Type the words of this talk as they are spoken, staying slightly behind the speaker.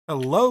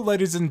Hello,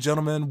 ladies and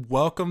gentlemen.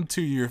 Welcome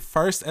to your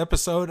first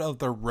episode of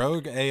the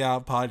Rogue AI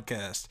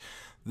podcast.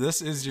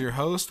 This is your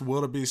host,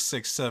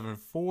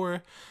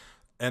 Wildebeest674,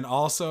 and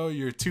also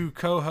your two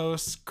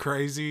co-hosts,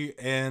 Crazy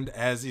and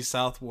Azzy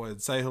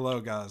Southwood. Say hello,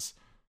 guys.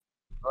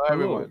 Hello,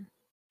 everyone.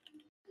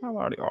 How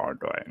are you all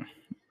doing?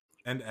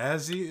 And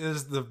Azzy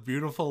is the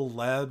beautiful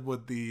lad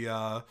with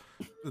the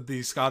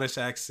Scottish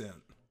accent,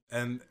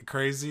 and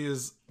Crazy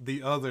is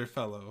the other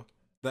fellow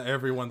that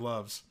everyone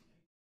loves.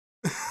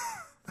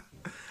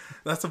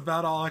 That's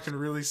about all I can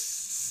really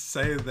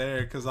say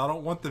there, because I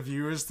don't want the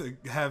viewers to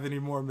have any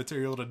more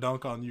material to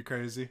dunk on you,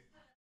 Crazy.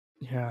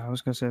 Yeah, I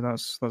was gonna say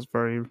that's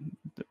very.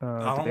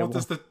 I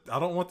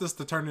don't want this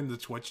to turn into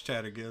Twitch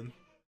chat again.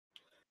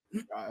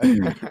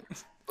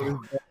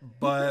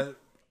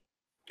 But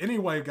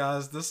anyway,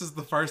 guys, this is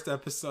the first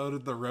episode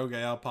of the Rogue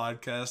AI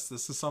podcast.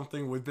 This is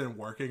something we've been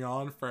working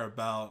on for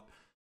about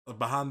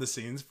behind the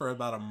scenes for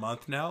about a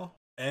month now.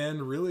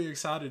 And really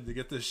excited to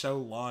get this show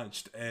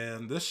launched.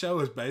 And this show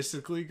is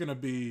basically going to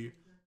be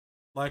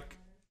like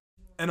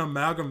an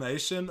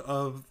amalgamation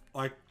of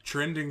like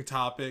trending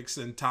topics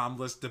and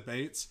timeless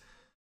debates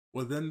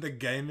within the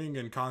gaming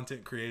and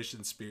content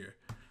creation sphere.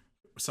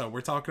 So we're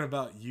talking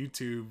about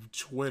YouTube,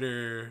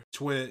 Twitter,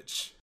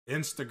 Twitch,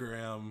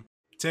 Instagram,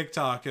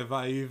 TikTok, if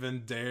I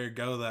even dare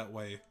go that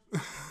way.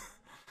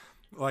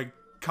 Like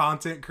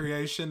content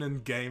creation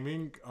and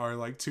gaming are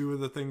like two of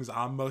the things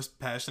I'm most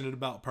passionate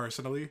about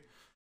personally.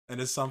 And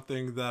it's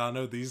something that I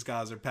know these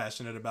guys are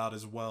passionate about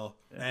as well.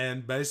 Yeah.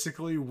 And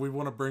basically, we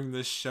want to bring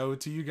this show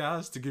to you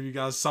guys to give you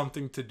guys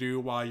something to do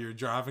while you're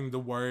driving to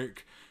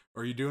work,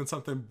 or you're doing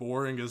something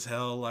boring as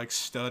hell, like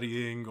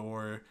studying,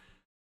 or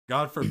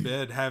God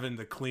forbid, having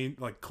to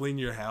clean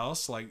your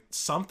house, like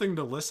something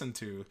to listen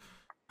to.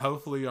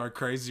 Hopefully, our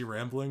crazy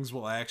ramblings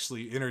will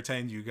actually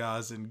entertain you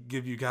guys and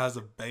give you guys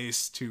a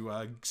base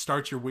to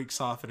start your weeks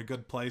off in a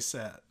good place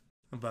at.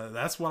 But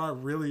that's what I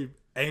really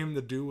aim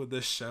to do with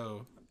this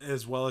show,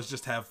 as well as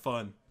just have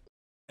fun.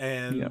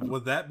 And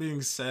with that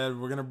being said,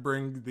 we're gonna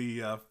bring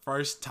the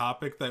first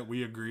topic that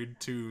we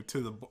agreed to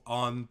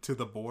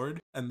the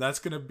board, and that's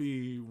gonna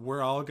be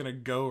we're all gonna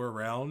go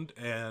around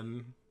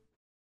and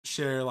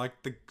share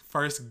like the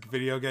first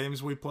video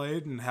games we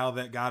played and how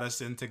that got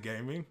us into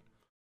gaming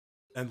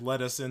and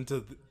led us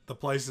into the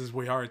places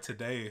we are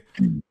today.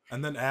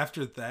 And then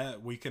after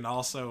that, we can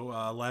also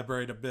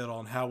elaborate a bit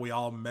on how we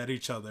all met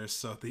each other,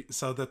 so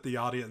that the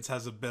audience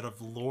has a bit of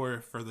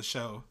lore for the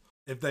show.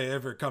 If they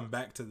ever come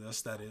back to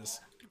this, that is.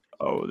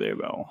 Oh, they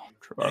will.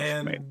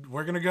 Trust me.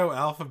 We're going to go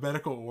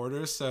alphabetical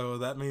order, so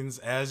that means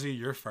Azzy,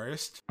 you're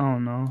first. Oh,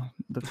 no.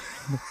 The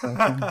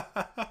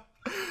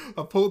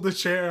I pulled the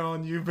chair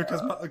on you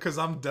because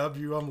I'm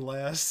W, I'm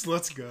last.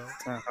 Let's go.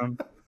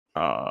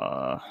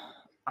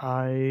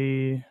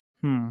 I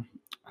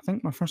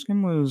think my first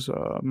game was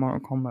Mortal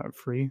Kombat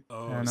 3.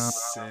 Oh, and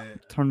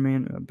sick. Turned me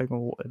into a big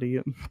old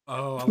idiot.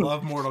 Oh, I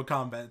love Mortal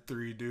Kombat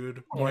 3,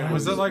 dude. Wait,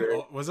 was it like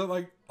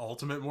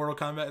Ultimate Mortal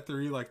Kombat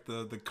 3, like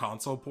the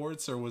console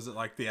ports, or was it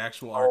like the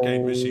actual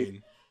arcade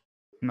machine?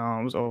 No,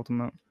 it was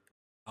Ultimate.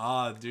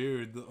 Ah,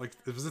 dude, like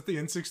was it the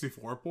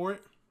N64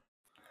 port?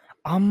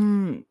 I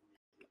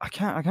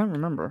can't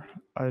remember.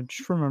 I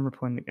just remember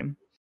playing the game.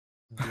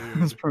 Dude,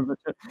 that's pretty much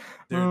it.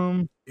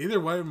 Dude, either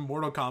way,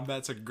 Mortal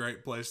Kombat's a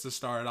great place to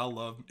start. I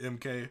love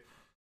MK.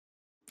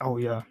 Oh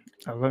yeah,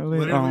 I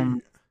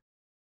literally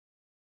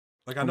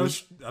like I know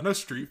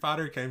Street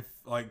Fighter came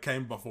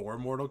before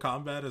Mortal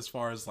Kombat as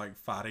far as like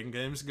fighting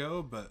games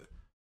go, but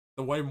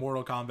the way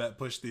Mortal Kombat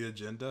pushed the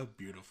agenda,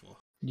 beautiful.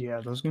 Yeah,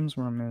 those games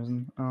were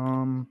amazing.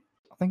 I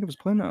think I was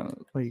playing it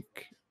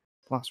like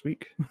last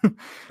week.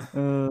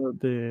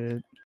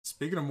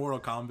 Speaking of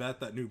Mortal Kombat,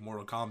 that new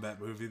Mortal Kombat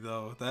movie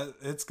though, that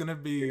it's gonna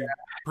be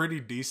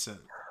pretty decent.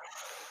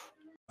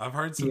 I've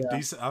heard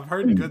I've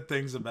heard good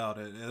things about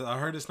it. I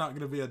heard it's not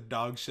gonna be a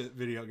dog shit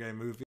video game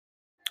movie.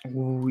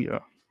 Oh yeah.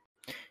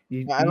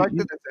 I like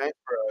the design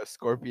for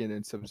Scorpion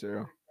and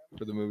Sub-Zero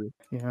for the movie.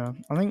 Yeah,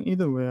 I think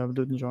either way I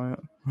did enjoy it.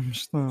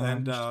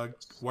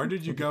 Where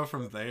did you go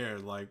from there,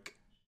 like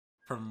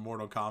from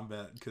Mortal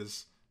Kombat?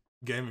 Because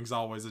gaming's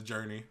always a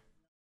journey.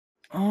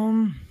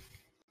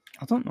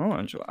 I don't know,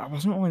 actually. I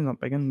wasn't really that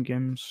big in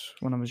games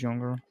when I was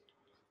younger.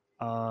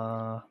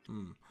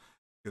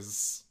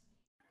 Because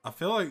I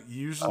feel like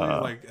usually,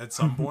 like at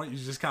some point, you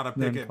just kind of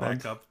pick it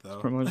back up, though.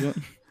 Pretty much it.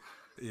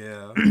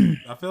 Yeah,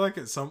 I feel like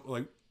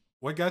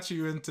what got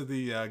you into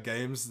the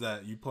games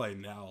that you play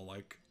now?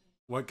 Like,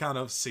 what kind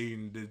of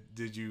scene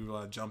did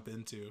you jump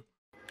into?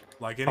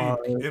 Like any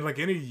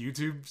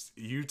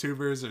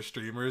YouTubers or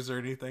streamers or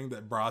anything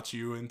that brought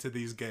you into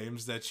these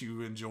games that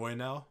you enjoy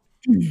now?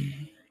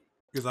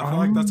 Because I feel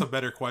like that's a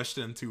better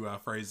question to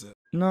phrase it.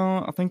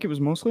 No, I think it was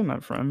mostly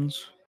my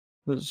friends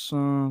that's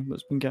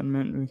been getting me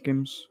into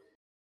games.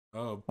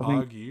 Oh,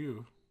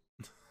 you.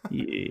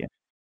 Yeah.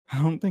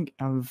 I don't think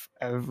I've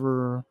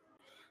ever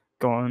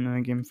gotten in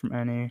a game from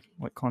any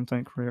like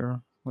content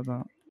creator like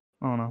that.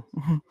 I don't know.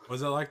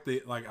 Was it like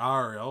the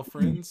IRL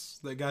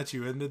friends that got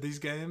you into these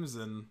games?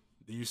 And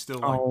Do you still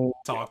like Oh,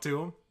 talk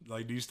to him?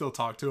 Like, do you still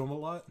talk to him a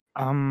lot?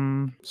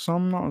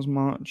 some not as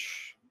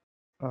much.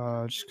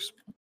 Just 'cause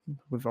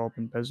we've all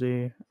been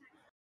busy.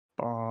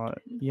 But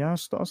yeah, I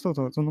still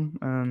talk to them,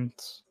 and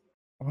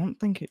I don't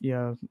think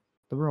yeah,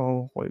 they were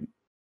all like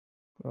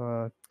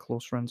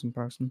close friends in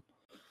person.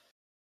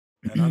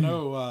 And I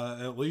know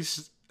at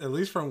least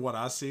from what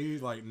I see,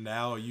 like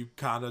now you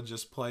kind of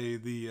just play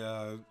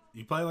the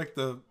you play like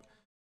the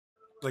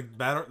like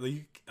battle.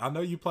 I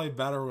know you play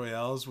battle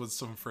royales with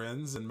some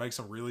friends and make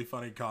some really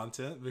funny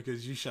content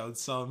because you showed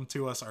some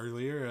to us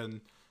earlier.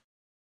 And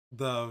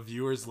the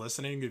viewers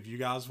listening, if you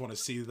guys want to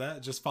see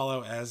that, just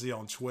follow Azzy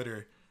on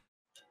Twitter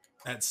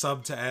at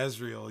sub to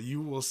Azriel.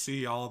 You will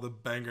see all the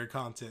banger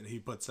content he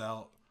puts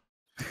out.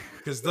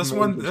 Because this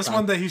one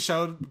that he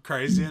showed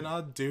crazy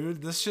and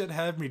dude, this shit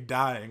had me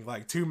dying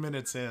like 2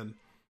 minutes in.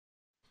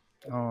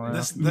 Oh yeah.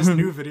 This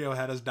new video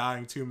had us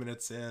dying 2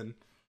 minutes in,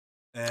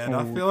 and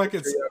I Oh, feel like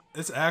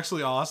it's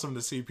actually awesome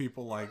to see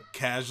people like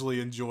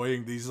casually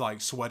enjoying these like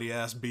sweaty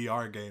ass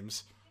BR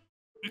games.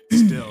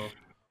 Still,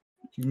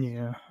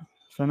 yeah.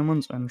 If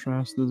anyone's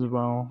interested as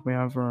well, we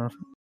have our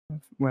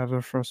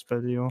first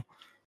video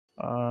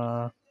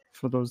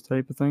for those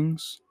type of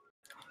things.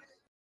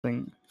 I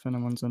think if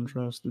anyone's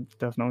interested,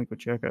 definitely go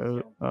check it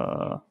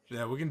out.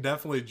 yeah, we can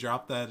definitely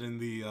drop that in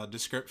the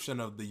description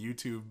of the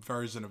YouTube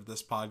version of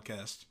this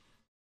podcast.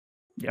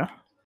 Yeah,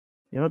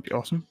 that'd be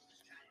awesome.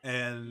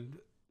 And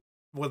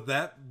with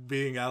that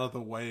being out of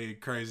the way,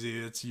 crazy,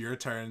 it's your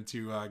turn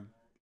to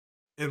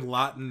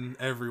enlighten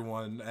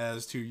everyone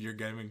as to your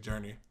gaming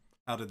journey.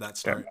 How did that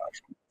start?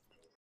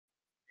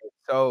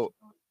 So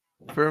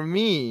for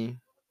me,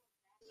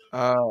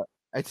 I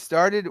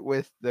started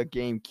with the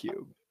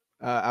GameCube.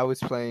 I was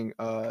playing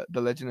The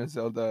Legend of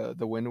Zelda: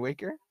 The Wind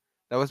Waker.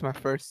 That was my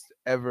first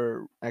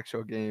ever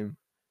actual game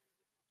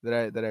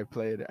that I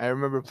played. I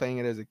remember playing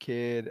it as a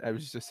kid. I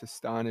was just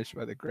astonished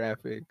by the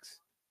graphics,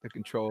 the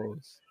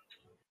controls,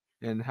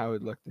 and how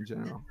it looked in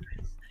general.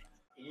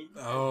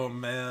 Oh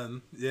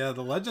man, yeah,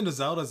 The Legend of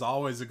Zelda is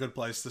always a good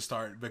place to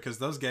start because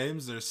those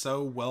games are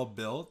so well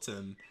built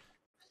and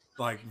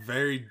like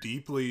very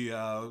deeply,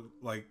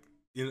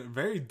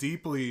 very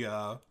deeply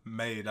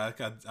made. I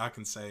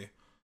can say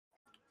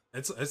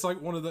it's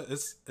like one of the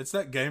it's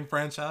that game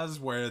franchise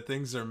where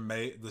things are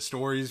made, the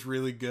story's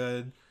really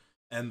good,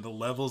 and the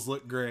levels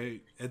look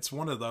great. It's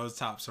one of those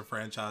types of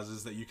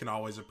franchises that you can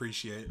always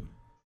appreciate.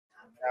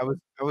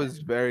 I was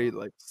very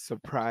like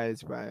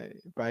surprised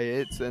by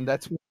it, and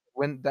that's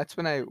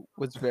when I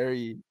was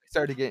very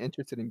started to get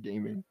interested in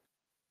gaming.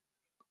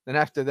 Then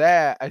after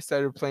that, I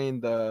started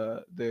playing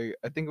the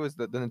I think it was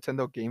the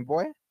Nintendo Game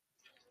Boy.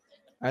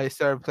 I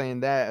started playing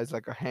that as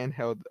like a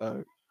handheld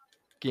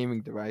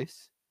gaming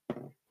device.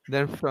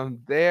 Then from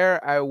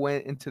there, I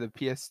went into the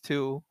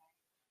PS2.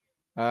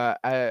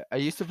 I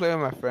used to play with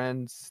my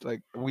friends.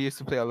 Like we used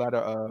to play a lot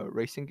of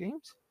racing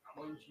games.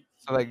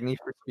 So like Need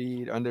for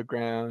Speed,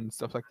 Underground,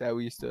 stuff like that.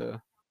 We used to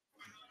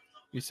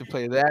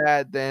play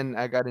that. Then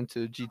I got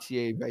into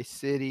GTA Vice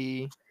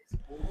City,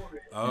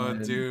 Oh,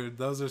 and dude,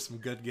 those are some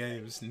good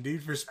games.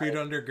 Need for Speed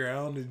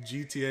Underground and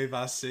GTA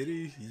Vice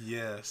City,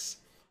 yes.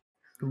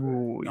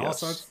 Oh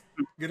Also, yes.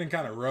 it's getting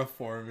kind of rough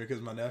for him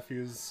because my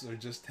nephews are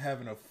just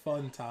having a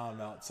fun time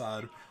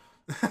outside.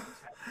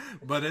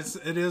 But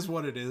it is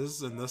what it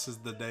is, and this is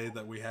the day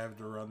that we have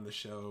to run the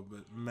show.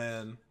 But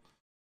man,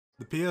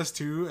 the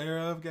PS2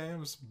 era of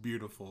games,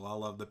 beautiful. I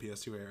love the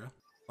PS2 era,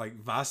 like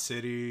Vice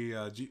City,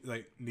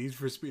 like Need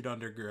for Speed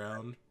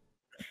Underground.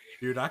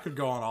 Dude, I could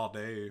go on all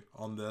day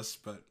on this,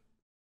 but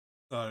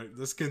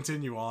let's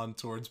continue on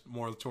towards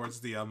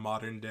the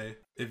modern day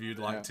if you'd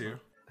like yeah. to.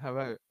 How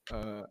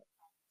about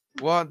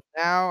well,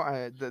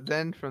 now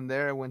then from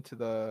there I went to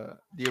the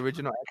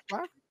original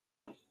Xbox,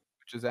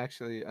 which is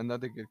actually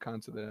another good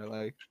console that I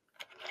like.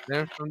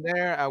 Then from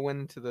there I went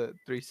into the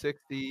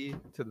 360,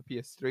 to the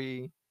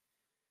PS3,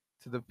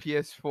 to the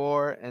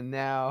PS4, and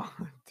now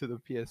to the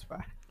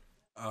PS5.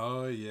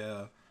 Oh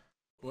yeah.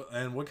 Well,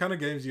 and what kind of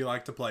games do you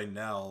like to play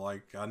now?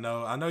 Like I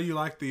know you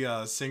like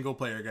the single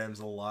player games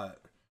a lot.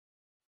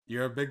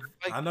 Like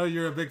I know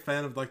you're a big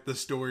fan of like the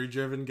story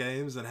driven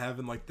games and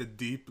having like the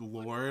deep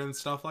lore and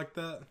stuff like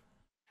that.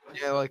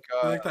 yeah, I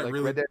think that like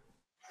really, Red Dead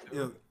you 2.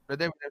 know, Red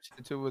Dead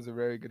Redemption 2 was a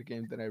very good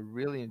game that I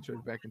really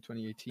enjoyed back in and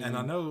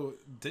I 2018. know,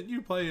 didn't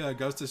you play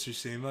Ghost of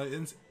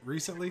Tsushima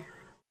recently?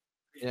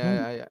 Yeah,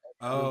 I remember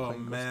Oh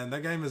playing Ghost. man,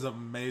 that game is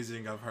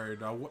amazing. I've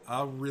heard. I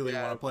really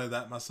want Yeah, to play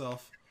that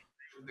myself.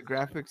 the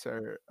graphics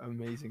are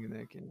amazing in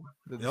that game.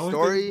 The The only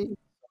thing, story,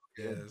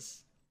 good.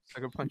 yes,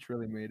 Sucker Punch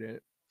really made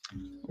it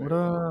What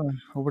very well.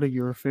 what are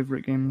your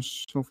favorite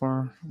games so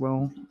far?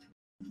 Well,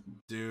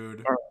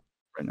 dude. or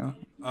right now.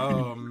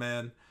 Oh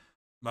man,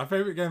 my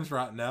favorite games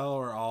right now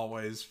are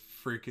always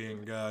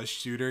freaking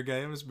shooter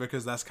games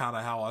because that's kind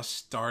of how I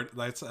start.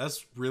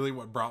 That's really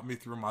what brought me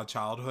through my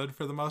childhood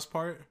for the most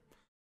part.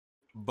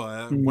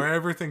 But Mm, where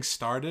everything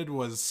started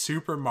was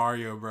Super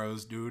Mario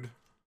Bros, dude.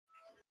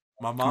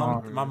 Oh,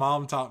 My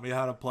mom taught me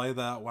how to play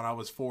that when I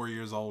was 4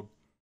 years old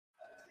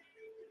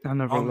I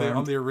never on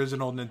learned. the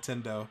original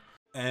Nintendo.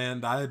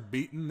 and I had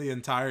beaten the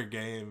entire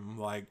game,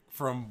 like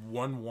from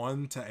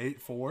 1-1 to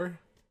 8-4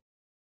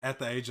 at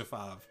the age of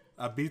 5.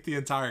 I beat the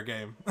entire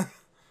game.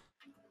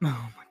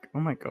 Oh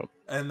my god.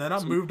 And then I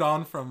So- moved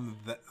on from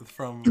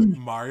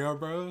Mario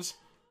Bros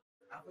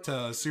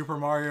to Super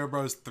Mario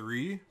Bros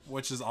 3,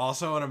 which is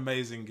also an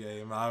amazing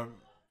game. I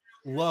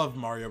love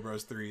Mario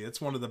Bros 3.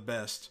 It's one of the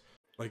best.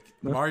 Like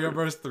That's Mario pretty-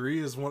 Bros 3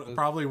 is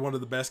probably one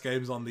of the best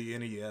games on the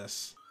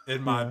NES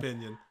in my Yeah.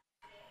 opinion.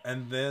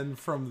 And then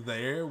from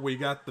there we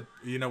got the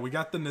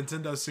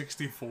Nintendo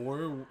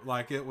 64,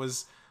 like it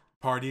was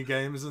party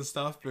games and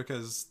stuff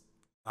because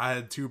I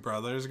had two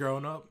brothers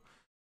growing up.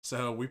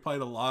 So we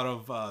played a lot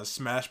of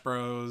Smash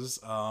Bros.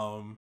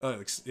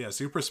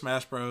 Super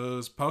Smash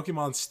Bros.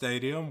 Pokemon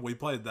Stadium. We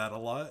played that a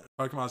lot.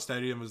 Pokemon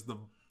Stadium is the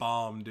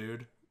bomb,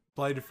 dude.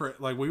 Played for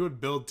like we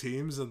would build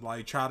teams and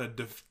like try to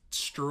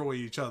destroy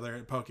each other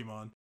at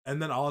Pokemon,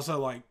 and then also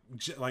like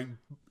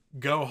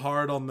go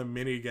hard on the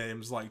mini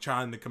games, like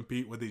trying to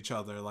compete with each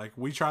other. Like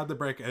we tried to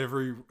break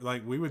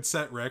we would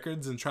set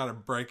records and try to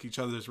break each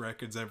other's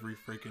records every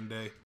freaking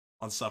day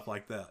on stuff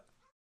like that.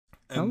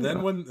 And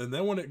then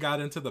when it got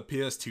into the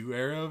PS2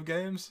 era of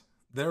games,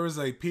 there was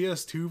a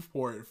PS2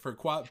 port for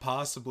quite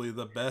possibly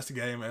the best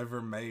game ever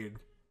made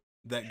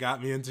that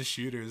got me into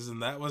shooters,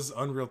 and that was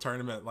Unreal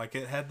Tournament. Like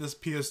it had this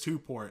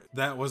PS2 port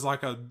that was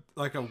like a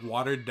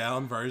watered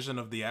down version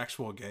of the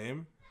actual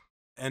game.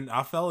 And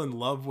I fell in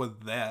love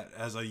with that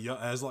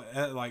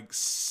at like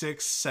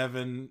 6,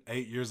 7,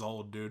 8 years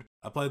old, dude.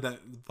 I played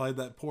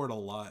that port a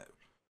lot.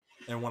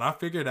 And when I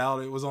figured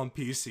out it was on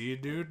PC,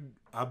 dude,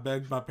 I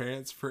begged my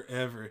parents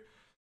forever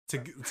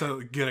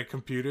to get a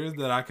computer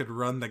that I could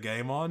run the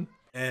game on.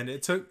 And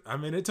it took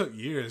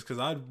years because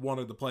I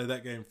wanted to play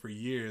that game for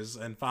years.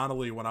 And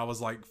finally, when I was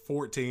like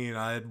 14,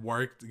 I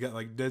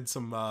had did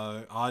some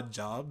odd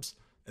jobs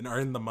and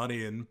earned the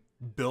money and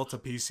built a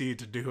PC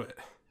to do it.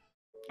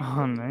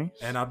 Oh, nice.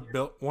 And I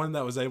built one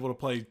that was able to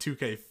play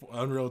 2K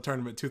Unreal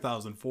Tournament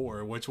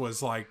 2004, which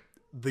was like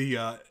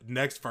the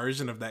next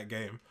version of that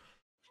game.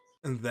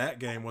 And that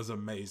game was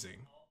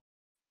amazing.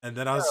 And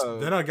then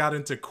I got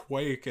into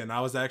Quake, and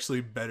I was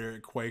actually better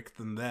at Quake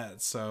than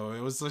that. So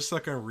it was just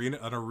like an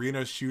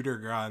arena shooter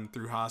grind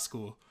through high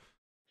school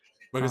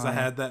because I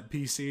had that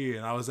PC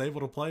and I was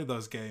able to play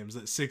those games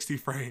at 60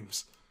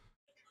 frames,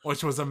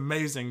 which was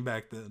amazing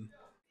back then.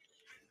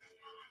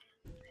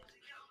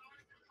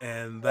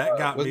 And that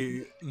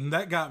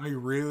got me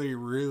really,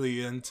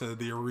 really into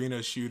the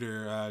arena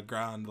shooter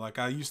grind. Like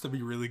I used to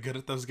be really good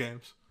at those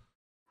games.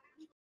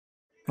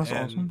 That's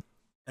awesome.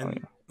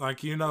 And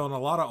like and a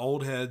lot of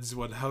old heads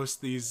would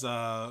host these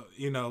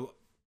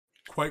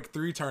Quake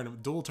 3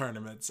 dual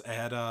tournaments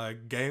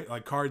at game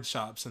like card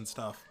shops and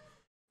stuff.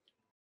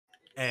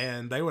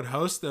 And they would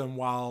host them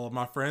while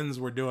my friends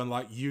were doing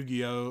like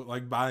Yu-Gi-Oh,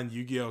 like buying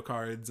Yu-Gi-Oh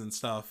cards and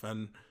stuff.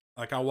 And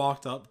like I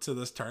walked up to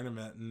this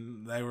tournament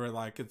and they were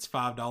like, it's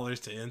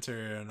 $5 to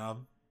enter, and I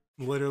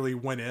literally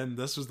went in.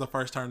 This was the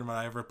first tournament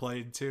I ever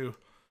played too.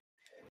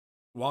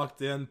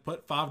 Walked in,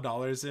 put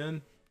 $5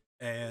 in,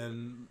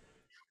 and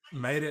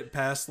made it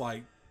past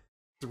like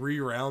 3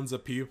 rounds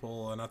of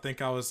people, and I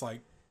think I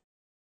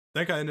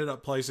ended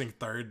up placing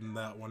third in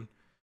that one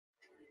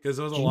because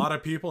there was a lot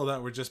of people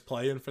that were just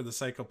playing for the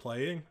sake of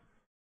playing.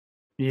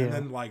 Yeah.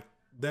 And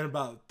then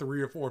about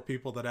 3 or 4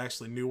 people that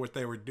actually knew what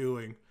they were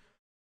doing,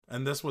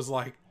 and this was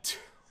like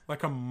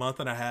a month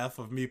and a half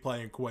of me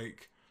playing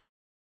Quake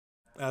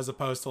as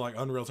opposed to like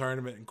Unreal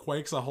Tournament. And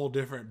Quake's a whole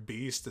different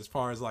beast as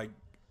far as like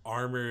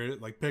armor,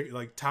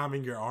 like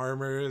timing your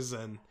armors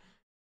and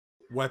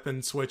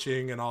weapon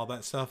switching and all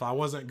that stuff. I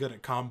wasn't good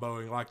at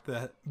comboing like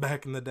that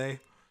back in the day.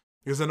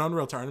 Because in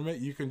Unreal Tournament,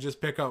 you can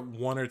just pick up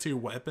 1 or 2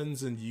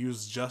 weapons and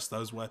use just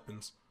those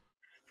weapons.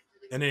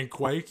 And in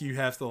Quake, you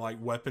have to like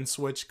weapon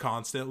switch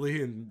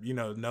constantly and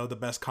know the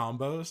best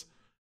combos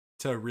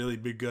to really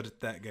be good at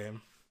that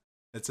game.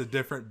 It's a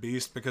different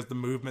beast because the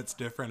movement's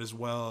different as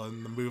well,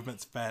 and the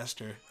movement's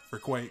faster for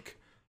Quake.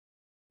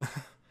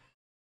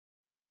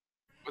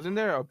 Wasn't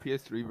there a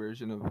PS3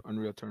 version of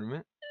Unreal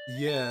Tournament?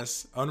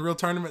 Yes, Unreal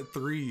Tournament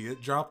 3.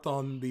 It dropped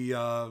on the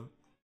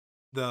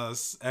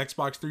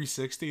Xbox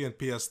 360 and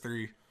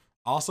PS3.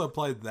 Also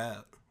played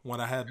that when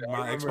I had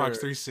my Xbox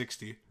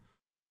 360.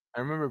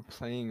 I remember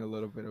playing a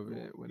little bit of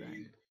it when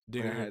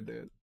I had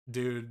it.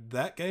 Dude,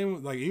 that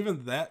game, like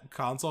even that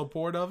console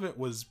port of it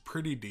was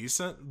pretty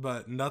decent,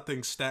 but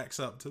nothing stacks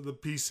up to the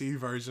PC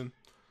version.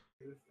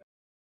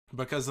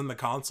 Because in the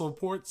console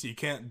ports, you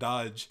can't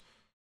dodge,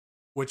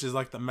 which is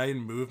like the main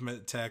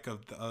movement tech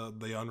of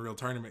the Unreal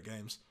Tournament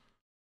games.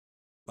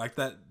 Like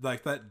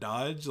that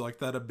dodge, like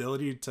that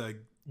ability to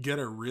get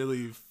a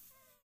really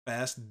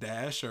fast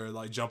dash or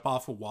like jump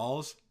off of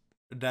walls,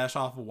 or dash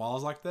off of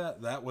walls like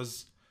that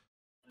was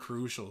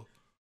crucial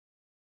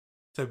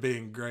to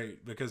being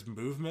great because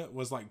movement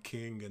was like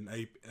king in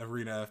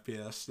arena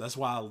FPS. That's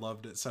why I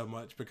loved it so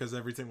much, because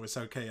everything was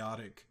so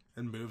chaotic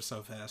and moved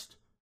so fast.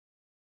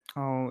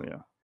 Oh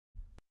yeah.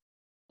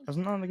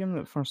 Isn't that the game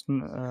that first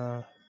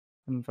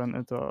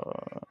invented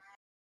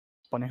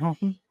bunny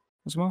hopping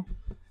as well?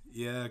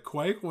 Yeah,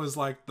 Quake was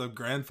like the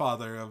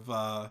grandfather of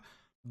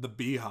the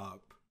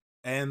B-Hop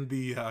and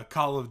the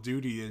Call of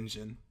Duty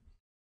engine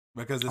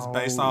because it's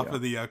based Oh off yeah.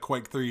 of the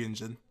Quake 3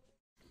 engine.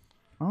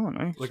 Oh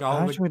nice. Like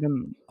I actually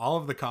didn't. all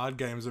of the COD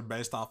games are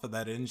based off of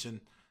that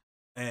engine.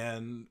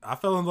 And I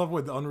fell in love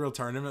with Unreal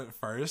Tournament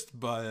first,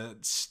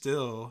 but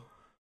still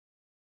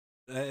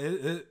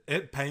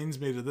it pains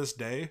me to this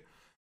day.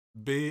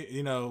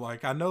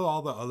 Like I know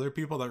all the other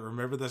people that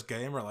remember this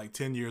game are like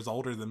 10 years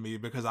older than me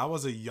because I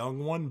was a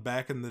young one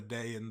back in the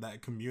day in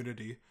that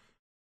community.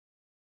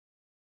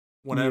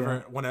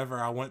 Yeah. Whenever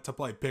I went to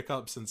play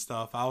pickups and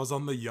stuff, I was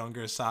on the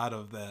younger side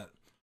of that.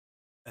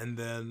 And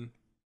then,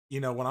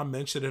 when I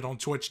mention it on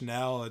Twitch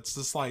now, it's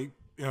just like,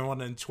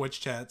 when in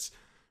Twitch chats,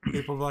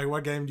 people are like,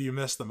 what game do you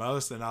miss the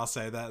most? And I'll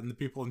say that, and the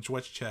people in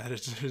Twitch chat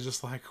is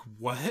just like,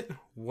 what?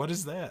 What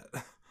is that?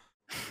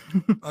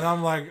 And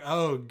I'm like,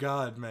 oh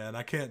god, man,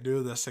 I can't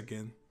do this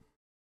again.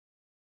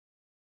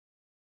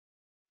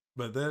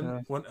 But then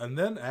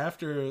Yeah.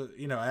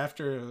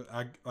 after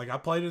I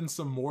played in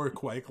some more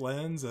Quake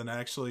lands and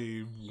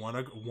actually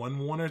won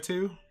one or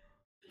two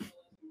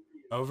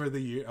over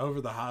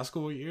the high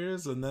school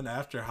years, and then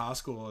after high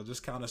school I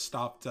just kind of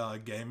stopped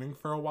gaming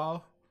for a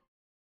while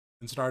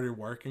and started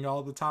working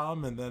all the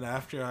time. And then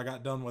after I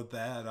got done with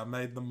that, I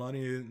made the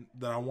money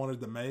that I wanted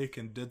to make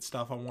and did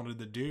stuff I wanted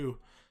to do.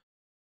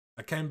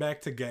 I came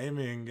back to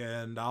gaming,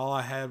 and all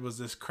I had was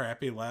this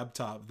crappy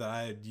laptop that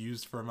I had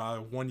used for my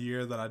 1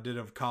 year that I did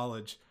of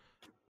college.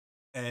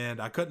 And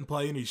I couldn't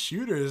play any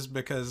shooters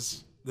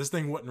because this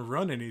thing wouldn't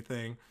run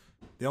anything.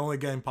 The only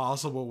game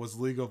possible was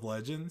League of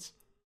Legends.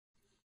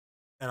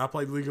 And I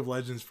played League of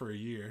Legends for a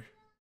year.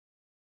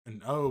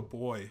 And oh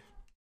boy,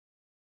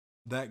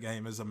 that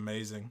game is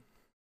amazing.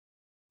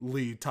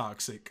 Lee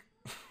toxic.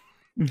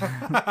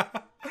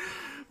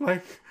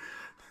 Like,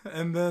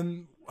 and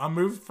then I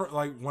moved for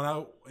like when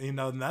I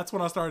and that's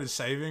when I started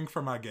saving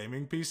for my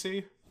gaming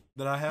PC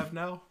that I have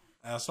now.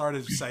 I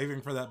started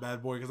saving for that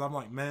bad boy because I'm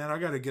like, man, I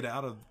got to get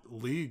out of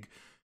League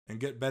and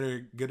get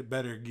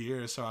better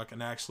gear so I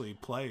can actually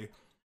play.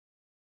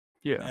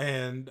 Yeah.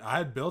 And I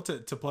had built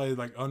it to play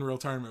like Unreal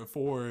Tournament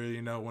 4,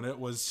 when it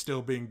was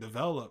still being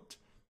developed.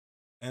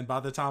 And by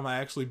the time I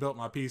actually built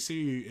my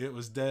PC, it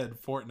was dead.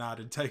 Fortnite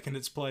had taken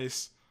its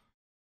place.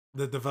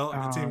 The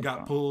development team got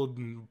Okay. pulled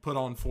and put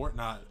on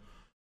Fortnite.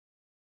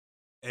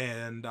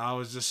 And I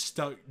was just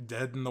stuck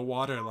dead in the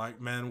water.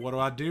 Like, man, what do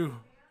I do?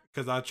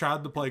 Because I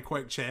tried to play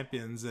Quake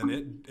Champions,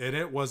 and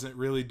it wasn't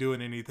really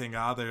doing anything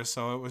either.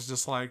 So it was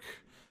just like,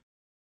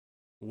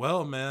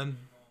 well, man,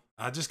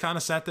 I just kind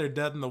of sat there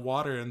dead in the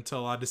water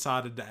until I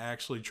decided to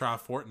actually try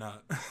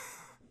Fortnite.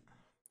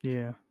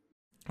 Yeah.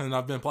 And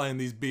I've been playing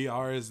these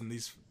BRs and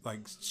these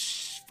like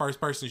first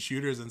person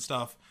shooters and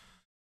stuff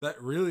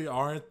that really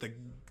aren't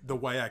the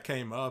way I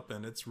came up,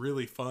 and it's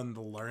really fun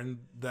to learn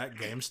that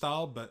game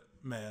style. But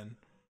man,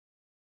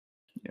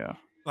 Yeah.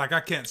 like I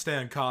can't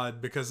stand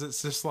COD because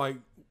it's just like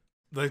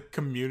the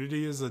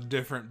community is a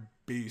different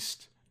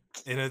beast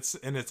in its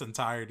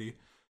entirety.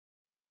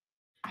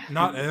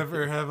 Not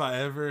ever have I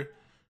ever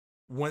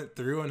went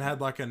through and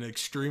had like an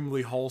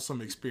extremely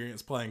wholesome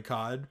experience playing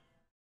COD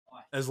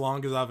as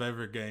long as I've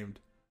ever gamed.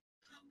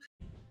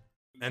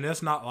 And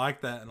it's not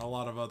like that in a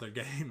lot of other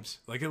games.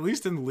 Like, at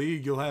least in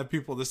League, you'll have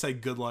people that say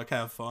good luck,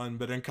 have fun.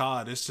 But in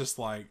COD, it's just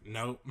like,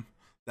 nope.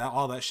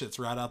 All that shit's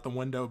right out the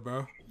window,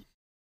 bro.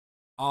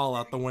 All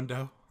out the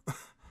window.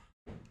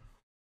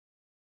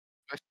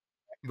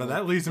 But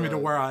that leads me to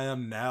where I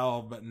am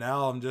now. But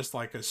now I'm just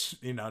like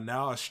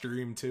now I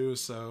stream too.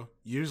 So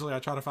usually I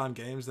try to find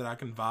games that I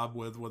can vibe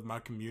with my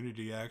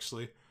community,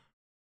 actually.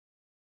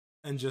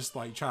 And just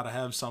like try to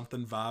have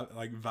something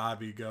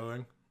vibey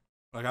going.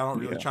 Like, I don't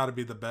really try to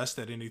be the best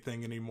at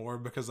anything anymore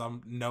because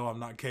I'm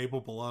not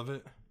capable of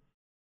it.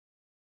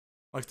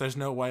 Like, there's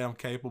no way I'm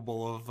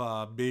capable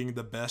of being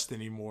the best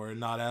anymore,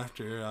 not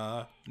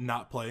after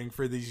not playing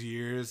for these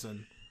years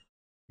and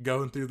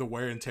going through the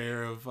wear and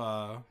tear of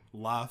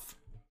life.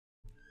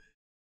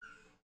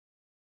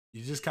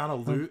 You just kind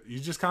of lose. You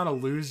just kind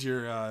of lose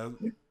your.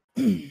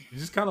 You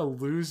just kind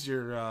of lose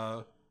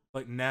your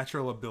like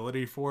natural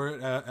ability for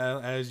it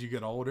as you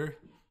get older.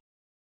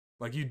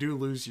 Like, you do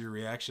lose your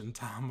reaction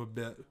time a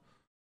bit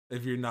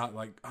if you're not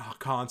like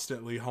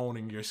constantly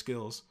honing your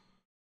skills.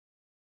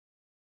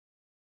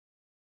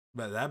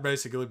 But that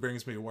basically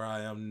brings me to where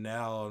I am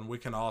now, and we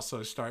can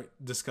also start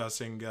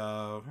discussing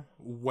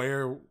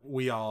where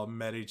we all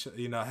met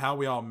how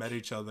we all met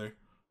each other,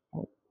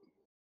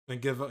 and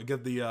give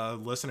the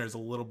listeners a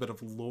little bit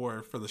of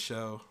lore for the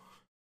show.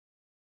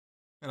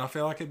 And I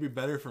feel like it'd be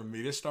better for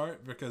me to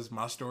start because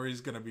my story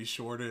is gonna be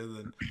shorter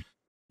than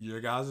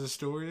your guys'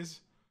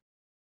 stories.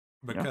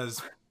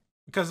 Because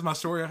my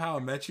story of how I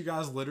met you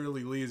guys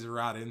literally leads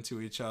right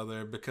into each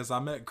other, because I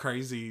met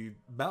Crazy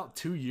about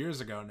 2 years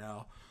ago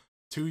now.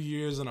 2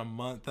 years and a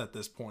month at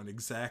this point,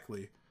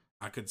 exactly,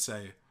 I could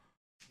say.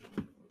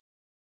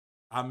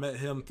 I met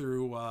him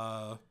through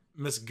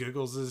Miss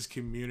Giggles's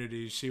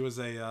community. She was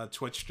a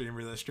Twitch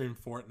streamer that streamed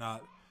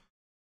Fortnite.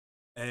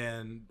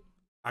 And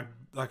I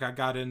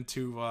got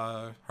into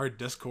her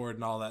Discord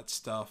and all that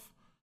stuff,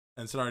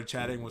 and started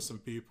chatting with some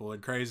people.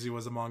 And Crazy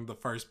was among the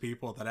first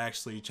people that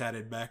actually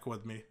chatted back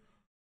with me.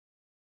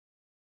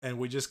 And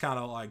we just kind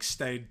of like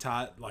stayed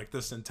tight like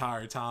this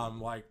entire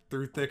time, like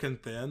through thick and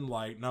thin,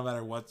 like no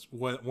matter what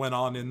went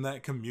on in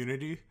that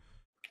community.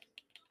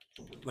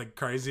 Like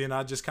Crazy and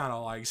I just kind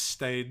of like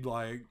stayed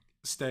like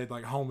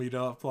homied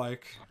up,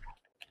 like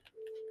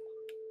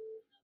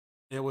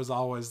it was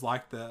always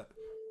like that.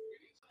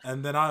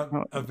 And then I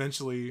Oh,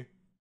 eventually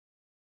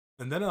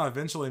and then I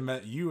eventually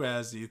met you,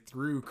 Azzy,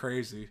 through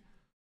Crazy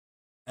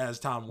as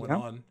time went yeah,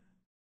 on.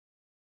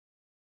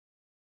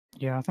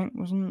 yeah. I think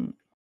wasn't.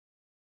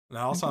 And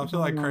I think it also I was feel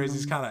like around.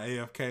 Crazy's kind of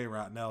AFK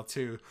right now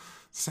too,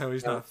 so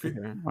he's Yeah, not. for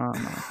sure. No.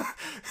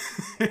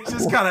 He's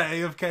just kind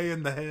of AFK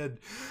in the head.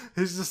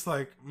 He's just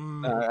like,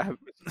 I have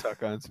to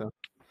talk on so.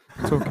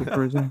 It's okay,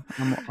 Crazy.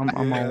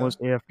 I'm Yeah. always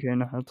AFK in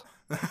the head.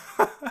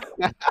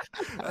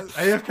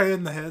 AFK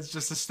in the head's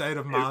just a state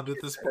of mind at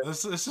this point.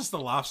 It's just a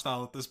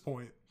lifestyle at this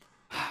point.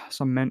 It's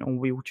a mental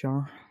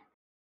wheelchair.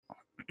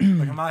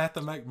 Like I might have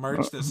to make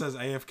merch that says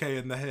AFK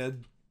in the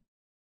head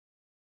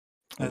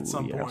at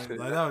some yeah. point.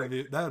 Like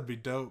that would be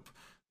dope.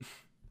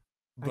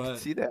 I can But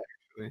see that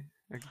actually.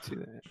 I can see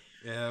that.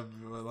 yeah,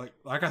 but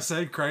like I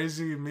said,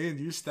 Crazy, me and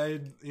you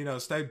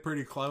stayed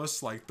pretty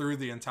close like through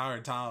the entire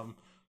time.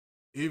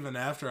 Even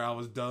after I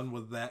was done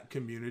with that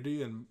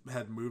community and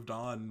had moved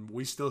on,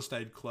 we still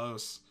stayed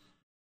close.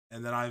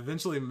 And then I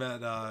eventually met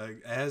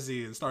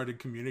Azzy and started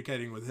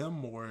communicating with him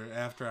more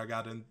after I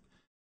got in.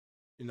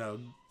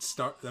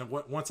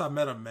 Once I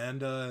met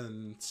Amanda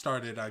and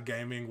started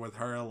gaming with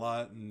her a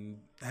lot and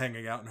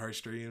hanging out in her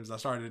streams, I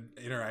started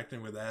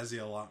interacting with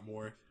Azzy a lot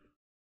more,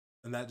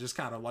 and that just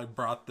kind of like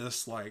brought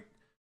this like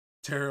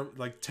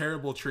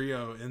terrible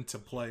trio into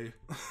play.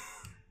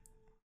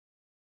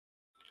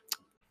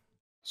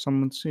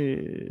 Some would say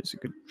it's a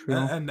good trio.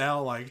 And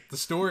now, like, the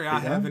story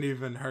I Yeah. haven't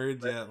even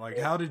heard yet. Like,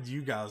 how did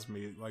you guys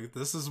meet? Like,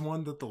 this is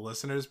one that the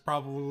listeners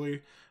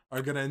probably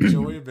are gonna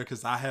enjoy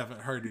because I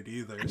haven't heard it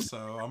either.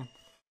 So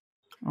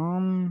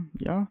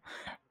Yeah.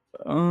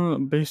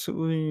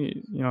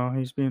 Basically,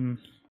 he's been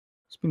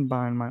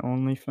buying my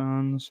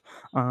OnlyFans.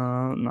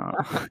 No.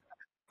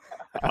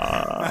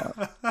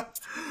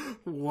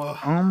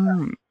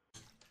 Whoa.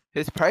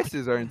 His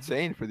prices are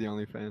insane for the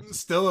OnlyFans.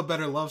 Still a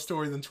better love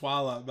story than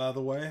Twilight, by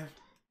the way.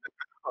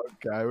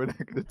 Okay, we're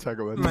not gonna talk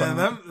about Man,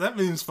 that. that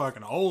means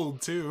fucking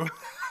old too.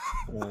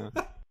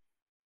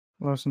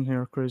 Listen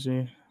here,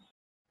 Crazy.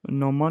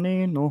 No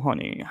money, no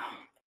honey.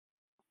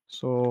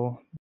 So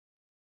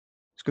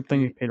it's a good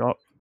thing you paid up,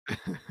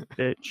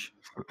 bitch.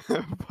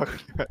 Fuck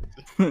that.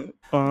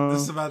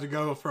 This is about to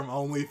go from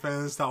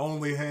OnlyFans to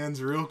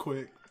OnlyHands real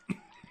quick.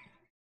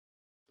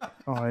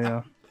 Oh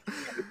yeah.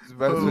 It's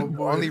about Oh, to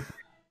boy. only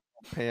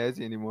pay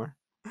Azzy anymore.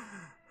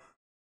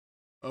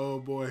 Oh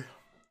boy.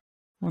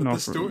 I But know the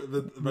story,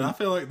 but I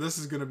feel like this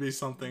is gonna be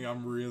something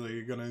I'm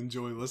really gonna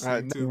enjoy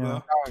listening to,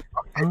 yeah.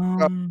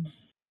 though.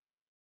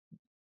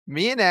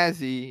 Me and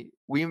Azzy,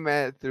 we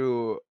met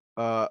through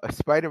a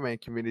Spider-Man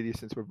community.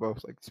 Since we're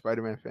both like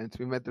Spider-Man fans,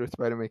 we met through a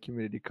Spider-Man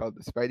community called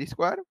the Spidey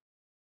Squad.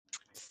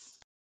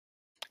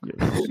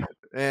 Yes.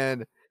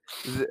 And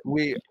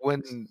when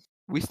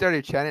we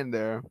started chatting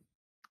there,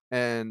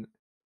 and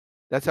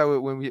that's how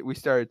when we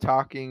started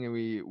talking and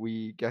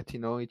we got to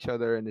know each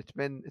other, and it's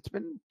been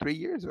 3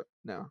 years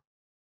now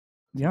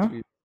since Yeah.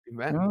 we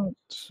met. Yeah,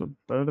 it's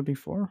better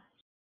before.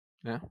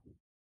 Yeah,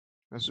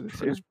 that's It's,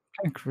 this year. it's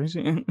kind of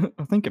crazy.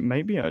 I think it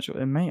might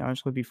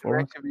actually be 4.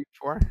 Actually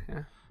before,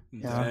 yeah.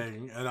 Yeah.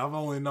 Dang. And I've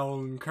only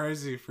known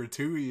Crazy for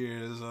 2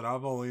 years, and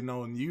I've only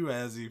known you,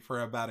 Azzy,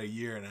 for about a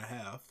year and a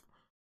half.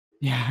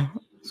 Yeah,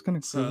 it's kind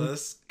of So crazy.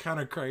 that's kind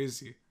of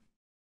crazy.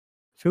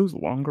 Feels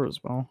longer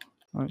as well,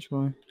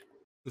 actually.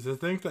 To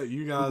think that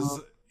you guys,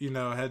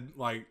 had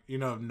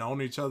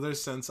known each other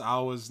since I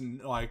was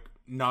like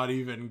not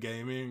even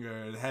gaming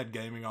or had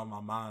gaming on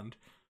my mind.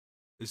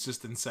 It's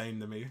just insane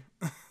to me.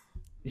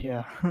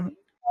 Yeah.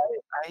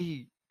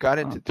 I got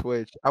into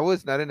Twitch. I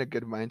was not in a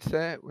good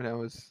mindset when I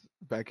was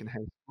back in high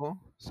school.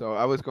 So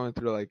I was going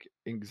through like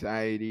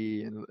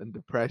anxiety and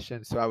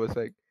depression. So I was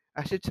like,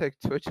 I should check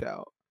Twitch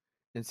out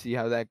and see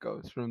how that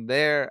goes. From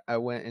there, I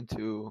went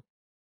into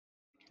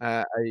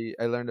I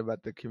learned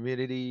about the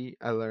community.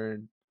 I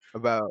learned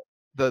about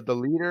the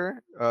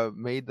leader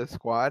made the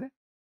squad,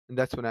 and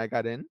that's when I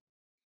got in.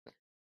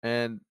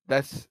 And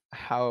that's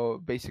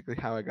basically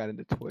how I got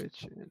into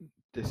Twitch and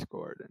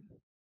Discord and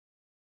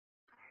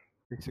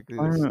basically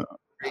I don't this know.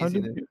 How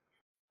did craziness.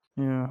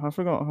 you? Yeah, I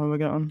forgot how I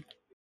got on.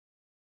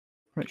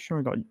 Pretty sure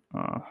I got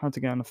had to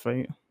get in a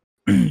fight.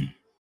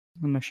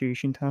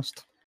 Initiation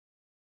test.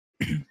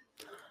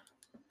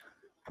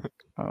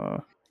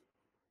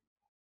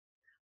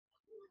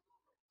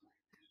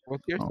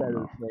 What's your Oh side of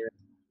no. the story?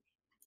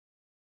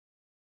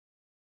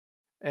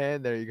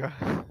 And there you go.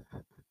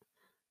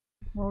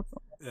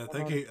 Yeah,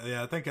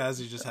 I think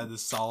Azzy just had to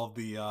solve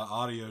the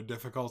audio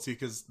difficulty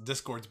because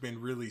Discord's been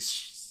really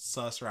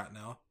sus right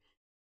now.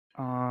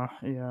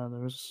 Yeah,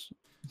 there's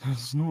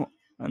not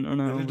internet And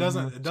it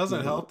over here. doesn't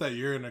So, help that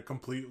you're in a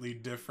completely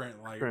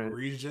different like Right.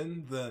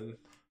 region than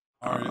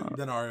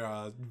uh,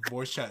 our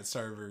voice chat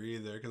server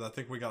either, because I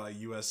think we got like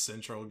U.S.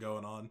 Central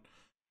going on,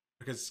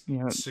 because yeah,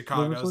 there was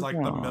Chicago's like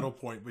the middle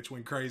point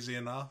between crazy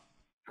and now.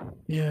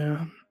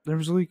 yeah, there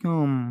was like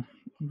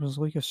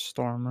a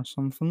storm or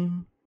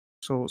something,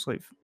 so it's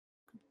like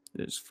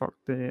it's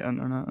fucked the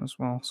internet as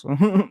well. So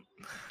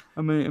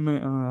I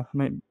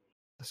might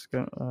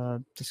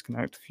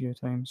disconnect a few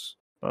times,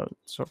 but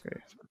it's okay.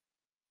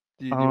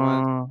 Do you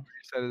want Uh, your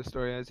side of the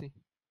story, Izzy?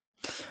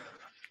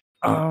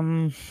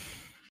 um,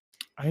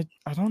 I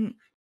don't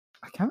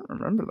I can't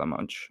remember that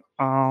much.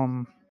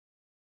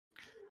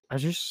 I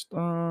just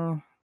I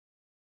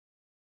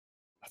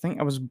think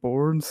I was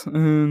bored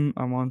and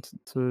I wanted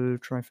to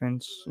try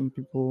find some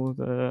people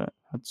that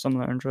had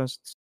similar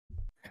interests,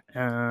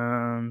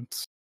 and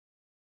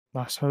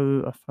that's how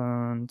I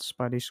found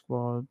Spidey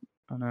Squad,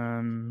 and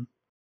then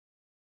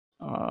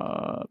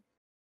uh,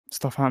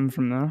 stuff happened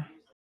from there.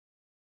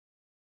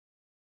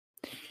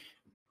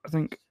 I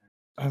think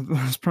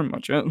that's pretty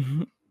much it.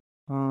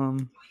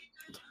 Um,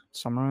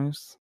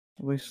 Summarized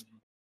at least.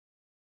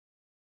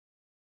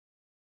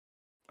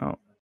 Oh.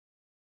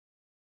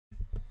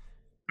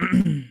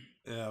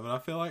 Yeah, but I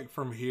feel like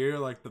from here,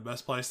 like the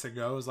best place to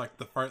go is like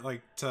the first,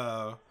 like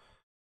to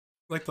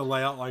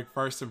lay out like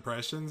first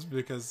impressions,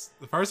 because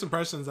the first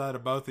impressions I had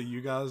of both of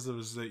you guys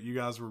was that you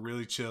guys were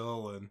really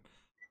chill and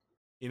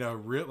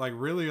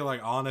really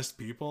like honest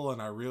people,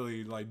 and I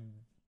really like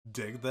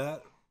dig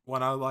that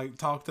when I like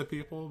talk to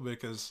people,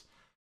 because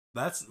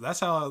that's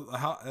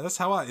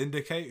how I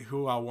indicate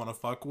who I want to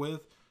fuck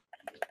with,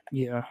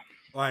 Yeah.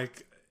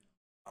 like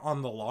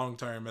on the long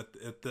term.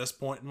 At this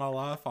point in my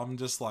life, I'm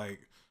just like,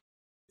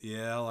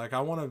 yeah, like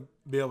I want to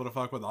be able to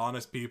fuck with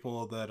honest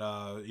people that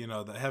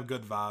that have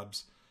good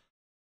vibes.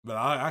 But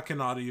I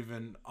cannot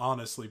even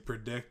honestly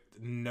predict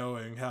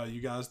knowing how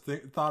you guys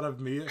thought of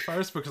me at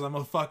first, because I'm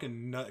a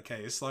fucking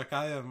nutcase. Like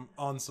I am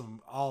on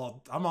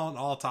I'm on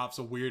all types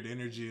of weird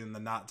energy in the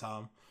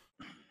nighttime.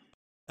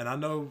 And I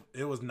know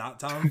it was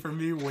nighttime for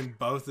me when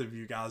both of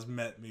you guys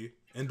met me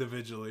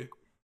individually.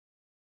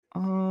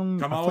 I'm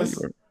I thought you always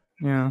were.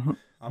 Yeah.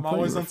 I I'm thought you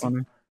always were on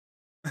some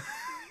funny.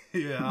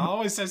 yeah, I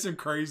always say some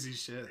crazy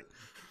shit.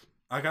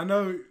 Like I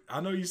know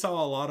you saw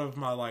a lot of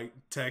my like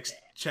text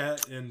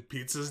chat in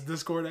Pizza's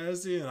Discord,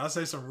 Azzy, and I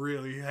say some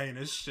really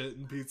heinous shit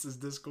in Pizza's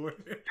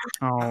Discord.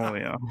 Oh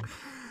yeah.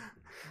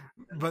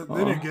 But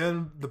then Oh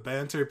again, the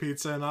banter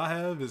Pizza and I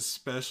have is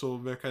special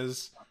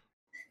because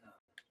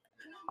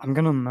I'm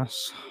gonna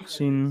miss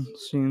seeing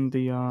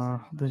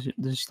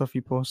the stuff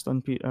you post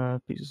on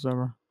Pizza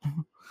Server.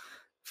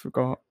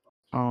 Forgot.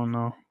 Oh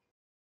no.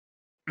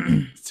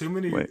 too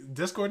many Wait.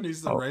 Discord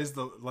needs to Oh raise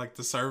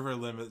the server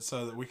limit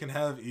so that we can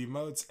have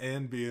emotes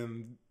and be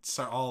in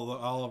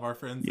all of our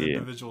friends' yeah.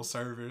 individual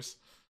servers.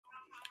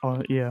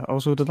 Oh yeah.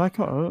 Also, did I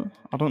cut out?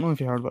 I don't know if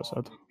you heard what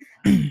I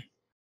said.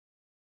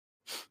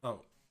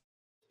 Oh,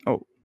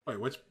 Oh.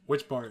 wait,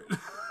 which part?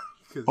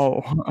 'Cause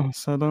Oh, I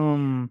said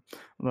that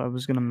I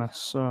was gonna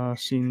miss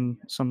seeing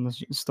some of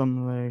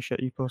the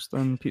shit you post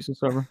on Pizza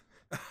Server.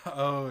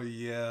 oh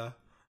yeah,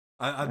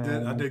 I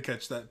Um, did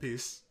catch that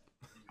piece.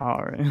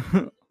 alright,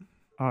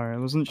 alright. I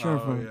wasn't sure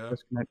if I Oh was yeah.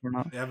 disconnected or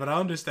not. Yeah, but I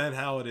understand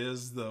how it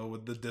is though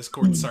with the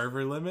Discord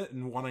server limit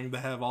and wanting to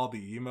have all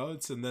the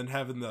emotes, and then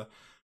having to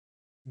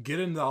get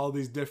into all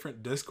these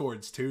different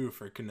Discords too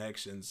for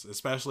connections,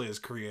 especially as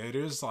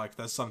creators. Like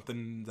that's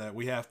something that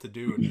we have to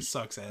do, and it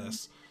sucks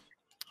ass.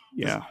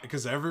 Yeah.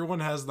 Because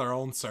everyone has their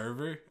own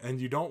server, and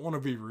you don't want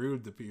to be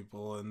rude to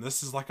people, and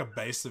this is like a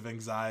base of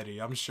anxiety.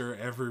 I'm sure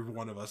every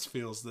one of us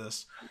feels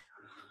this,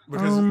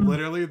 because Um.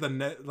 literally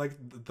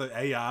the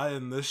AI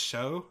in this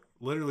show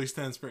literally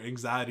stands for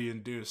anxiety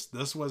induced.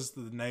 This was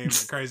the name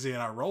that Crazy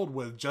and I rolled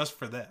with just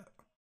for that.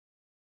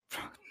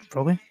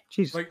 Really?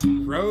 Jeez. Like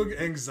Rogue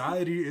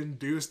Anxiety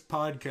Induced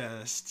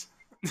Podcast.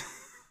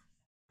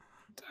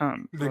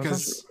 Damn. That's actually.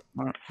 because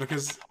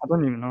because I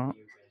don't even know.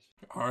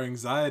 our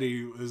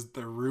anxiety is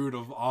the root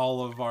of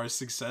all of our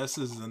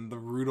successes and the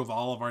root of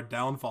all of our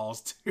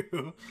downfalls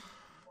too.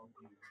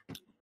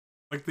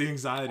 Like the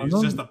anxiety I is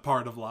just don't. a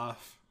part of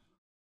life.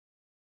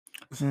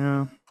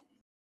 Yeah.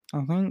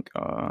 I think.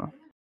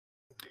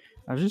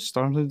 I just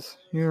started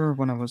here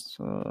when I was.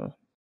 Or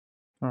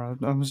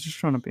I was just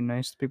trying to be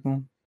nice to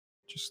people.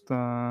 Just.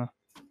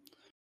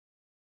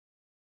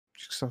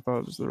 Just 'cause I thought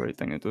it was the right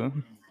thing to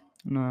do.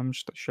 No, I'm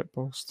just a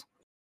shitpost.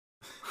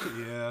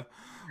 Yeah.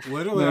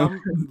 No.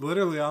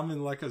 I'm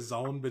in like a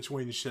zone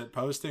between shit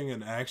posting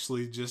and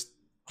actually just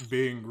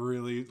being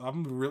really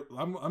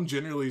I'm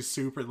generally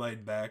super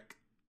laid back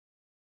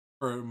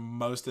for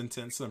most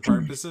intents and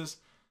purposes.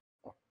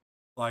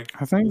 Like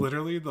I think.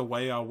 literally the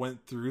way I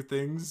went through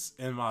things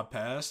in my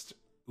past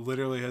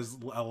literally has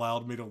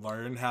allowed me to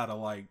learn how to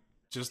like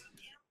just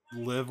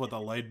live with a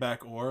laid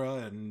back aura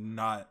and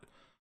not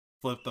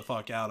flip the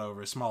fuck out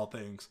over small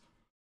things.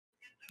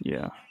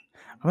 Yeah.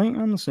 I think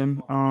I'm the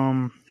same.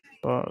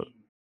 But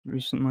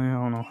recently, I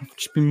don't know. I've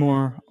just been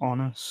more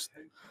honest.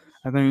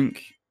 I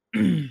think,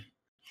 and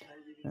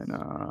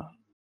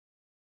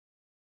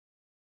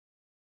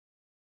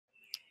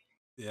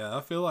Yeah,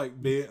 I feel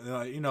like being,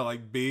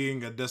 like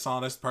being a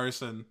dishonest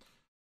person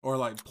or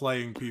like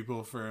playing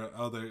people for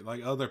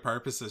other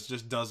purposes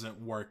just doesn't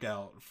work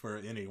out for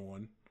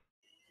anyone.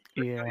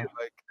 Yeah.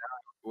 Like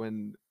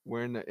when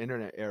we're in the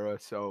internet era,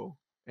 so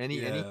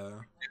anything Yeah.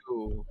 you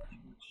do,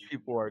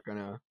 people are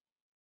gonna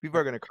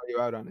call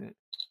you out on it.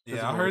 Yeah,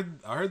 Doesn't I matter.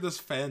 heard this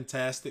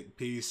fantastic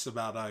piece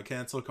about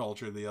cancel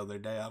culture the other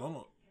day. I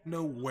don't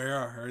know where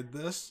I heard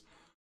this,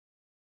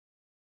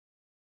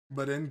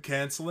 but in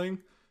canceling,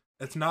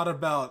 it's not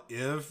about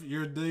if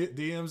your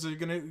DMs are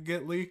gonna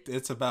get leaked.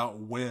 It's about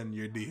when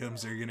your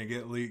DMs are gonna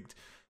get leaked,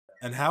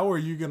 and how are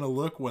you gonna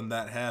look when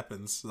that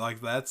happens?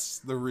 Like that's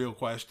the real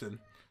question.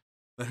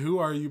 Who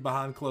are you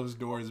behind closed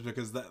doors?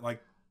 Because that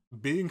like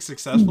being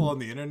successful on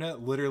the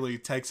internet literally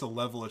takes a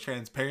level of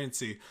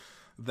transparency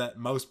that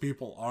most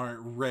people aren't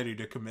ready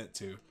to commit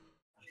to.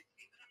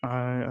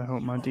 I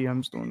hope my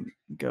DMs don't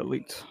get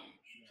leaked.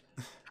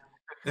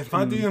 If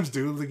my DMs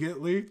do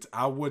get leaked,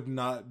 I would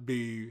not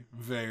be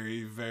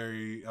very,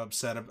 very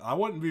upset. I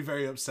wouldn't be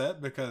very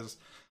upset because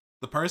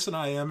the person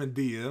I am in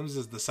DMs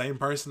is the same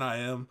person I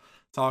am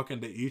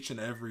talking to each and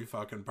every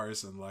fucking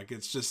person. Like,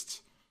 it's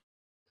just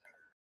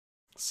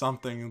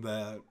something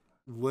that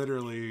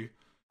literally,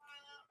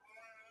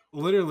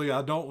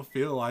 I don't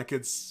feel like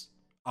it's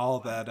all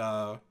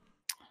that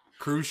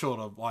crucial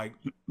to, like,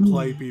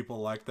 play people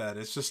like that.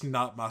 It's just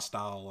not my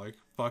style. Like,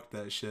 fuck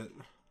that shit.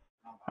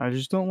 I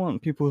just don't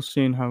want people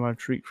seeing how I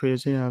treat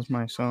Crazy as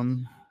my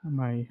son.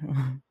 My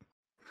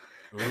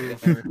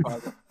Oof. Damn it,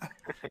 father.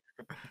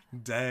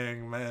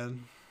 Dang,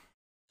 man.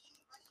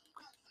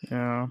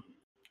 yeah,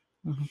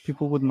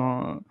 people would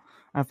not.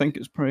 I think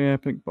it's pretty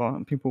epic,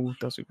 but people would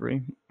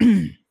disagree.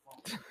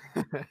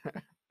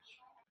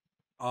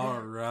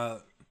 All right.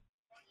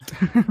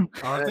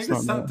 I That's think not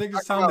it's time. that. Think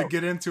it's time to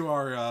get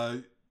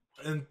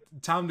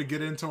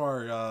into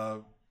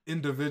our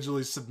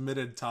individually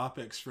submitted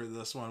topics for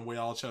this one. We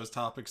all chose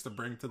topics to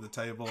bring to the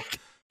table,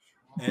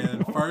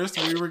 and first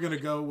we were gonna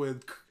go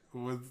with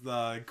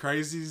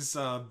Crazy's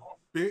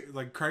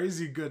big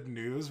crazy good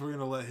news. We're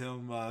gonna let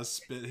him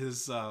spit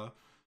his.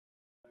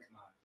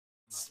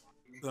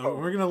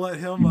 We're gonna let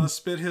him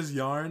spit his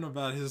yarn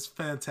about his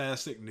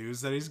fantastic news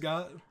that he's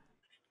got.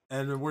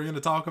 And we're going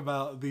to talk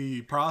about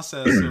the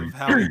process of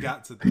how he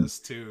got to this,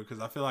 too, because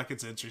I feel like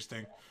it's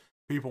interesting.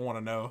 People want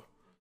to know.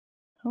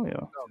 Oh yeah.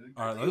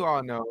 All right, You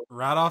all know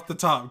right off the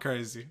top,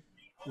 Crazy.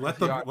 Let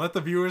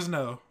the viewers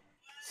know.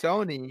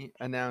 Sony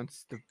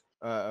announced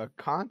a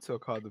console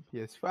called the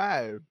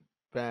PS5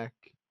 back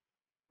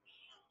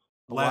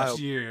a while,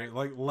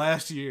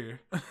 Last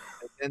year.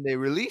 and they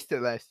released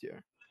it last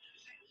year.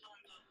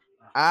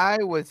 I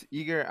was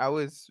eager. I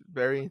was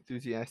very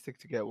enthusiastic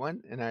to get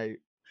one, and I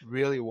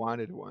really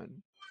wanted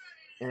one.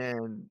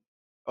 And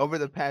over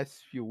the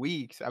past few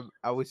weeks,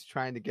 I was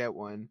trying to get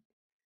one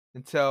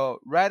until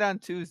right on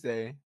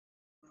Tuesday,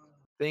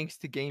 thanks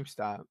to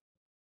GameStop,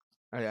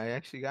 I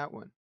actually got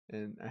one,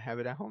 and I have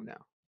it at home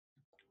now.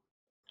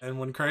 And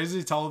when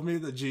Crazy told me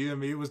that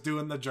GME was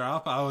doing the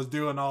drop, I was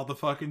doing all the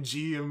fucking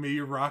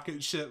GME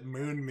rocket ship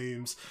moon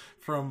memes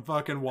from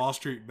fucking Wall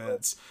Street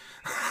bets.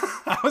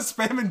 I was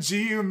spamming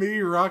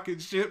GME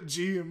rocket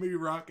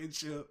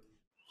ship,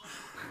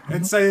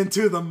 and saying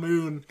to the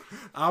moon.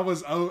 I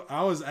was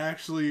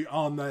actually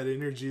on that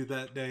energy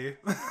that day.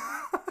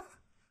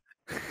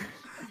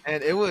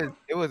 And it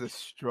was a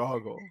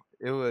struggle.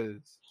 It was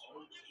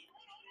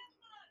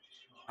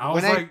I when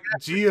was I like,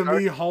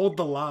 GME, hold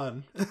the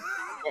line.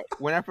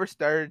 when I first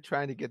started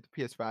trying to get the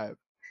PS5,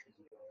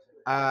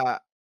 uh,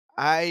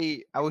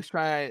 I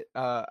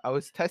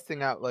was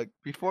testing out, like,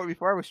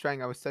 before I was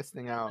trying, I was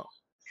testing out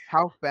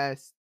how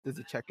fast does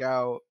it check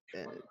out,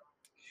 and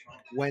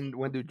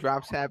when do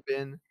drops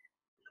happen,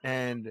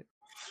 and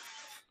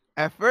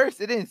at first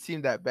it didn't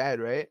seem that bad,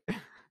 right?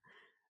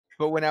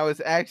 But when I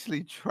was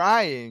actually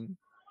trying,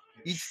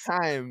 each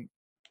time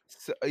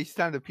the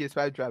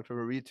PS5 dropped from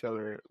a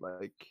retailer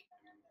like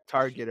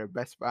Target or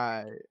Best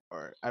Buy,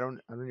 or I don't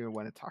even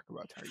want to talk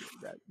about Target.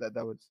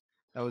 That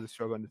was a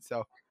struggle in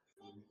itself.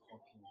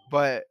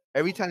 But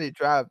every time they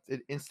dropped,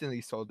 it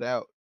instantly sold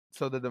out.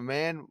 So the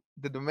demand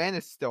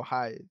is still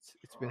high.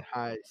 It's been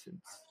high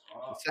since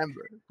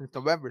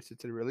November,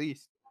 since it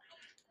released.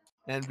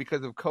 And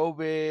because of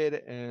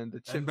COVID and the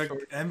chip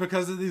shortage, And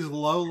because of these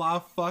low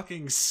life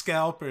fucking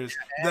scalpers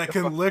and that the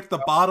can lick the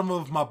bottom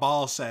of my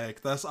ball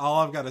sack. That's all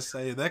I've got to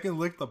say. They can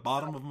lick the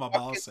bottom of my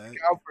ball fucking sack.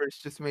 scalpers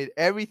just made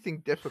everything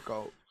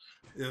difficult.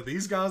 Yeah,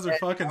 these guys are And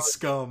fucking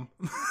scum.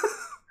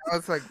 I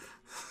was like,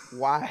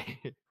 why?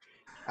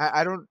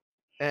 I don't.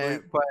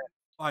 like, But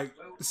like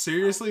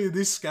seriously,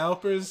 these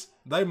scalpers,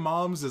 they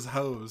moms is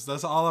hoes.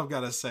 That's all I've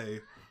got to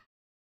say.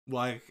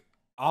 Like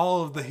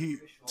all of the heat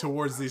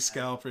towards these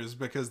scalpers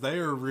because they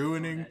are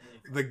ruining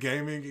the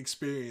gaming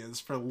experience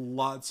for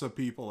lots of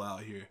people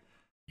out here.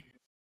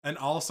 And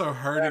also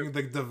hurting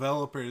the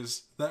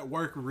developers that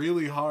work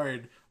really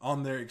hard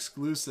on their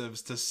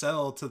exclusives to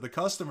sell to the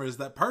customers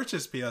that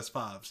purchase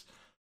PS5s.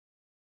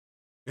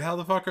 How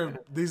the fuck are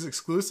these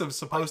exclusives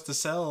supposed to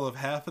sell if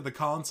half of the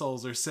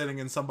consoles are sitting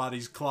in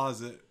somebody's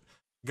closet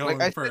Like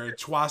going for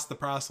twice the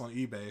price on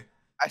eBay.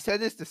 I said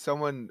this to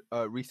someone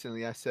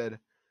recently. I said,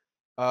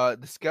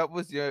 the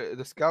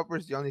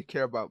scalpers they only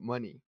care about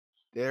money.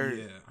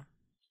 They're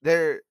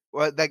Yeah,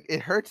 well, like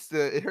it hurts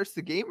the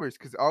gamers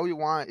because all we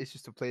want is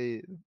just to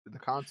play the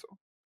console.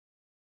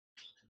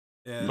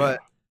 yeah. Yeah. But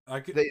I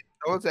could,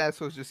 those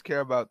assholes just care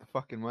about the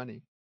fucking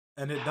money.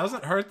 and it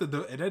doesn't hurt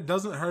and it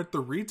doesn't hurt the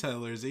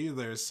retailers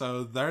either.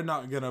 So they're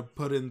not gonna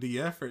put in the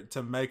effort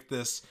to make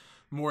this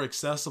more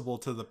accessible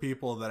to the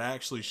people that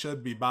actually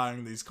should be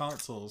buying these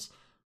consoles.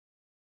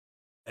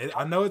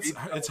 I know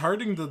it's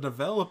hurting the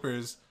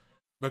developers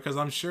because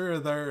I'm sure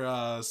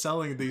they're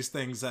selling these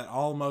things at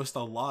almost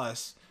a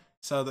loss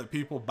so that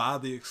people buy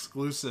the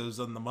exclusives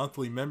and the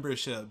monthly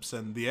memberships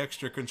and the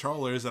extra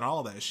controllers and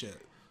all that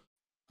shit.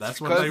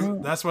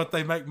 Because That's what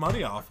they make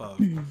money off of.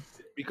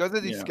 because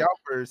of these Yeah.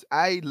 scalpers,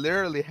 I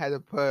literally had to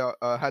pull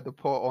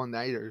all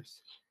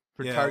nighters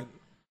for Yeah. Target.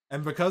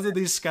 And because of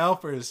these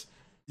scalpers,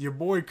 your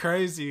boy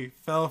Crazy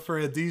fell for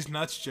a D's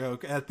nuts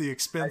joke at the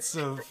expense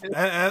of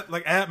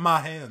at my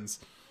hands.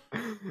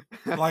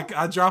 Like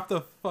I dropped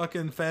a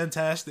fucking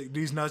fantastic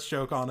D's nuts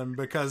joke on him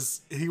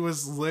because he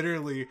was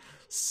literally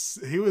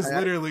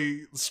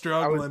struggling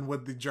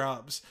with the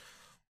drops.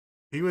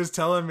 He was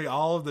telling me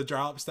all of the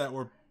drops that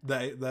were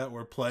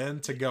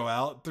planned to go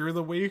out through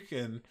the week,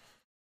 and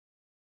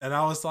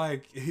I was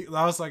like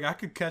I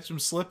could catch him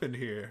slipping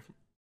here.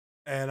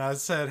 And I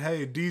said,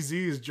 "Hey, DZ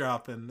is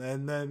dropping,"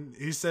 and then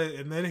he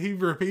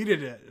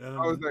repeated it. And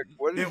I was like,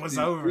 "What is it was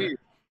DZ?" over.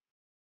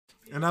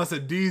 And I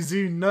said,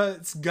 "DZ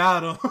nuts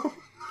got him."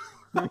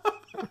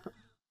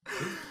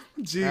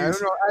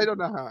 Jeez, I don't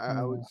know how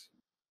I was.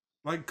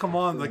 like, come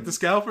on, like the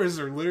scalpers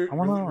are really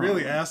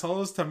wanna-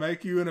 assholes to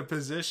make you in a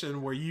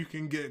position where you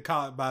can get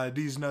caught by a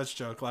D's nuts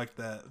joke like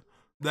that.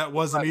 That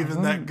wasn't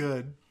even that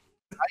good.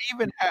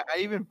 I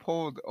even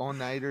pulled all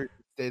nighter,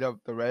 stayed up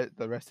the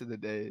rest of the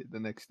day. The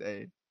next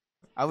day,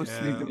 I was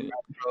sleeping Yeah.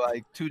 for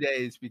like 2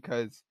 days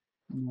because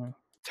Yeah.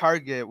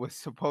 Target was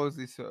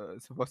supposedly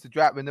supposed to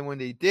drop, and then when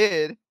they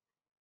did,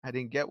 I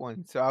didn't get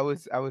one. So I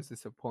was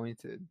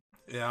disappointed.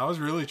 Yeah, I was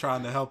really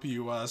trying to help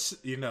you,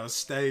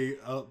 stay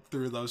up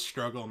through those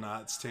struggle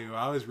nights too.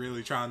 I was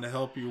really trying to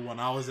help you when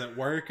I was at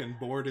work and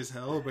bored as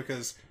hell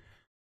because,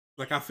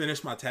 like, I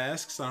finished my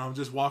tasks and I'm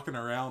just walking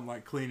around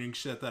like cleaning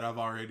shit that I've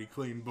already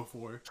cleaned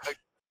before. It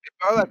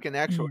felt like an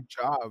actual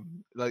job.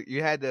 Like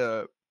you had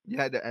to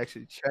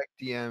actually check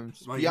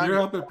DMs. Like Be on you're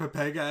your up at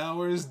Pepega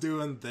hours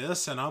doing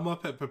this, and I'm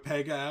up at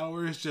Pepega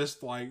hours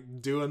just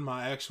like doing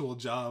my actual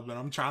job, and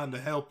I'm trying to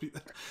help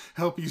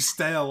you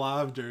stay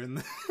alive during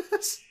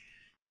this.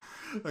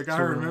 Like I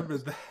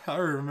remembered that. I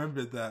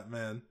remembered that,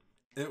 man.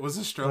 It was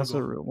a struggle. That's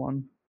a real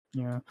one.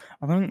 Yeah.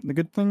 I think the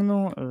good thing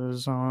though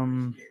is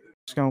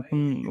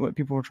scalping. What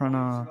people are trying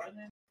to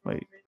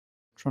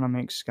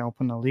make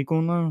scalping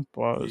illegal now,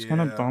 but it's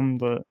kind of Yeah. dumb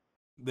that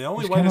The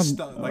only it's way to kinda,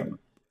 stop,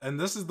 and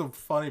this is the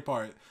funny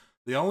part,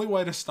 the only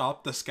way to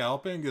stop the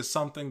scalping is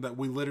something that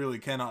we literally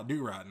cannot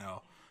do right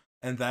now,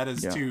 and that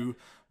is Yeah. to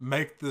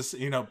make this,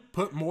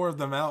 put more of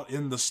them out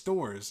in the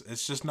stores.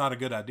 It's just not a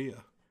good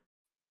idea.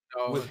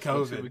 With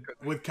especially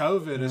COVID,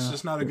 because it's Yeah,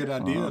 just not a good it's,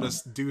 idea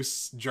to do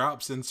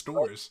drops in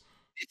stores.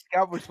 these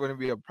scalpers wouldn't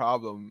be a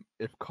problem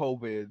if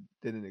COVID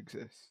didn't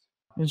exist.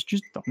 it's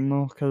just dumb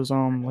though, because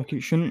like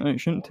it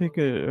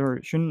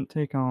shouldn't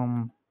take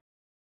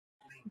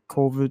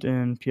COVID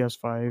and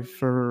PS5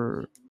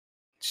 for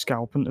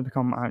scalping to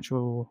become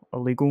actual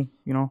illegal.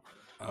 You know,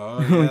 Oh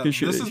like yeah, it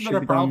should this it has been should a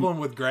be done. problem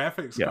with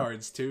graphics Yeah.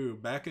 cards too.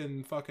 Back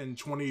in fucking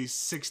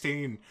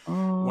 2016,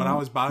 when I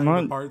was buying the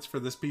Not parts for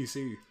this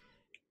PC,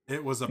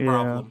 it was a Yeah.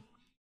 problem.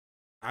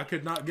 I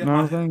could not get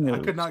Another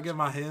thing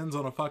my hands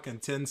on a fucking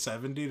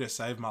 1070 to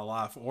save my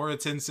life, or a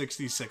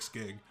 1066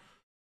 gig.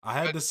 I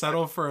had to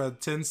settle for a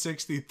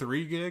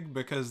 1063 gig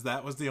because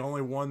that was the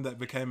only one that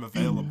became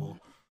available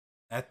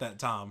at that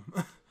time.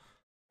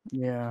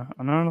 Yeah,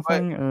 another But-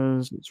 thing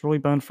is it's really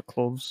bad for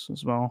clothes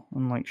as well,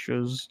 and like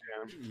shoes.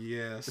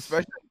 Yes.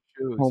 Especially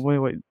shoes. Probably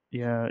like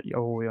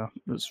oh yeah,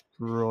 it's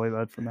really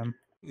bad for them.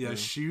 Yeah,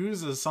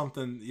 shoes is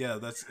something. Yeah,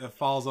 it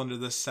falls under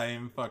the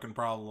same fucking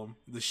problem.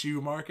 The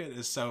shoe market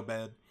is so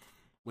bad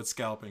with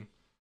scalping.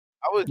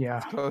 I was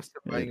Yeah, close to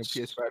buying a it's-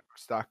 PS5 for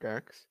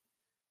StockX,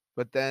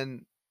 but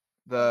then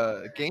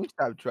the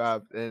GameStop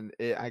dropped, and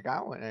I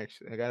got one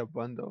actually. I got a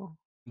bundle.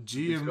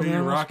 GME Yeah,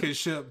 that's rocket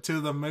ship to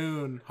the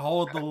moon.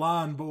 Hold the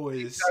line,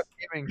 boys.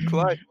 GameStop came in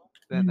clutch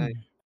that night.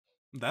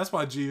 That's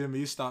why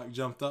GME stock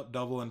jumped up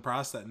double in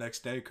price that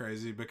next day,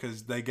 crazy,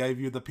 because they gave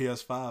you the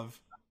PS5.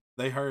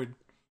 They heard.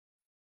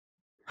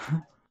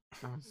 The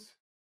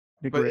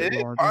But Great it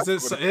is Lord.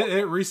 possible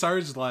It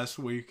resurged last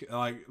week,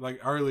 like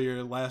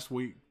earlier last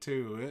week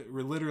too. It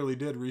literally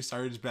did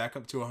resurge back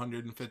up to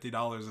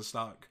 $150 a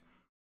stock.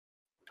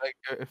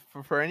 like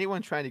for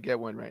anyone trying to get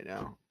one right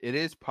now, it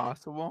is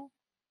possible.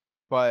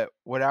 But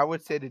what I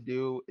would say to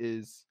do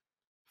is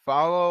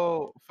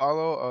follow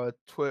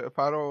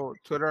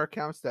Twitter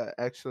accounts that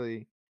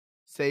actually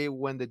say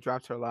when the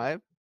drops are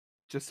live,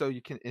 just so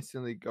you can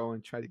instantly go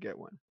and try to get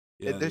one.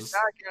 Yeah, There's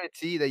not a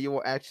guarantee that you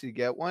will actually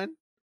get one,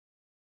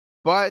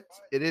 but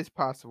it is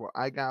possible.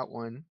 I got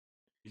one.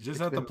 You just It's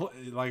have to been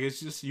play. Like it's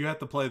just you have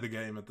to play the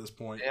game at this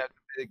point. I have to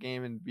play the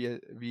game and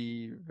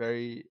be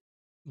very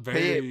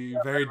pay it. Very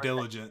very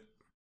diligent.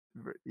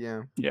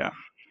 Yeah, Yeah.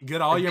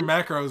 Get all and your be,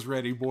 macros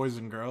ready, boys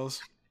and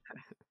girls.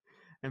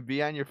 and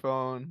be on your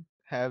phone.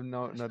 Have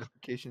no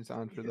notifications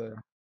on for the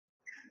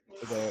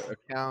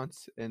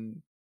accounts,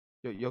 and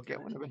you'll get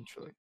one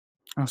eventually.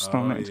 I still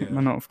Oh need to take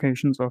my yeah.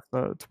 notifications off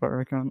that Twitter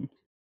account.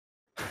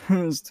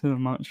 It's too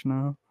much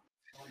now.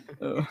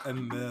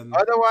 And then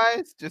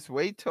Otherwise, just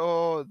wait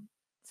till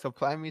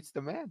supply meets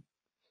demand.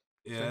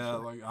 yeah,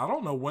 Essentially, like I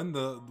don't know when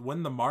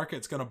the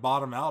market's gonna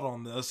bottom out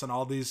on this and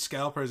all these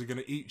scalpers are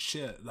gonna eat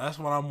shit. That's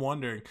what I'm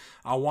wondering.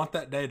 I want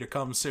that day to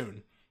come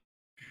soon.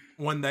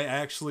 When they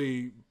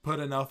actually put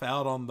enough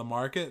out on the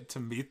market to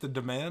meet the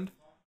demand.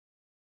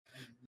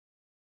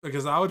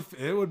 Because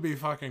it would be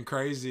fucking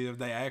crazy if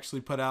they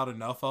actually put out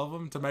enough of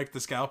them to make the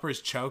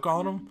scalpers choke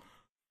on them,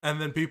 and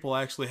then people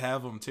actually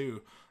have them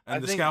too, I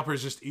and the think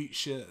scalpers just eat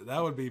shit.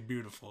 That would be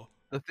beautiful.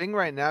 the thing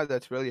right now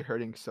that's really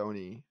hurting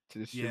Sony to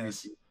distribute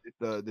Yes,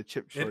 the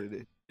chip it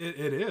shortage.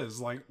 it is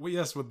like well,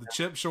 yes, with the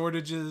chip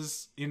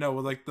shortages, with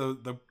like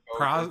the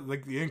price, COVID.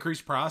 like the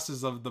increased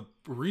prices of the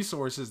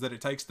resources that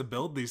it takes to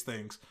build these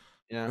things,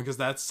 Yeah, because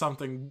that's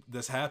something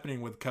that's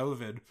happening with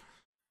COVID.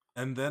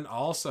 And then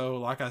also,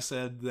 like I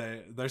said,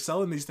 they're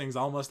selling these things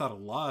almost out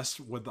of lust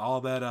with all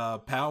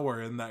that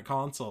power in that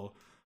console,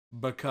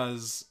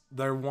 because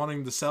they're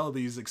wanting to sell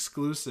these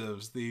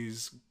exclusives,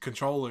 these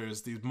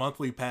controllers, these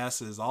monthly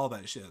passes, all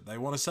that shit. They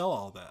want to sell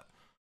all that,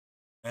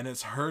 and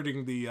it's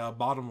hurting the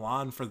bottom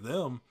line for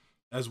them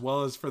as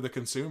well as for the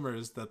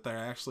consumers that they're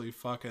actually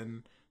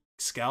fucking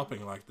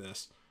scalping like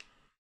this.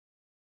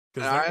 and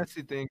Because I they're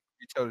honestly think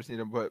retailers need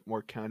to put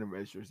more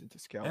countermeasures into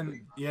and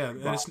scalping. yeah,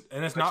 Like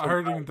and it's not special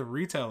hurting the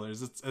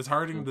retailers. It's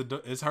hurting buys.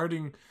 it's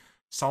hurting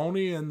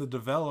Sony and the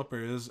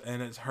developers,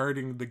 and it's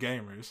hurting the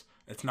gamers.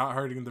 It's not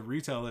hurting the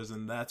retailers,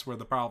 and that's where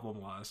the problem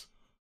lies.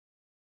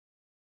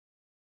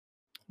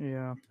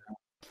 Yeah.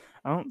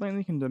 I don't think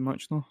they can do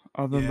much though,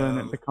 other than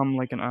Yeah, it become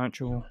like an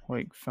actual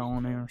like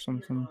felony or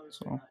something.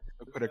 So,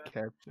 Put a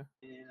capture.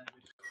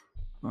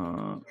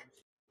 uh,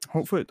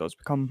 hopefully it does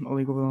become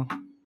illegal though.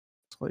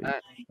 It's like Uh,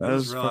 I that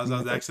just is realized I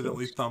fucking was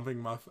accidentally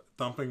ridiculous.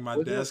 thumping my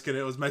wasn't desk, and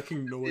it was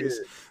making noise.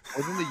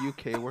 wasn't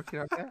the UK working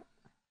on that?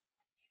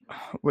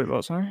 Wait,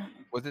 what? Sorry.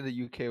 Wasn't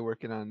the UK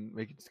working on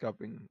making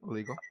scalping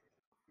illegal?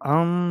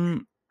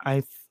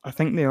 I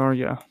think they are.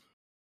 Yeah.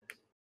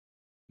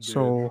 Dude,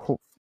 So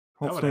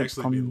that would hopefully it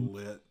actually be becomes.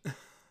 lit. That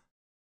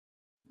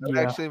would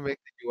Yeah. actually make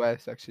the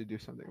US actually do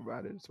something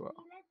about it as well.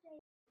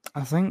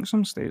 I think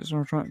some states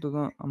are trying to do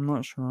that. I'm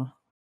not sure.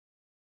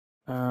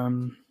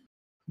 Um,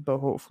 but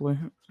hopefully.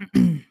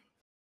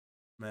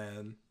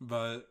 Man,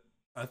 but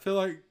I feel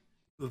like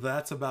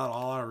that's about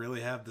all I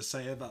really have to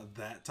say about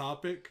that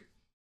topic.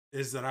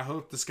 Is that I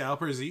hope the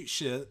scalpers eat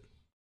shit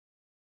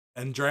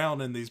and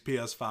drown in these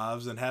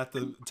PS5s and have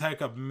to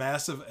take a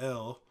massive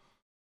L,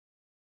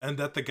 and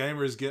that the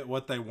gamers get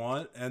what they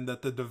want, and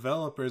that the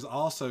developers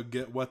also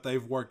get what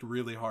they've worked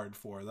really hard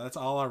for. That's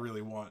all I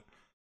really want.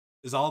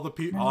 Is all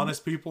the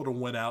honest people to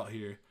win out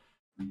here.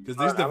 Because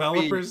these I'm gonna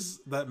be developers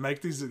that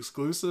make these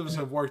exclusives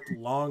have worked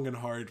long and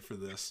hard for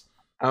this.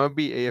 I'm gonna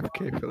be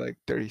AFK for like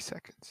 30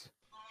 seconds.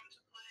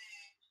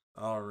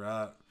 All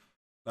right.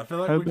 I feel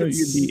like How we could. about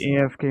you be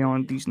AFK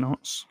on these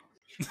nuts?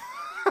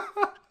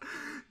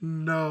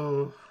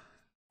 No.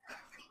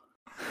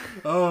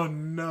 Oh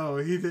no,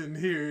 he didn't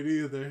hear it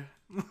either.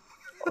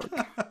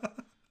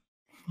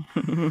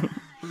 I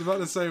was about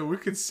to say we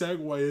could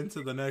segue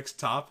into the next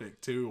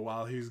topic too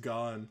while he's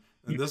gone.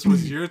 And this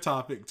was your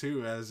topic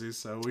too, Azzy,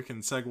 so we can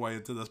segue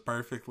into this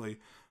perfectly.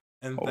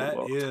 And Hold that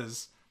up.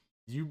 is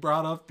you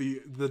brought up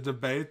the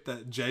debate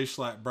that Jay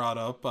Schlatt brought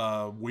up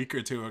a week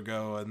or two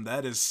ago, and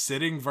that is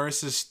sitting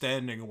versus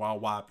standing while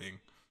wiping.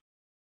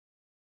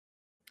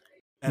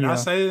 And I Yeah.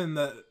 say in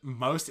that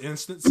most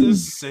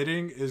instances,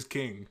 sitting is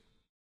king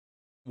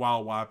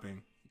while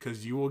wiping,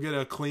 because you will get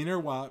a cleaner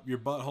wipe. Your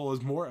butthole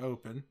is more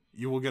open.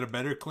 You will get a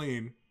better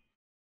clean.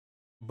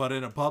 But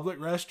in a public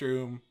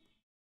restroom,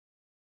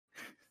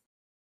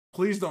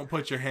 please don't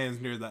put your hands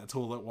near that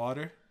toilet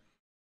water.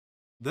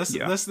 This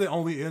Yeah. is the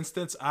only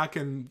instance I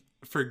can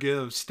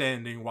forgive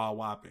standing while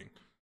wiping.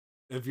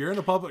 If you're in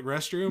a public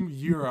restroom,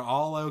 you are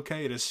all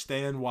okay to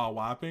stand while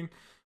wiping,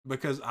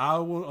 because I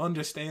will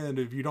understand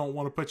if you don't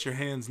want to put your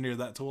hands near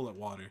that toilet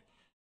water.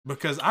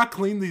 Because I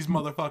clean these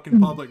motherfucking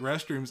public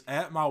restrooms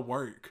at my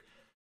work.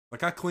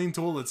 Like, I clean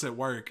toilets at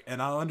work,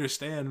 and I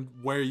understand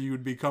where you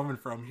would be coming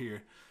from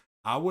here.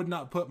 I would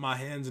not put my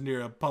hands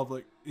near a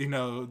public,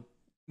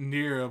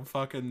 near a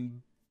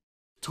fucking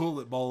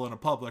toilet bowl in a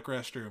public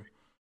restroom.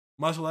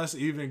 Much less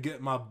even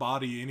get my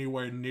body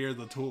anywhere near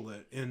the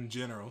toilet in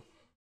general.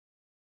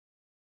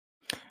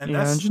 And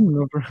Yeah, that's just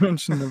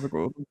never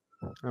go.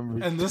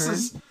 I'm and this returned.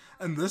 is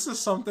and this is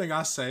something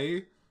I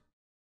say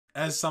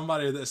as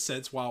somebody that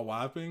sits while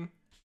wiping.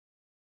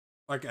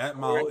 Like at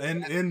my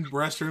in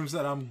restrooms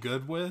that I'm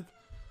good with,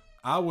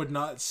 I would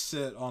not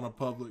sit on a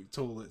public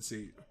toilet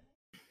seat.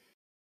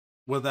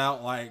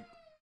 without like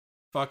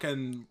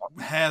fucking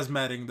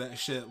hazmatting that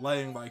shit,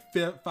 laying like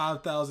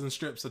 5,000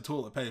 strips of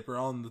toilet paper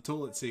on the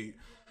toilet seat.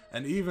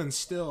 And even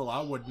still,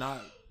 I would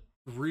not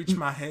reach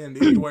my hand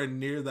anywhere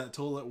near that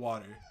toilet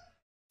water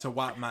to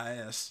wipe my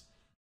ass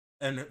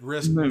and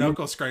risk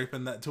knuckle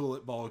scraping that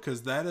toilet bowl,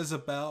 because that is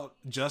about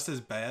just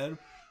as bad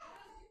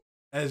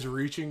as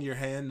reaching your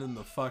hand in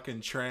the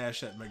fucking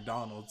trash at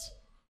McDonald's.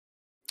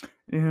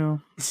 Yeah.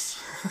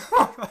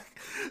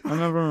 I've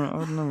never.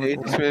 It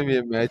just made me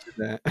imagine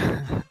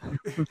that.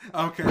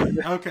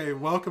 Okay,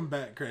 welcome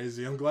back,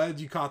 Crazy. I'm glad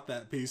you caught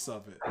that piece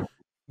of it.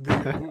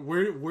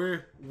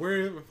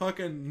 We're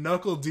fucking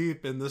knuckle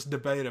deep in this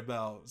debate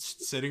about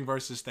sitting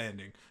versus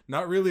standing.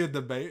 Not really a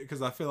debate,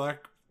 because I feel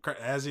like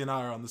Azzy and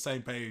I are on the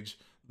same page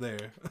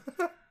there.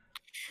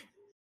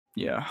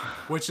 Yeah.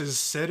 Which is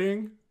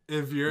sitting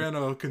if you're in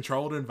a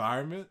controlled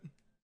environment.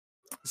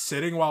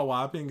 Sitting while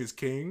wiping is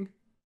king.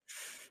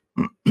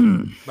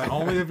 But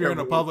only if you're in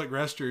a public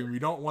restroom. You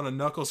don't want to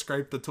knuckle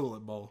scrape the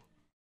toilet bowl.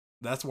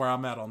 That's where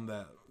I'm at on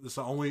that. It's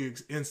the only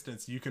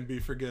instance you can be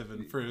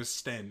forgiven for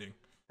standing.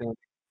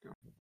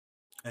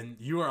 And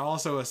you are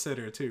also a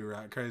sitter too,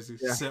 right, Crazy?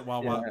 Yeah. Sit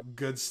while wiping.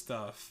 Good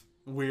stuff.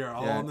 We are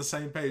all on the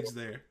same page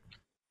there.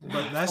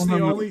 But that's Oh, the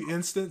no. only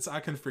instance I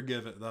can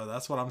forgive it, though.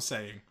 That's what I'm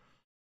saying.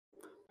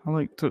 I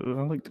like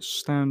to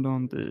stand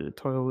on the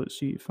toilet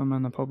seat if I'm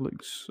in a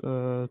public's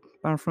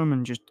bathroom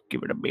and just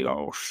give it a big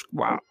old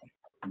squat.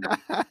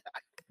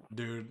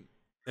 Dude,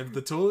 if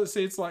the toilet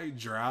seat's like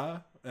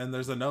dry and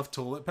there's enough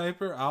toilet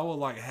paper, I will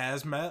like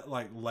hazmat,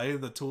 like lay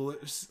the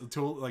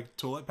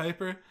toilet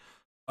paper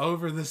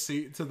over the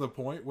seat to the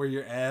point where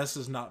your ass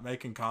is not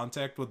making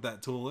contact with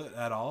that toilet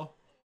at all.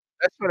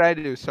 That's what I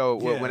do. So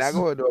when I Yes.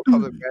 go into a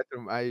public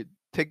bathroom, I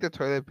take the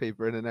toilet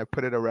paper and then I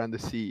put it around the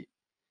seat,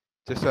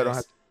 just so I don't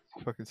have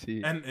to fucking see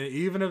it. And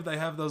even if they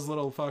have those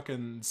little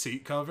fucking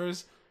seat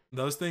covers,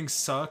 those things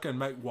suck and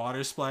make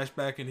water splash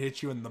back and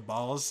hit you in the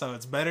balls. So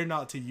it's better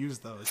not to use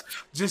those.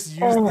 Just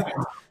use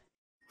the.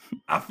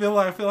 I feel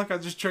like I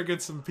just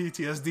triggered some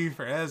PTSD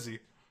for Azzy.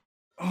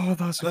 Oh,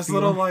 that's those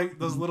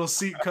little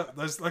seat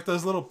those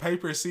little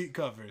paper seat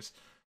covers.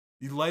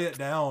 You lay it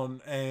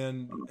down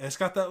and it's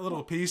got that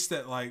little piece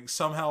that like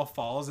somehow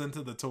falls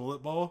into the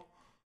toilet bowl.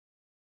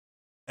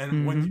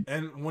 And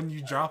when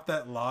you drop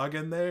that log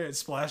in there, it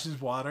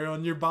splashes water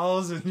on your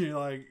balls, and you're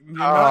like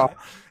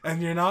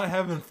you're not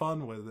having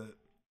fun with it.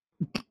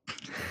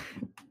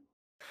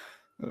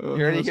 You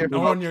already hear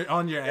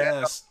on your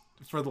ass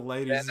for the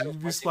ladies. You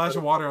be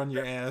splashing water on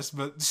your ass,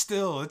 but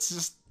still, it's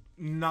just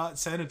not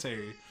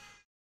sanitary.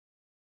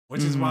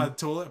 Which is why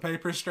toilet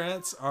paper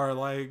strats are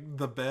like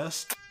the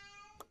best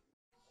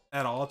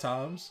at all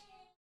times.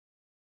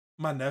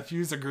 My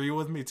nephews agree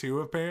with me too,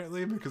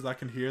 apparently, because I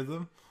can hear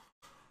them.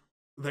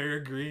 They're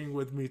agreeing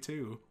with me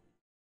too.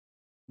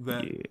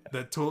 That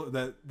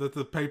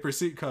the paper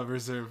seat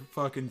covers are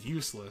fucking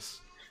useless.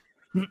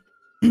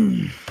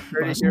 Stand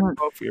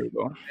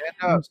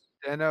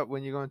up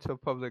when you go into a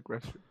public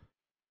restroom.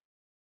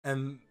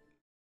 And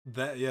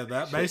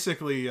that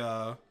basically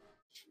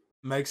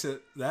makes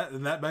it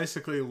that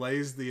basically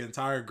lays the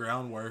entire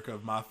groundwork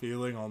of my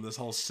feeling on this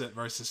whole sit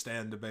versus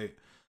stand debate.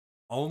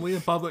 Only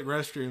in public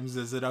restrooms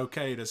is it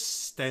okay to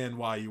stand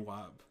while you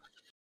wipe.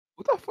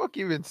 What the fuck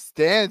even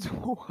stands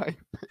while wiping?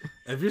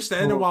 If you're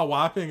standing while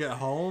wiping at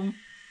home,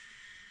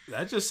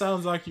 that just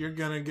sounds like you're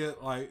gonna get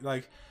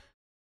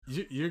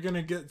you're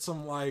gonna get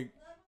some like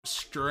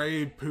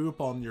stray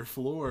poop on your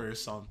floor or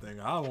something.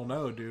 I don't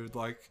know, dude.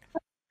 Like,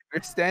 if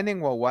you're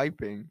standing while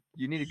wiping,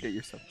 you need to get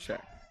yourself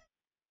checked.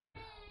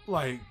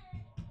 Like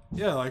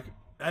you're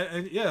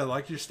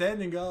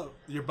standing up,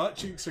 your butt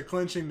cheeks are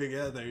clenching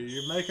together,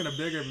 you're making a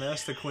bigger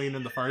mess to clean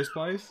in the first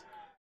place.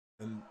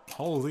 And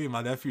holy,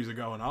 my nephews are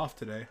going off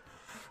today.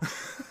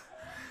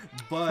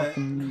 But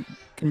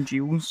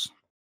congeals.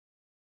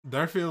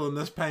 They're feeling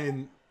this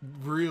pain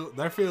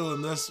they're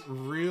feeling this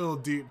real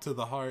deep to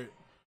the heart.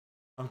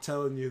 I'm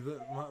telling you,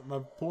 that my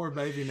poor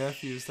baby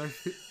nephews,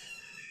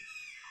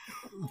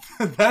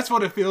 that's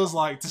what it feels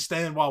like to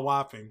stand while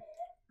wiping.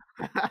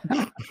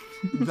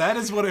 That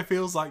is what it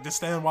feels like to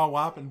stand while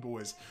wiping,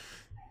 boys.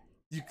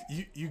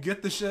 You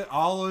get the shit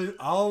all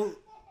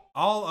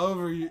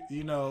over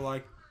you know,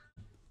 like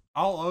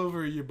all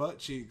over your butt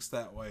cheeks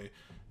that way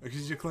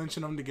because you're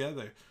clenching them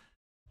together.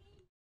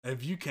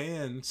 If you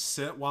can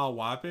sit while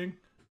wiping,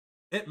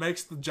 it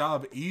makes the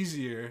job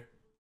easier,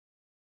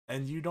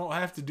 and you don't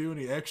have to do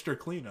any extra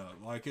cleanup.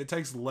 Like, it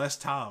takes less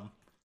time.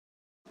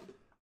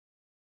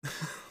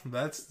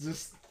 That's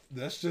just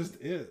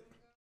it.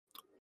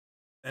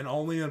 And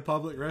only in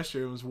public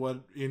restrooms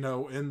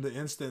in the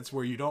instance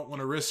where you don't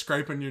want to risk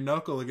scraping your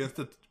knuckle against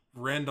a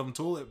random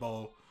toilet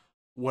bowl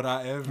would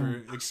I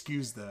ever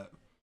excuse that.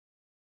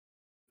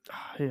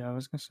 Yeah, I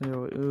was gonna say,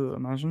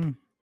 imagine.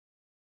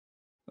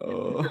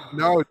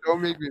 No,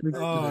 don't make me.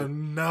 Oh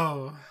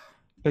no.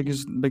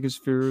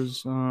 Biggest fear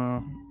is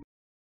your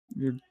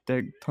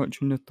dick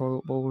touching the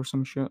toilet bowl or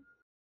some shit.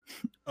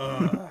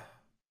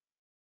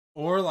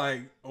 Or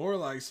like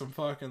some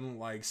fucking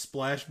like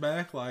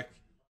splashback, like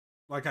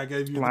like I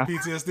gave you the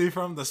Splash, PTSD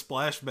from the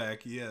splashback.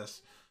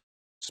 Yes,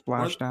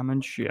 splash what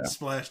damage. Yeah.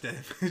 splash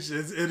damage?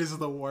 It is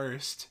the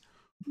worst,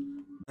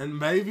 and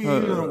maybe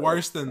Uh, even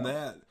worse than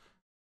that.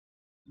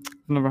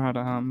 never had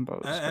a ham, but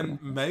it's And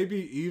scary.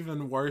 maybe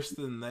even worse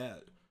than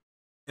that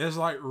is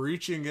like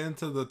reaching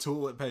into the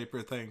toilet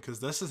paper thing, because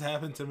this has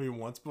happened to me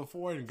once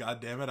before, and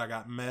god damn it, I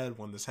got mad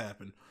when this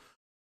happened.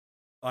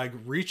 Like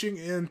reaching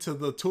into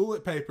the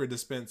toilet paper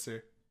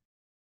dispenser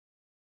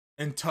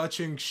and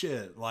touching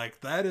shit.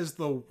 Like that is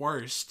the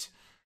worst,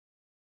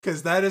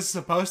 because that is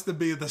supposed to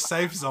be the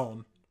safe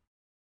zone.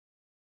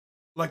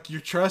 Like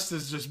your trust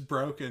is just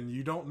broken.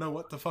 You don't know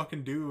what to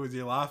fucking do with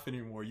your life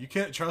anymore. You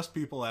can't trust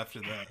people after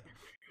that.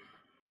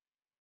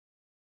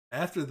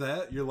 After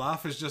that, your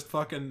life is just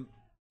fucking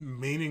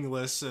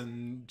meaningless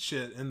and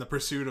shit in the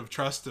pursuit of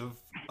trust of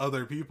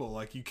other people.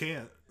 Like you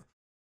can't.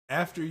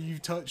 After you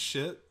touch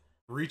shit,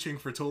 reaching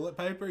for toilet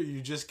paper,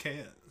 you just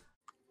can't.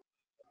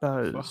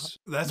 That is.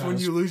 That's that when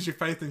is- you lose your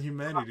faith in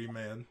humanity,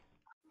 man.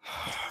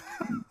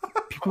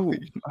 people.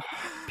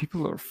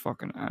 People are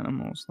fucking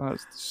animals.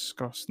 That's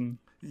disgusting.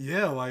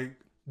 Yeah, like,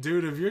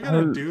 dude, if you're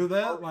gonna How- do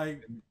that,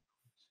 like,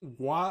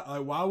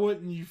 why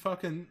wouldn't you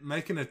fucking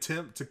make an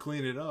attempt to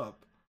clean it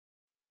up?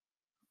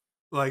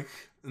 Like,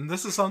 and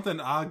this is something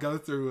I go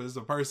through as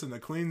a person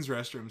that cleans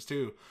restrooms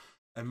too.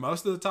 And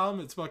most of the time,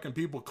 it's fucking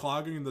people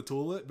clogging the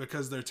toilet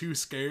because they're too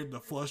scared to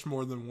flush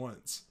more than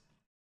once.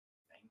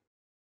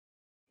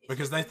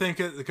 Because they think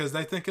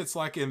it's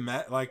like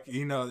like,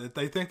 you know,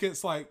 they think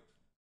it's like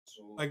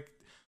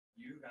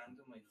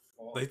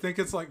they think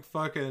it's like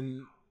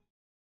fucking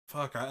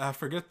fuck. I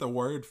forget the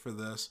word for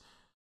this.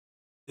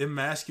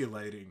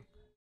 Emasculating.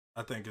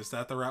 I think, is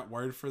that the right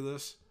word for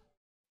this?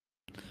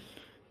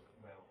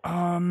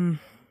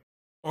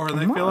 Or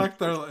they I'm feel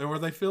not- like or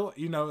they feel,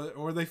 you know,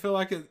 or they feel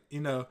like it, you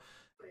know,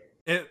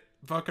 it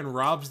fucking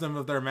robs them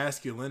of their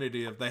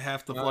masculinity if they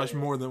have to flush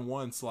more than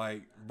once.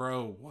 Like,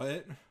 bro,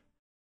 what?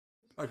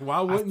 Like, why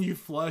wouldn't you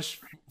flush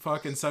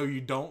fucking so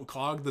you don't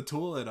clog the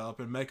toilet up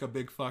and make a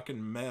big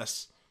fucking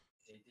mess?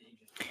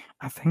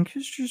 I think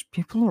it's just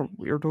people are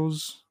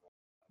weirdos.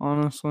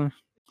 Honestly.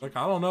 Like,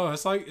 I don't know.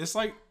 It's like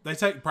they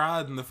take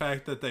pride in the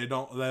fact that they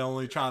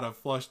only try to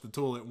flush the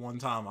toilet one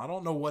time. I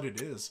don't know what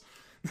it is.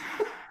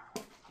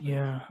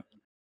 Yeah.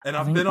 And I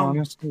I've think been on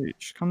honestly, it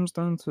just comes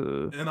down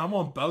to. and I'm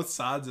on both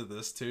sides of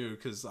this too,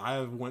 because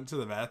I went to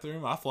the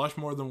bathroom. I flush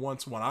more than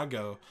once when I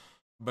go,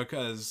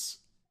 because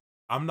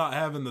I'm not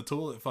having the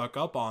toilet fuck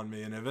up on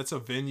me. And if it's a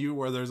venue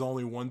where there's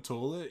only one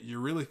toilet, you're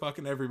really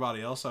fucking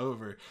everybody else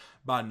over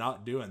by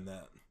not doing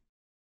that.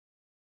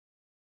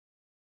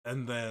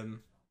 And then,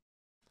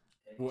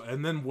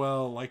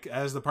 well, like,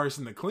 as the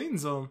person that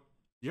cleans them,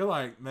 you're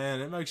like, man,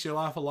 it makes your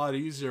life a lot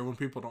easier when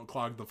people don't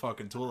clog the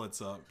fucking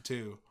toilets up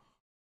too.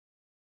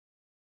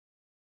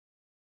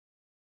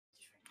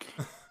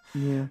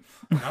 Yeah.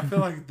 I feel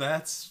like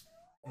that's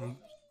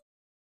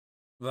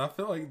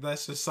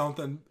just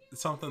something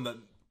that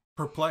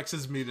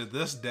perplexes me to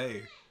this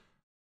day.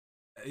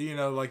 You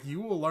know, like,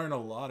 you will learn a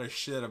lot of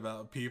shit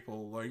about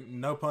people, like,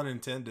 no pun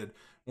intended,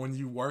 when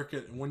you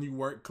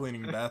work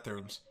cleaning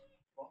bathrooms.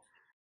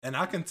 And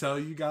I can tell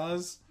you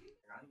guys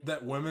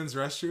that women's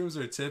restrooms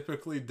are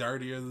typically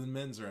dirtier than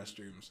men's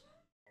restrooms.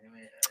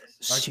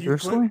 Like,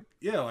 Seriously?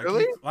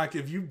 Really? like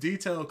if you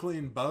detail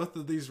clean both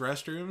of these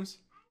restrooms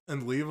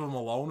and leave them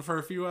alone for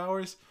a few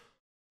hours,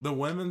 the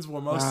women's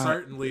will most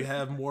certainly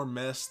have more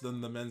mess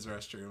than the men's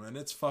restroom, and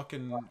it's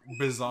fucking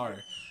bizarre.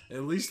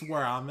 At least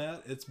where I'm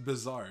at, it's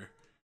bizarre.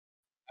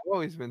 I've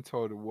always been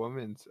told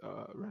women's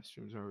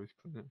restrooms are always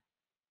cleaner.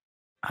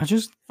 I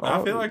just I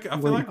thought, feel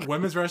like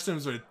women's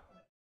restrooms are,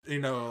 you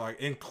know,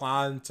 like,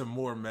 inclined to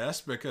more mess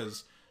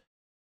because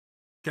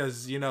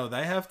you know,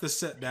 they have to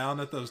sit down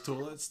at those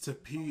toilets to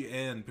pee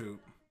and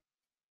poop.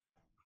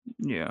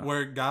 yeah.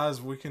 Where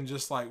guys, we can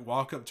just like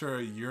walk up to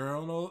a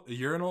urinal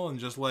and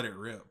just let it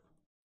rip.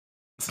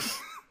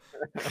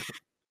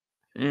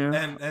 Yeah.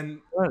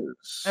 and That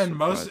is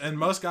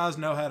most guys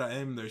know how to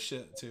aim their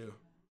shit too.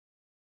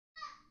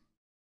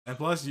 And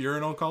plus,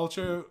 urinal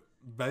culture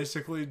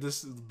basically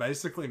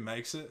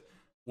makes it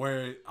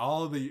where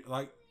all of the,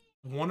 like,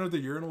 one of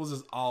the urinals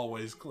is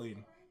always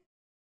clean,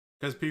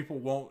 because people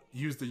won't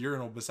use the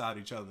urinal beside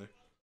each other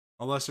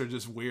unless they're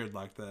just weird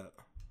like that.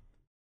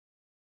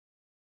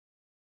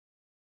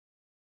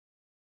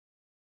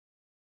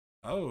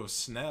 Oh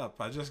snap!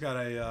 I just got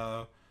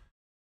a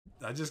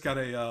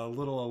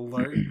little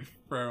alert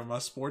from my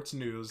sports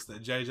news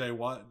that JJ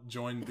Watt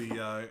joined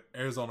the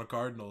Arizona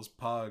Cardinals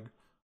POG.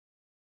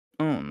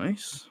 Oh,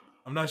 nice.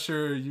 I'm not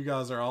sure you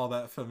guys are all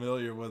that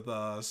familiar with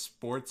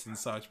sports and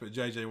such, but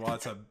JJ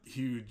Watt's a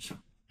huge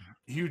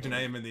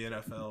name in the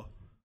NFL.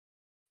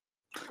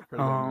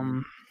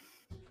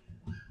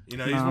 You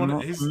know, he's Nah, one.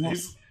 I'm not-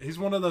 He's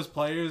one of those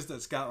players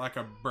that's got like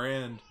a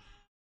brand.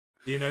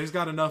 You know, he's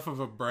got enough of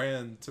a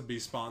brand to be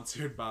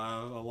sponsored by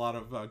a lot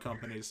of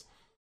companies,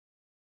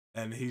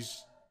 and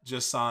he's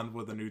just signed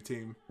with a new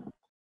team.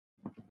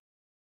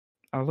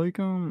 I like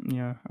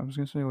yeah, I was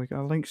gonna say, like,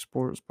 I like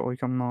sports, but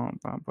like I'm not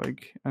that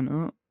big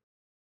into it.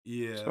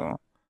 Yeah. So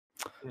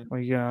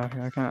Like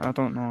I can't. I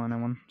don't know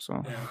anyone.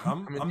 So Yeah, I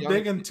mean, I'm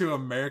big into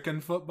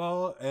American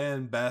football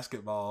and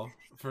basketball.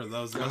 For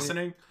those the only,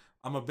 listening,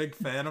 I'm a big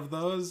fan of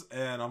those,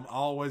 and I'm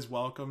always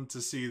welcome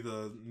to see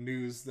the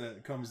news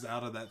that comes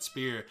out of that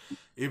sphere,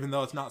 even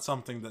though it's not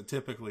something that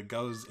typically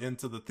goes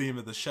into the theme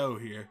of the show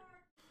here.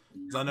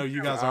 Because I know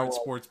you guys aren't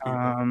sports people.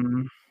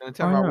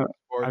 anytime oh I yeah,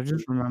 watch I sports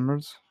just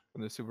remembered.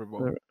 from the Super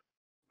Bowl. There,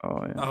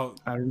 oh yeah, Oh,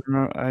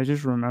 I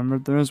just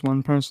remembered. There is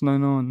one person I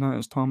know, and that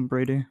is Tom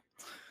Brady.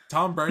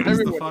 Tom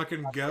Brady's the Everyone knows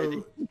fucking Tom Brady.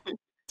 goat.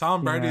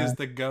 Tom Brady Yeah, is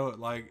the GOAT.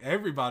 Like,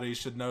 everybody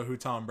should know who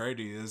Tom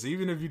Brady is.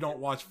 Even if you don't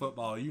watch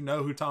football, you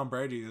know who Tom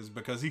Brady is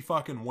because he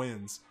fucking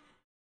wins.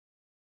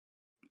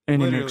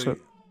 any mix Literally.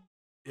 up.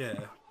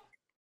 Yeah.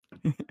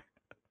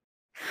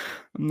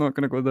 I'm not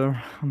gonna go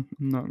there. I'm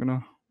not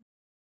gonna.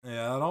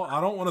 Yeah,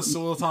 I don't want to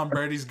soil Tom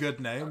Brady's good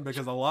name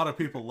because a lot of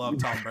people love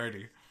Tom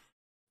Brady.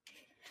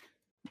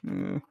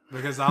 Yeah.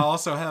 Because I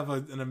also have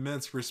an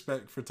immense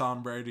respect for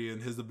Tom Brady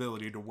and his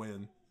ability to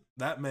win.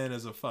 That man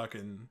is a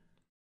fucking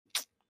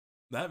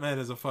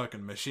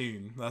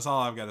machine. That's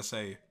all I've got to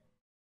say.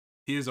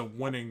 He is a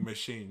winning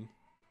machine.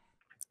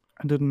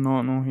 I did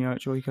not know he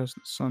actually kissed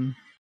his son.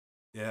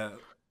 Yeah,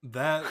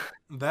 that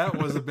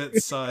was a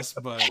bit sus,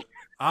 but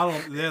I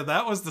don't. Yeah,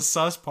 that was the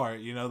sus part.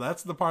 You know,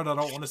 that's the part I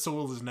don't want to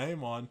soil his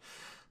name on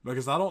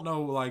because I don't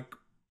know like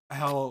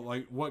how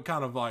like what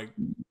kind of like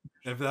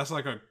if that's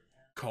like a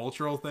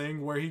cultural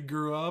thing where he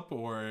grew up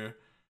or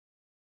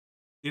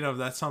you know if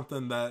that's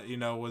something that you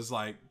know was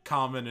like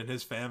common in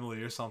his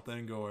family or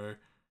something or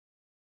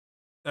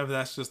if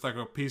that's just like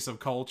a piece of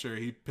culture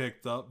he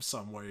picked up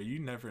somewhere. You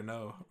never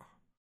know.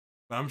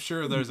 I'm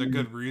sure there's a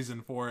good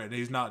reason for it, and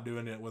he's not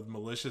doing it with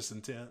malicious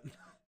intent.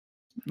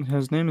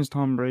 His name is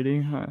Tom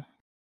Brady,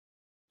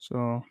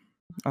 so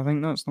I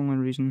think that's the only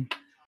reason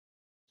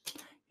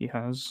he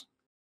has.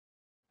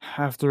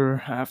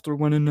 After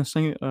winning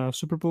the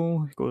Super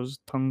Bowl, he goes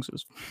tongues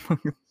his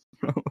fucking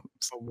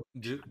throats.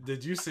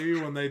 Did you see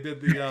when they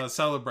did the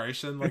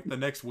celebration like the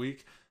next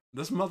week?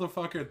 This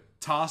motherfucker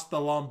tossed the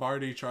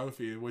Lombardi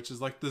Trophy, which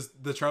is like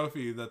the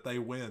trophy that they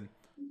win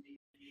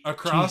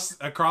Jeez.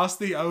 across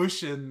the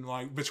ocean,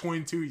 like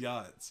between two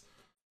yachts.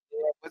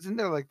 Wasn't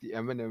there like the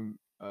Eminem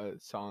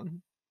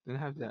song?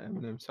 Didn't it have that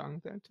Eminem song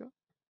there too?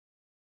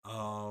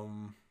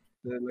 Um,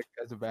 Like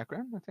as a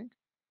background, I think.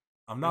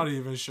 I'm Right? not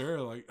even sure.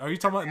 Like, are you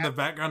talking about in the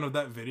background of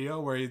that video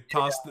where he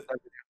tossed it? When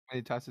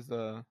he tosses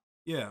the.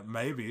 Yeah,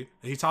 maybe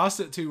he tossed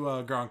it to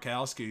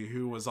Gronkowski,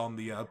 who was on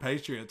the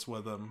Patriots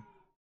with him,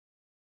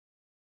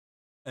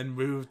 and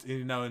moved,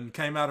 you know, and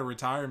came out of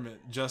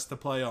retirement just to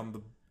play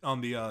on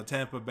the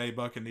Tampa Bay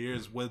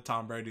Buccaneers with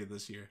Tom Brady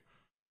this year.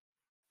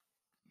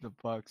 The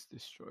Bucks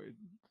destroyed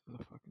the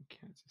fucking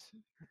Kansas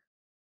City.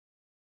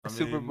 I The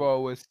Super mean,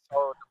 Bowl was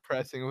so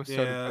depressing. It was so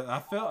yeah,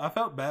 depressing. I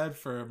felt bad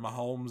for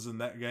Mahomes in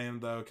that game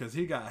though, because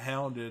he got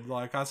hounded.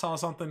 Like I saw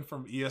something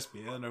from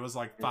ESPN. It was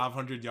like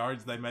 500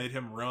 yards they made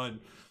him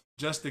run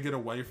just to get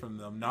away from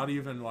them. Not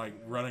even like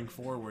running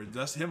forward,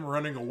 just him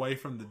running away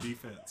from the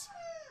defense.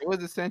 It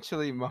was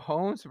essentially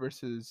Mahomes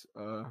versus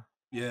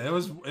Yeah, it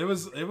was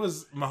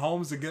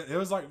Mahomes again. It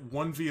was like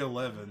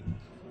 1v11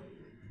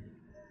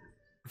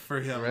 for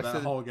the him rest that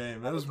of the. whole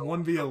game. It was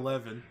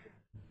 1v11.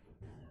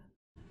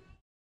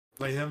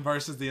 Like him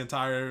versus the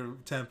entire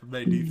Tampa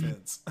Bay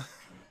defense.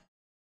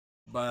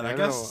 But I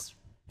don't know.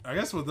 I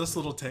guess with this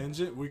little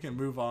tangent, we can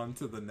move on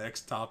to the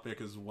next topic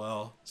as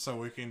well. So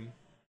we can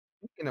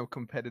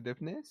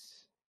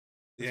Competitiveness.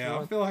 yeah,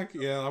 I feel like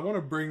I want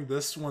to bring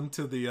this one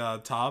to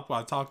the top.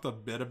 I talked a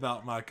bit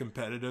about my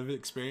competitive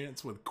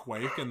experience with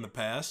Quake in the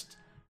past.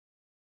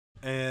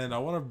 And I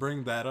want to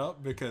bring that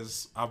up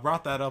because I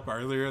brought that up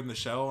earlier in the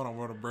show and I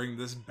want to bring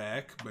this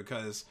back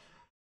because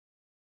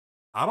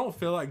I don't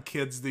feel like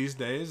kids these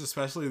days,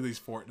 especially these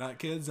Fortnite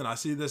kids, and I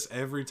see this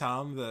every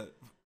time that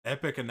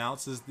Epic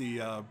announces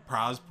the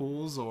prize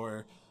pools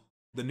or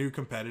the new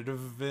competitive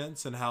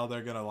events and how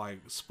they're gonna like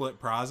split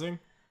prizing.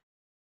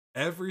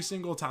 Every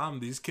single time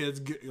these kids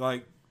get,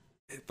 like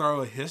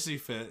throw a hissy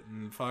fit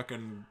and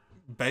fucking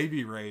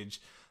baby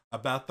rage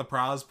about the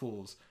prize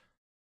pools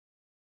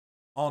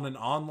on an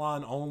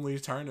online only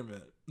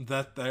tournament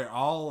that they're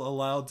all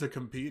allowed to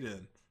compete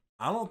in.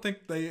 I don't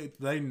think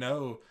they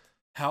know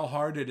how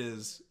hard it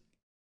is,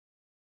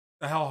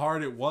 how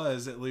hard it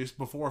was, at least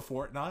before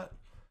Fortnite,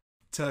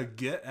 to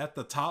get at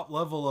the top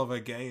level of a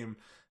game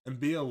and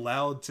be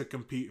allowed to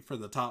compete for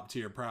the top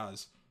tier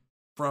prize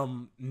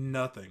from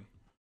nothing.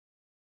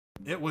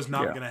 It was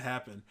not Yeah. going to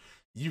happen.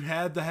 You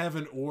had to have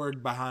an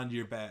org behind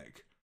your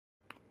back.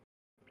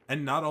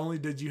 And not only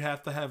did you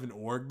have to have an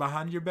org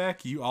behind your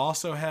back, you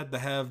also had to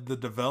have the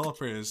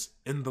developers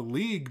in the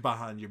league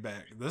behind your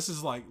back. This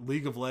is like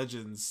League of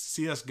Legends,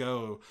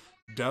 CSGO,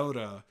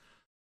 Dota,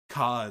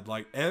 COD,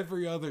 like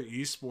every other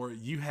esport,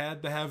 you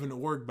had to have an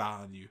org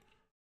behind you.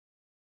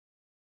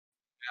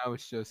 I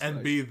was just And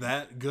like, be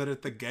that good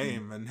at the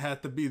game and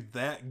had to be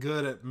that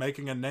good at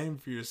making a name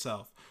for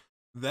yourself.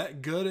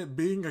 That good at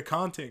being a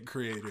content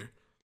creator.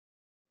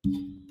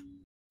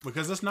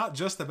 Because it's not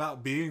just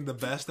about being the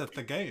best at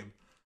the game.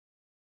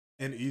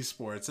 in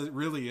esports. It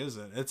really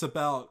isn't. It's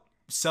about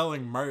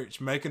selling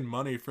merch, making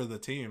money for the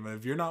team.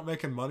 If you're not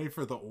making money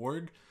for the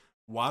org,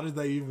 why did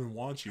they even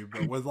want you?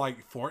 But with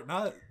like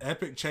Fortnite,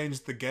 Epic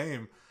changed the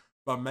game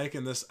by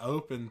making this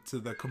open to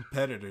the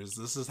competitors.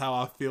 This is how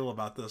I feel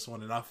about this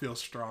one, and I feel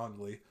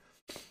strongly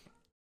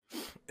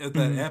that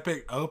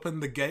Epic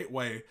opened the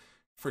gateway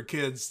for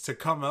kids to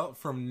come up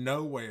from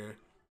nowhere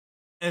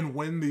and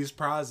win these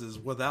prizes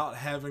without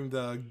having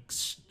to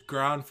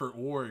grind for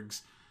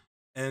orgs,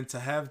 and to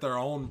have their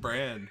own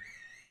brand,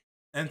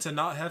 and to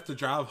not have to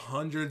drive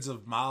hundreds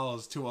of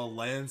miles to a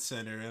LAN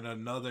center in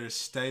another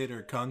state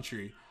or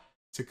country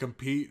to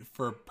compete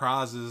for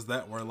prizes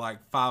that were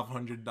like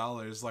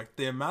 $500. Like,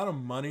 the amount of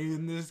money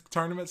in these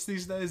tournaments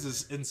these days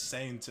is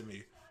insane to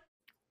me.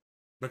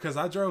 Because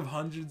I drove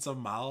hundreds of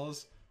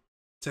miles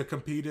to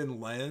compete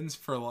in LANs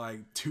for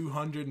like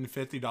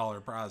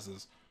 $250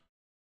 prizes.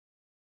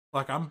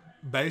 Like, I'm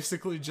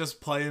basically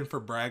just playing for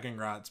bragging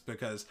rights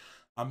because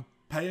I'm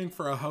paying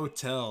for a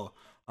hotel,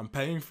 I'm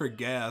paying for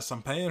gas,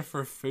 I'm paying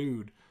for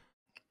food,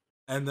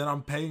 and then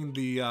I'm paying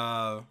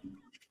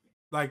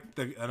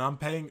and I'm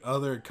paying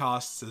other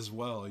costs as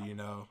well, you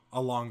know,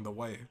 along the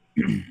way.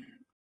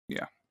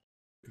 Yeah.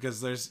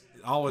 Because there's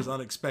always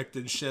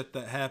unexpected shit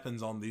that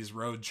happens on these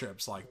road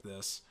trips like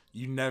this.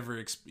 You never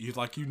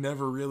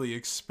really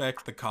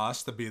expect the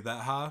cost to be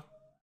that high.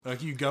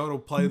 Like, you go to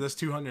play this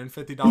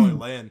 $250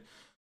 LAN,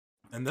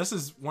 and this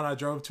is when I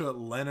drove to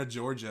Atlanta,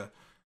 Georgia,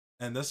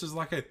 and this is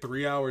like a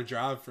 3-hour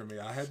drive for me.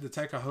 I had to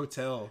take a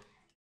hotel,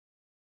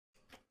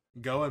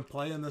 go and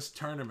play in this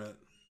tournament,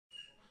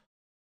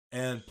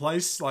 and I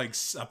placed like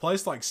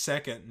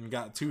second and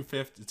got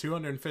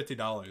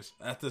 $250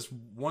 at this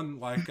one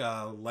like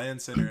LAN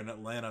center in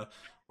Atlanta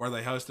where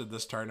they hosted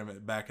this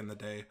tournament back in the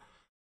day,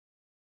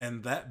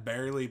 and that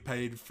barely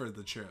paid for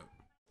the trip.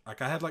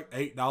 Like, I had like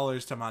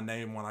 $8 to my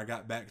name when I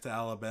got back to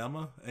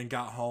Alabama and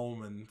got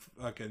home and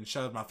fucking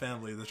showed my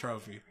family the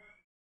trophy.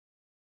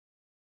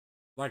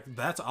 Like,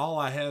 that's all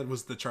I had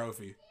was the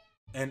trophy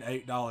and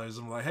 $8.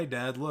 I'm like, hey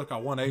Dad, look, I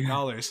won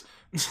 $8.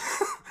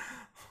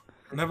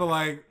 Never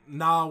like,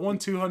 nah, I won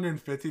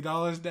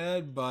 $250,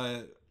 Dad,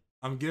 but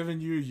I'm giving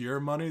you your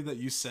money that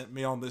you sent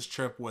me on this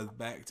trip with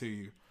back to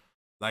you.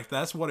 Like,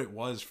 that's what it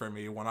was for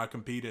me when I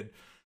competed.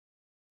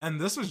 And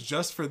this was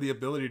just for the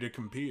ability to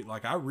compete.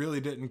 Like, I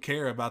really didn't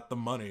care about the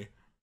money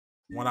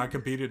when I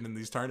competed in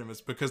these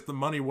tournaments because the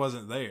money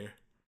wasn't there.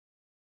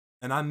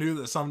 And I knew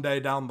that someday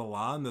down the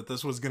line that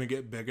this was going to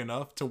get big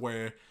enough to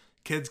where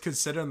kids could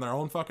sit in their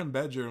own fucking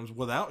bedrooms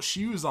without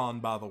shoes on,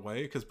 by the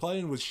way, because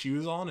playing with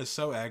shoes on is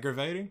so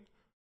aggravating.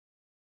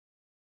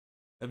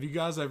 Have you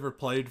guys ever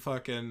played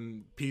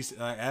fucking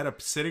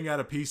PC, sitting at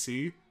a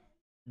PC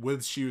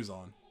with shoes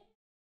on?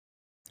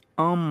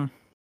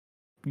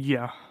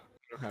 Yeah.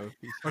 I don't have a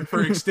PC. Like,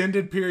 for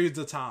extended periods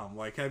of time.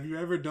 Like, have you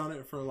ever done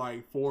it for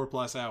like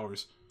 4+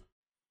 hours?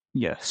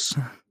 Yes.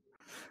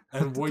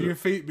 And will your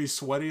feet be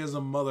sweaty as a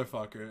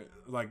motherfucker?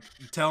 Like,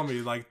 tell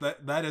me, like,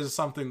 that is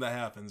something that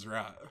happens,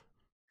 right?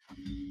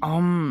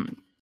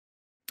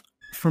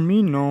 For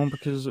me, no,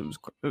 because it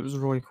was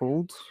really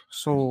cold.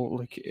 So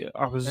like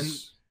I was.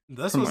 And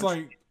this was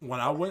like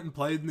when I went and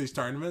played in these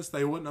tournaments,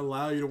 they wouldn't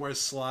allow you to wear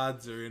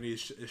slides or any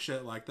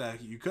shit like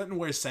that. You couldn't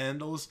wear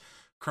sandals,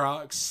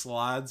 Crocs,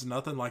 slides,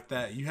 nothing like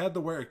that. You had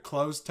to wear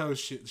closed-toe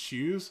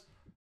shoes.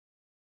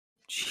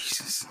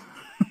 Jesus.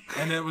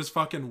 And it was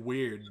fucking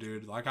weird,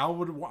 dude. Like, I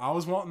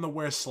was wanting to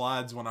wear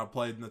slides when I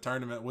played in the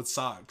tournament with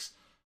socks.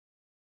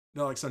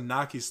 You know, like some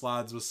Nike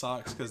slides with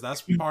socks, because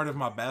that's part of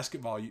my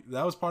basketball.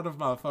 That was part of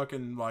my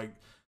fucking like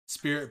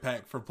spirit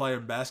pack for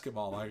playing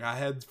basketball. Like, I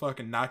had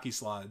fucking Nike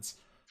slides,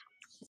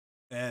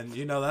 and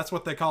you know that's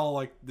what they call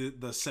like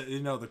the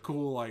you know the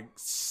cool like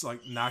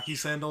Nike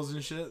sandals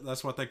and shit.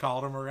 That's what they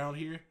called them around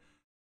here.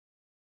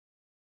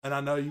 And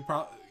I know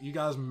you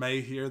guys may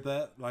hear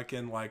that like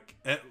in like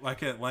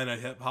Atlanta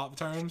hip hop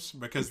terms,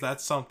 because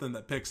that's something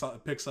that picks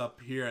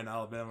up here in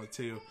Alabama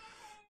too.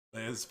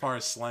 As far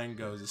as slang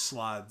goes, is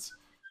slides.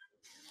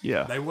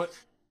 Yeah.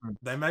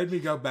 They made me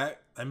go back.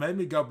 They made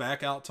me go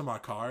back out to my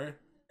car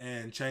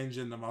and change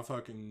into my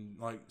fucking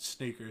like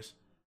sneakers.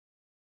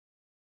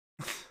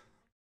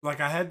 Like,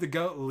 I had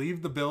to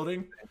leave the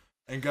building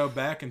and go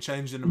back and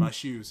change into my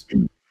shoes.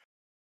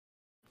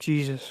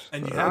 Jesus.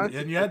 And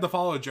you had to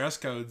follow dress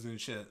codes and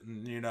shit,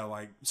 and you know,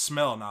 like,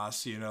 smell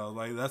nice. You know,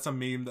 like, that's a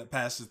meme that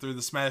passes through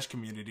the Smash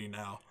community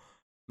now,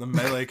 the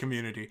Melee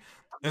community,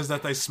 is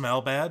that they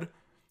smell bad.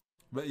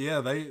 But yeah,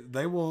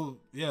 they will.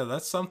 Yeah,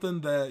 that's something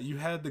that you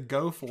had to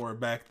go for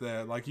back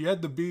then. Like, you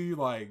had to be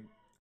like,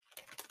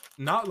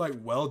 not like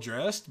well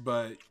dressed,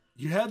 but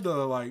you had to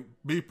like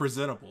be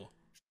presentable.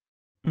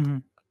 Mm-hmm.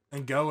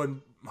 And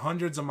going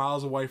hundreds of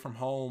miles away from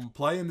home,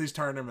 playing these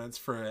tournaments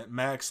for at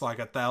max like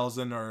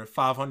 $1,000 or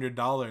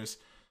 $500,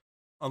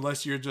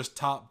 unless you're just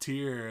top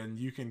tier and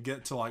you can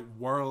get to like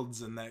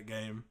worlds in that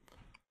game.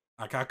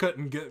 Like,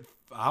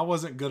 I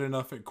wasn't good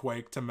enough at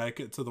Quake to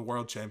make it to the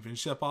World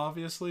Championship,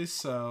 obviously,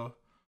 so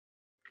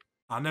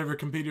I never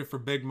competed for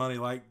big money,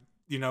 like,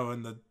 you know,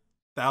 in the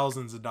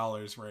thousands of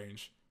dollars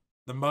range.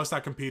 The most I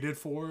competed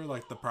for,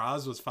 like the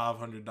prize, was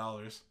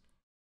 $500.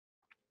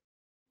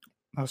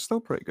 That's still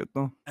pretty good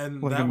though.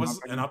 And Like that in my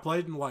was, and I opinion.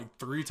 played in like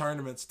 3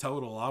 tournaments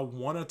total. I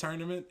won a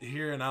tournament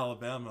here in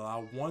Alabama.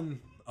 I won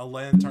a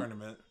LAN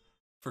tournament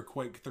for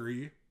Quake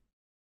 3,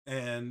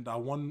 and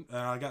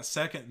I got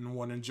second in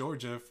one in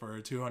Georgia for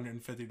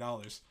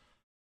 $250.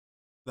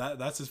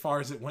 That's as far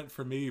as it went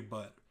for me,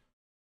 but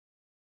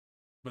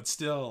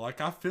still,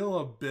 like, I feel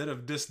a bit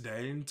of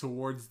disdain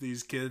towards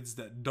these kids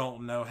that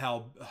don't know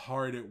how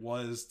hard it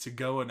was to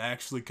go and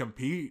actually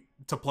compete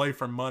to play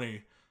for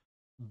money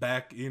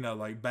back,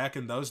 like back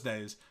in those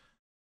days.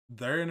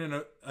 They're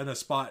in a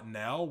spot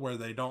now where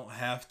they don't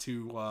have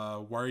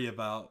to worry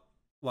about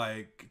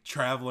like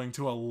traveling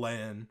to a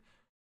LAN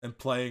and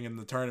playing in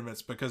the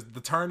tournaments, because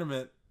the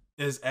tournament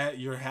is at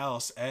your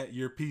house at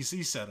your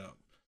PC setup.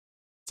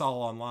 It's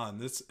all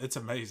online. It's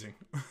amazing.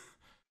 They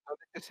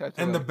just have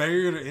to And the like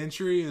barrier to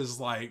entry is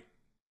like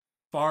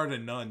far to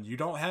none. You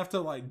don't have to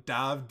like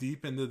dive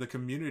deep into the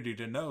community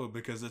to know,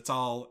 because it's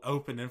all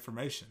open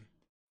information.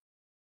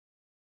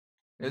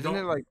 You isn't it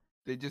don't like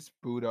they just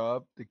boot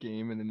up the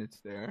game and then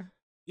it's there?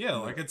 Yeah,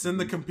 And like the it's in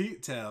the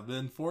compete tab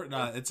in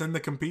Fortnite. It's in the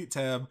compete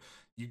tab.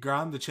 You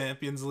grind the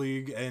Champions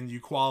League and you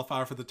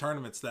qualify for the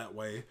tournaments that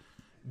way,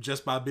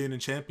 just by being in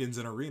Champions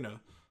in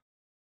Arena.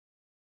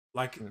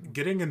 Like,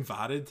 getting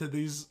invited to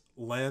these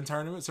LAN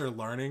tournaments or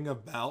learning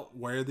about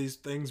where these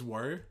things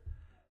were,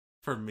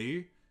 for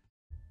me,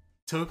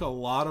 took a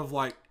lot of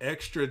like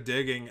extra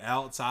digging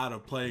outside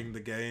of playing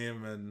the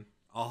game and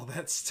all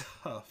that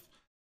stuff.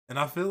 And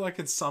I feel like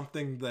it's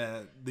something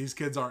that these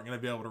kids aren't going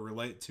to be able to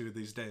relate to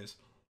these days.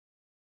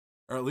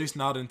 Or at least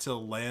not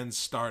until LANs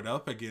start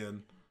up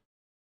again.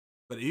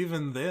 But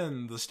even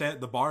then,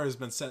 the bar has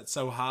been set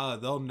so high,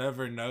 they'll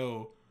never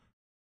know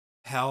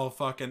how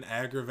fucking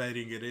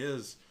aggravating it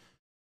is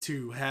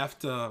to have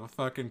to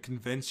fucking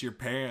convince your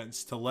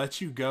parents to let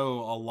you go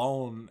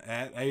alone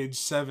at age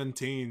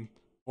 17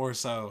 or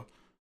so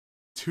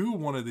to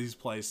one of these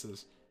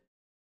places.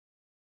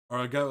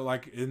 Or go,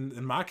 like,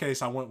 in my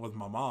case, I went with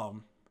my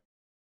mom.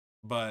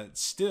 But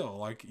still,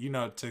 like,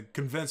 to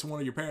convince one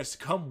of your parents to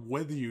come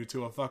with you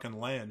to a fucking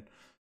LAN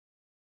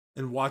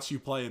and watch you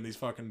play in these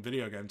fucking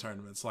video game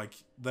tournaments, like,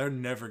 they're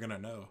never gonna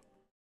know.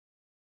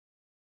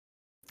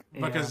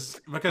 Yeah.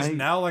 Because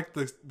now, like,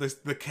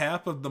 the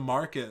cap of the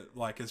market,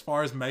 like, as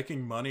far as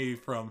making money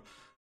from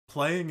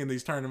playing in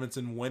these tournaments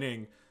and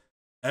winning,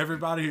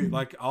 everybody,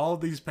 like, all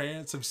these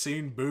parents have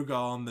seen Booga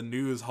on the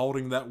news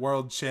holding that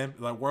World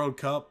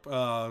Cup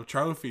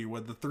trophy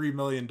with the $3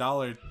 million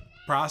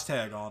price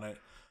tag on it,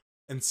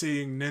 and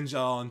seeing Ninja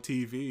on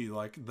TV.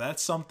 Like,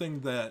 that's something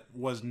that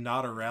was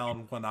not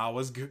around when I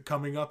was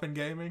coming up in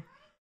gaming.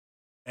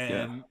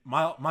 And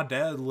my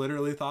dad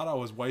literally thought I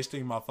was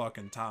wasting my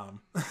fucking time.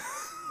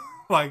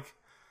 Like,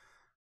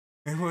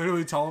 he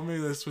literally told me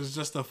this was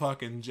just a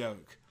fucking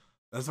joke.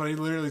 That's what he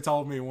literally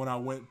told me when I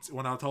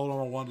told him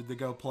I wanted to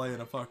go play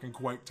in a fucking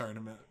Quake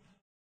tournament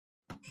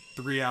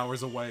 3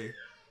 hours away.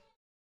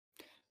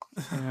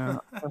 Yeah,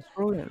 it's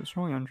really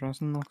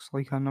interesting. Looks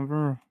like I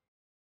was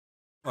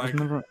like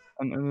never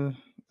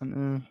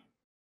into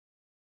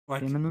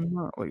like gaming and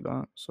that like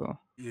that. So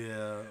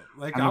yeah,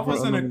 like, I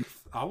never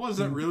I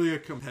wasn't really a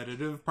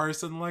competitive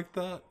person like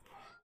that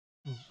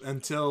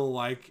until,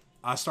 like,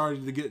 I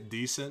started to get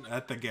decent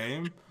at the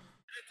game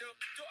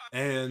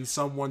and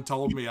someone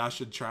told me I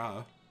should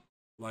try.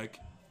 Like,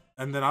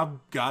 and then I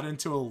got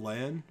into a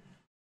LAN,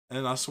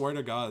 and I swear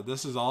to God,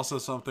 this is also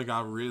something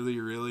I really,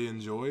 really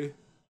enjoy.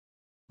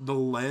 The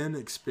LAN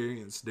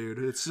experience, dude.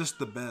 It's just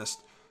the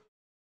best.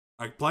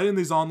 Like, playing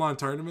these online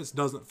tournaments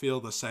doesn't feel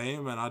the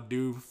same, and I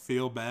do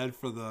feel bad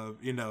for the,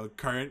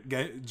 current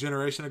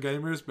generation of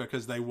gamers,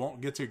 because they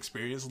won't get to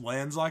experience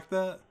LANs like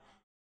that.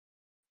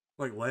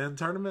 Like, LAN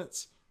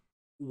tournaments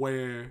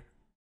where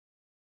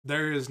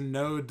there is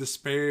no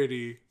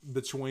disparity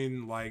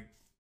between, like,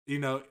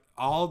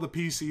 all the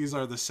PCs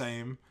are the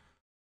same.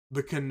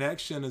 The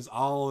connection is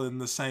all in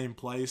the same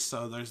place,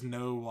 so there's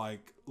no,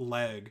 like,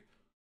 lag.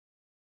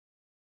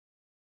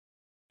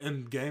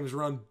 And games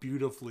run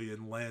beautifully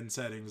in LAN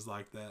settings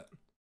like that.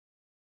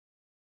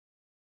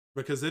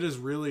 Because it is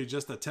really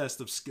just a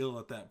test of skill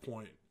at that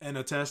point, and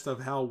a test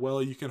of how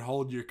well you can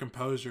hold your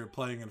composure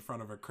playing in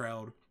front of a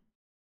crowd.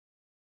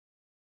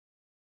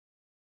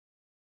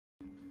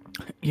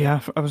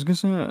 yeah, I was gonna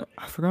say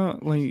I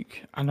forgot.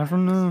 Like I never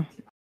knew,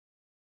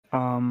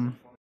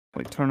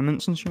 like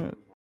tournaments and shit.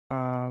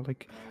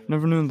 Like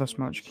never knew this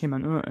much came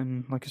into it,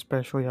 and like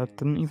especially I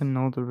didn't even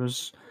know there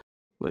was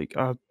like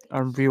a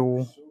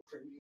real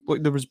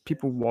like there was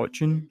people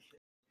watching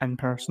in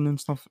person and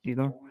stuff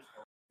either.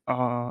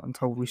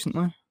 Until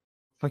recently,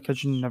 like I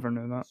just never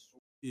knew that.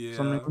 For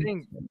some Yeah,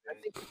 reason. I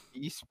think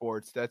with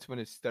esports, that's when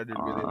it started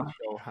really to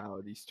show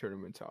how these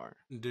tournaments are.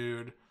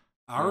 dude.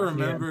 I No? Yeah.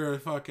 remember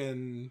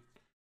fucking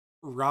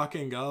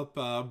rocking up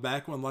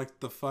back when, like,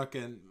 the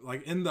fucking,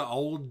 like, in the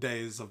old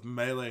days of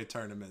Melee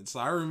tournaments.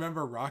 I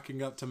remember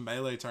rocking up to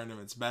Melee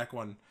tournaments back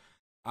when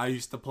I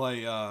used to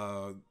play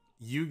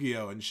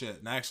Yu-Gi-Oh and shit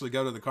and actually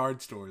go to the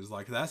card stores.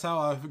 Like that's how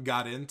I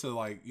got into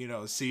like, you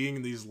know,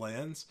 seeing these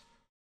lands.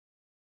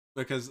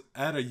 Because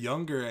at a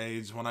younger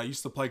age, when I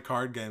used to play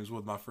card games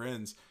with my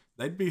friends,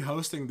 they'd be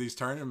hosting these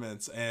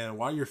tournaments, and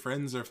while your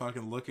friends are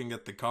fucking looking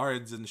at the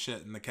cards and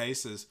shit in the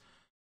cases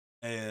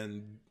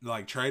and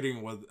like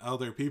trading with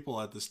other people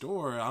at the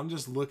store, I'm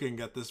just looking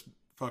at this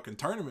fucking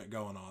tournament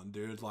going on,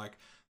 dude. Like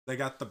they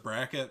got the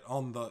bracket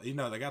on the, you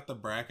know, they got the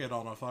bracket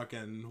on a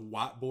fucking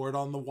whiteboard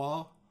on the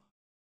wall,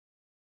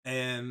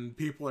 and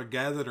people are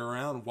gathered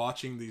around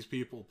watching these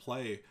people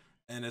play,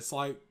 and it's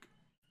like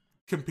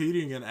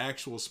competing in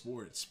actual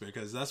sports,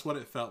 because that's what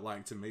it felt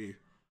like to me.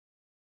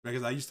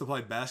 Because I used to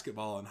play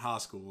basketball in high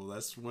school.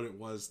 That's what it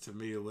was to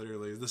me,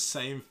 literally. The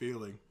same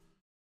feeling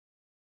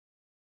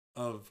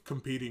of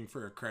competing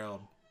for a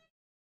crowd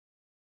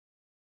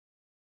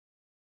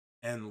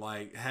and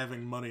like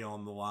having money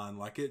on the line.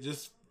 Like it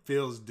just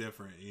feels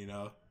different, you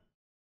know?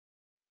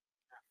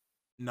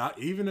 Not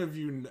even if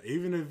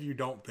you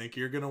don't think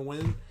you're gonna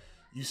win,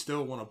 you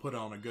still want to put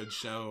on a good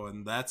show,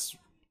 and that's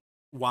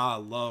why I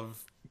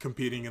love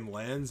competing in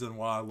lands and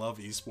why I love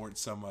esports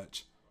so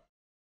much,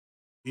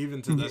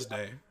 even to this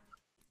day,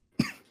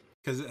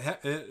 because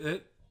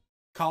it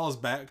calls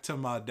back to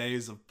my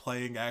days of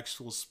playing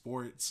actual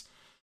sports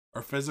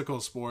or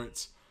physical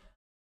sports,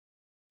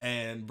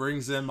 and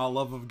brings in my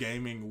love of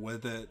gaming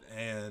with it,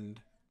 and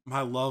my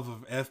love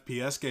of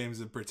FPS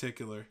games in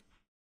particular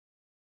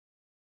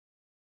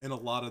in a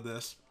lot of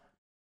this.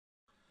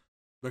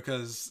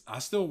 Because I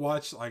still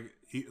watch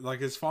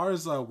like as far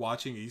as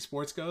watching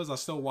esports goes, I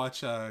still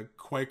watch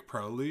Quake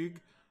Pro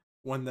League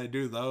when they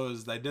do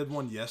those. They did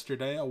one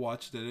yesterday. I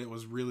watched it. It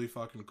was really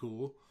fucking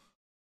cool.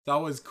 It's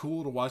always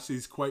cool to watch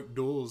these Quake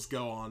duels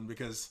go on,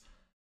 because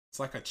it's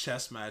like a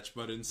chess match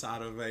but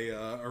inside of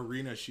a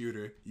arena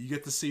shooter. You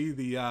get to see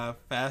the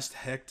fast,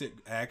 hectic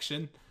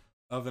action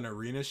of an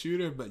arena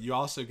shooter, but you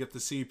also get to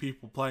see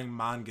people playing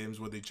mind games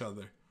with each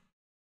other.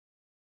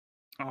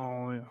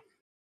 Oh yeah.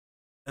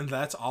 And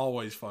that's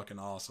always fucking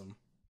awesome.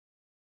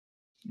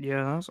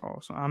 Yeah, that's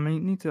awesome. I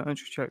mean, need to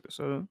actually check this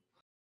out.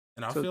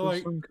 And I So feel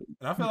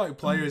there's like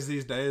players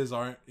these days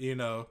aren't, you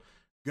know,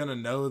 gonna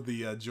know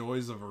the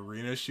joys of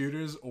arena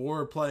shooters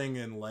or playing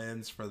in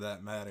lands for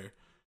that matter.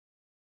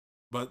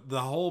 But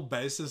the whole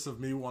basis of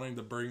me wanting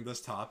to bring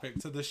this topic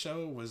to the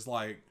show was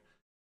like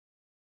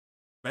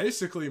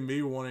basically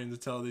me wanting to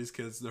tell these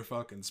kids they're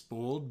fucking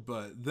spoiled.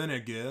 But then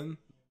again,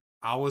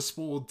 I was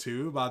spoiled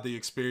too by the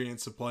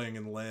experience of playing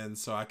in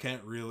lands, so I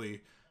can't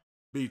really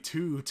be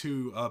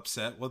too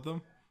upset with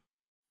them.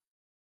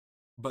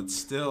 But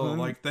still,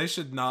 like, they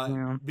should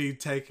not be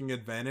taking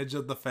advantage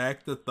of the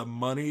fact that the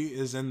money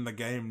is in the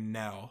game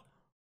now,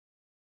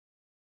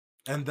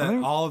 and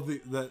that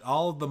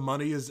all of the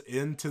money is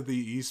into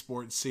the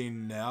esports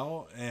scene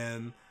now,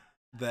 and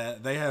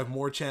that they have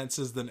more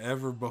chances than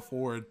ever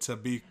before to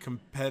be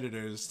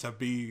competitors, to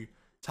be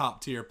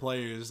top tier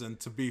players, and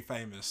to be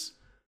famous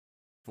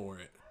for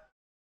it.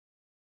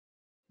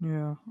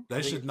 Yeah,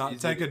 they should not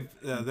take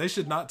they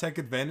should not take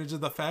advantage of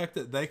the fact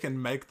that they can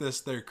make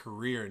this their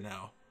career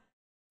now.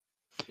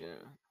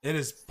 Yeah. It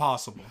is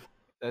possible.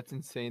 That's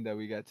insane that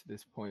we got to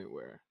this point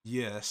where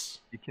yes,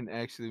 you can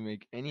actually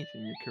make anything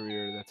your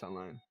career that's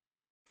online.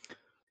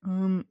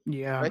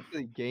 Yeah.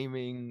 Especially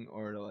gaming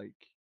or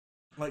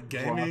like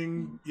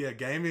gaming,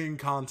 gaming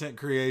content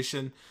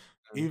creation,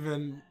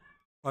 even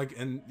like,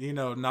 and you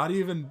know, not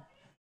even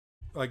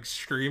like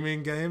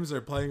streaming games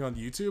or playing on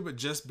YouTube, but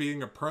just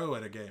being a pro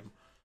at a game.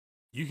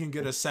 You can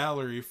get a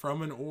salary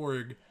from an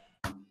org,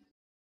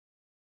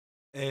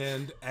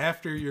 and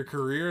after your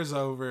career is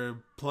over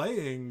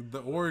playing,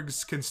 the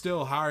orgs can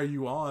still hire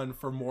you on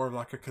for more of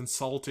like a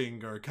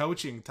consulting or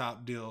coaching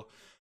type deal,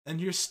 and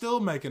you're still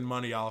making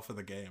money off of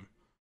the game.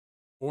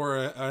 Or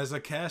as a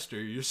caster,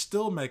 you're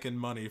still making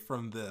money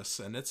from this,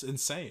 and it's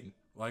insane.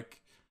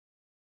 Like,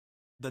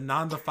 the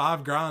 9 to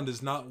 5 grind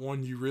is not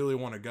one you really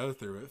want to go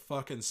through. It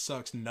fucking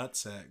sucks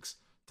nutsacks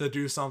to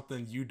do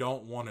something you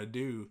don't want to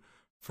do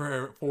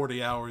for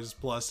 40 hours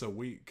plus a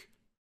week.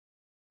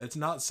 It's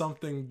not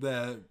something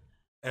that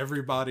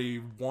everybody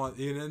want.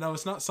 You know,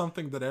 it's not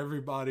something that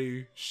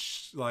everybody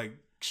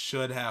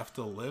should have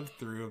to live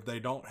through if they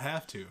don't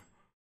have to.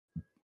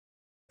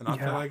 And I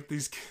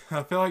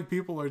feel like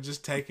people are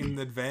just taking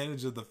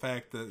advantage of the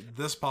fact that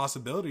this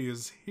possibility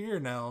is here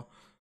now,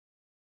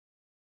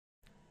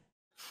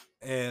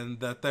 and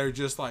that they're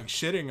just like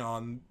shitting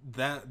on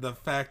that, the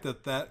fact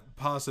that that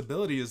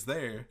possibility is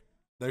there.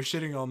 They're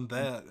shitting on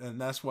that, and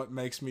that's what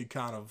makes me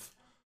kind of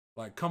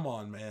like, come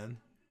on, man.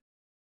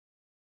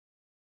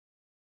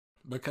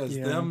 Because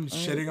them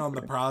shitting on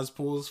the prize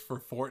pools for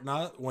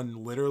Fortnite,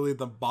 when literally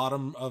the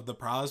bottom of the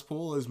prize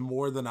pool is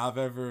more than I've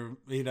ever,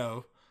 you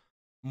know,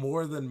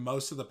 more than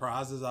most of the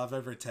prizes I've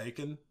ever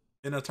taken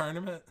in a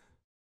tournament,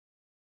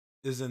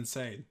 is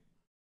insane.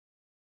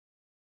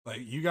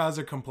 Like, you guys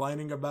are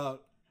complaining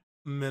about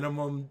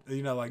minimum,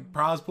 you know, like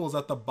prize pools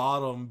at the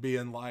bottom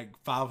being like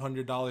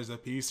 $500 a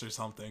piece or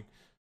something.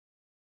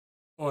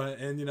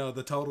 And you know,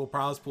 the total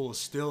prize pool is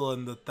still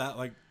in that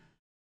like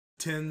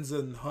tens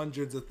and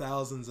hundreds of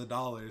thousands of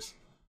dollars.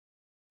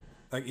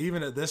 Like,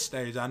 even at this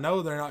stage, I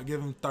know they're not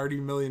giving $30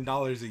 million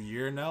a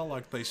year now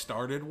like they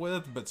started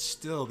with, but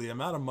still, the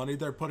amount of money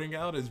they're putting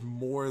out is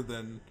more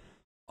than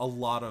a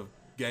lot of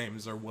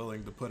games are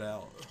willing to put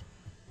out.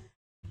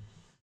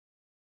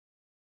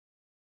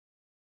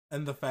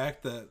 And the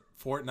fact that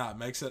Fortnite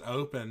makes it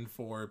open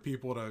for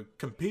people to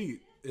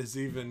compete is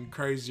even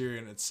crazier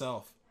in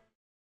itself.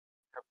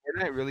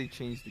 Fortnite really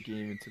changed the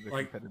game into the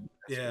Like, competitive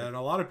yeah, aspect. and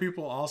a lot of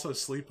people also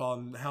sleep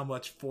on how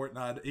much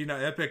Fortnite,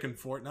 Epic and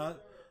Fortnite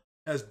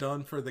has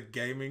done for the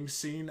gaming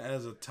scene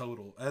as a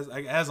total, as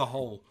a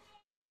whole.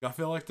 I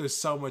feel like there's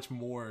so much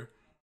more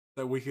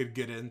that we could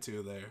get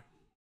into there.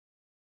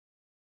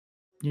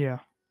 Yeah.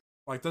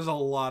 Like, there's a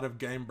lot of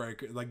game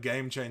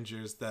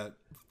changers that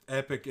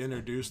Epic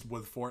introduced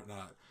with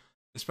Fortnite,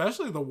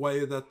 especially the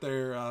way that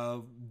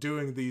they're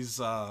doing these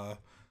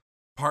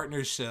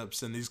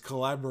partnerships and these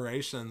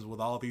collaborations with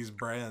all these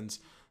brands.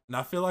 And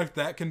I feel like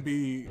that can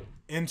be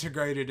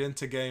integrated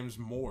into games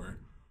more.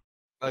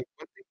 Like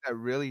one thing that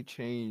really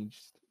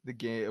changed the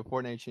game,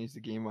 Fortnite changed the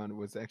game on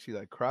was actually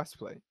like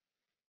crossplay.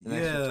 And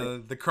Yeah,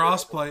 the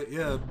crossplay.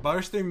 Yeah,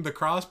 bursting the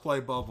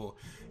crossplay bubble,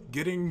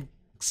 getting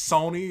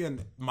Sony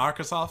and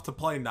Microsoft to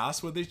play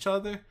nice with each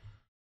other.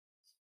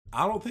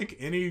 I don't think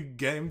any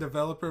game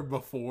developer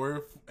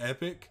before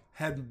Epic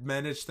had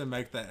managed to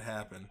make that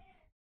happen.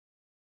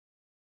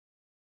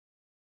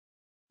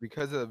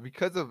 because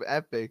of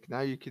Epic, now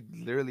you could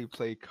literally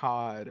play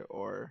COD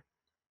or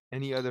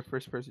any other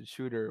first person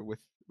shooter with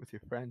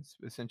your friends,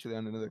 essentially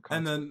on another console.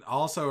 And then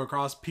also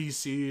across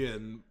PC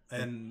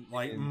and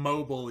like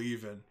mobile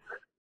even.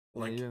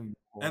 Like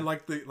and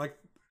like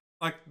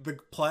the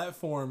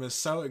platform is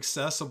so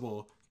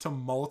accessible to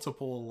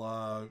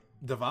multiple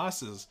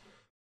devices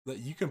that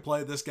you can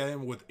play this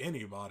game with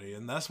anybody,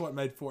 and that's what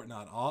made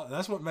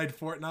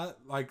Fortnite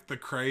like the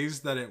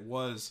craze that it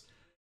was.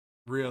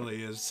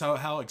 Really is so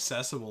how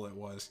accessible it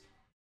was.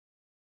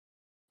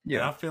 Yeah.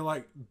 And I feel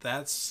like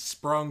that's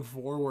sprung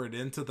forward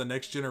into the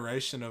next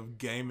generation of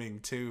gaming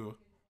too.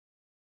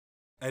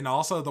 And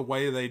also the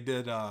way they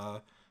did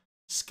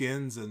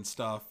skins and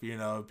stuff,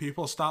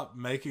 people stopped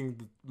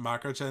making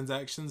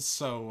microtransactions,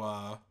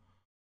 so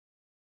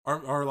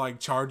or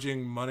like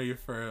charging money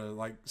for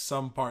like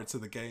some parts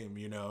of the game,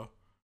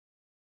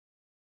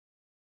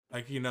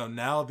 Like,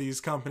 now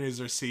these companies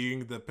are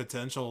seeing the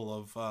potential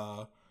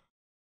of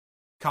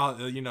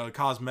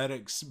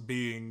cosmetics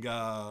being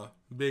a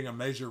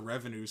major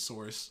revenue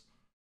source,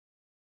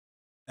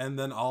 and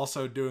then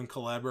also doing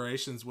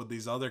collaborations with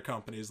these other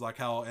companies, like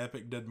how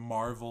Epic did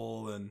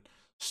Marvel and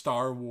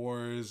Star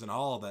Wars and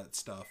all that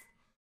stuff,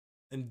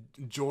 and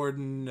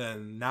Jordan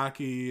and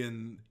Nike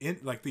and the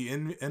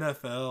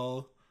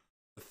NFL,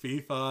 the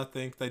FIFA. I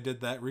think they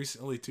did that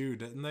recently too,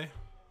 didn't they?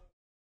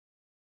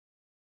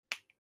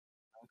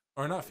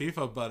 Or not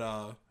FIFA,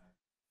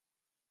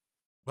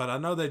 but I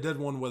know they did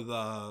one with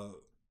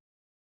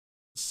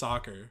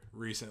soccer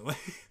recently.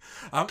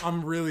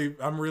 I'm really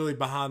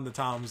behind the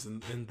times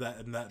in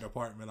that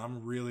department.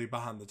 I'm really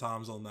behind the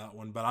times on that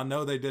one. But I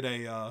know they did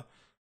a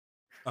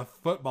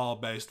football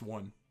based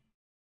one,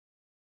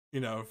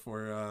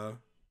 for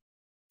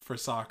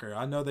soccer.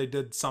 I know they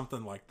did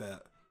something like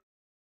that.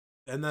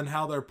 And then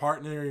how they're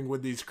partnering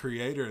with these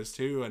creators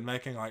too and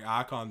making like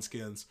icon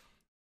skins.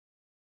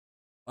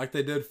 Like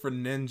they did for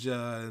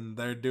Ninja, and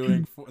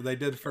they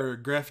did for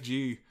Gref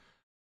G.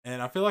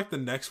 And I feel like the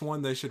next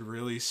one they should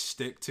really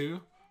stick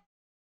to,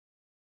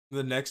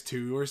 the next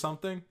two or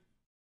something,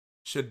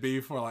 should be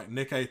for like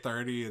Nick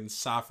A30 and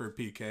Cypher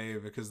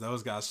PK, because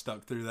those guys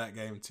stuck through that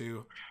game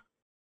too.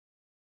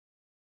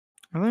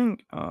 I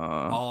think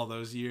all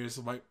those years,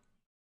 like,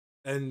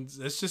 and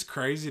it's just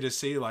crazy to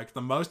see like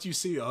the most you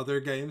see other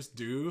games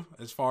do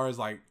as far as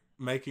like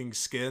making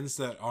skins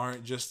that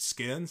aren't just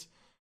skins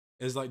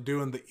is like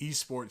doing the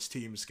esports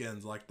team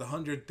skins, like the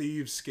 100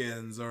 Thieves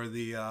skins or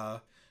the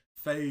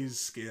phase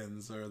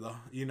skins or the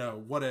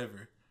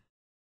whatever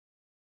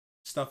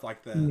stuff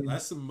like that. Yeah.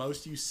 That's the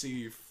most you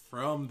see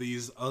from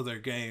these other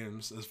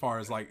games as far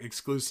as like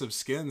exclusive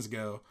skins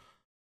go.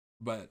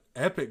 But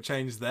Epic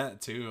changed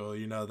that too.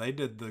 They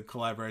did the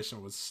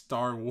collaboration with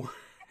Star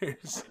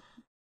Wars,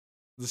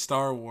 the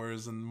Star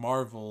Wars and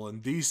Marvel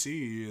and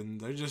DC, and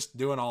they're just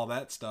doing all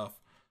that stuff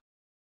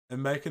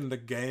and making the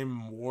game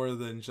more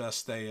than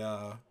just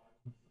a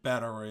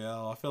battle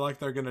royale. I feel like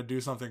they're gonna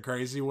do something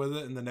crazy with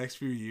it in the next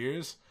few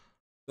years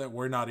that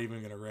we're not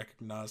even gonna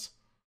recognize.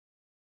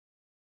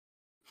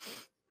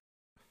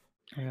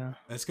 Yeah.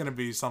 It's gonna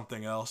be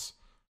something else.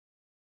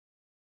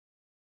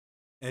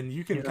 And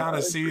you can Yeah, kind I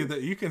of see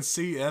that you can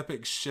see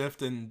Epic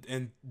shift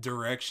in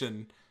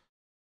direction,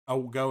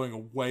 going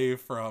away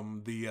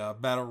from the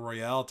battle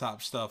royale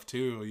type stuff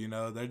too.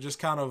 They're just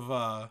kind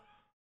of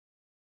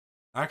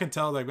I can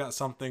tell they've got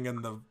something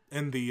in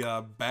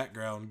the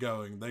background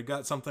going. They've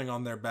got something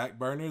on their back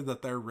burner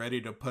that they're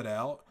ready to put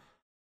out,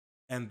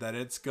 and that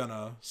it's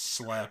gonna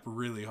slap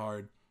really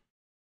hard.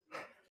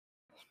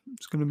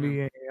 It's gonna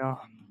be a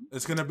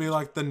It's gonna be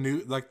like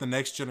the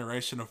next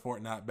generation of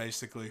Fortnite,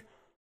 basically.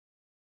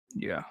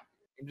 yeah.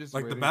 I'm just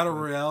Like the waiting battle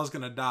for royale is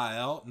gonna die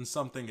out, and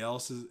something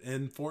else is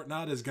in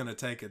Fortnite is gonna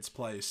take its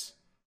place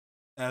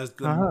as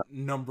the Uh,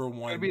 number could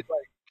one. be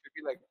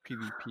like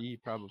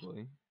PvP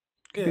probably.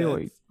 could be Yeah,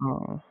 like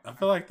I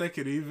feel like they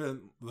could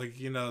even like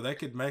they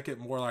could make it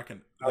more like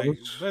an I like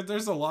was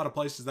there's a lot of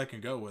places they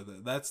can go with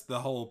it. That's the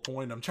whole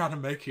point I'm trying to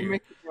make It here.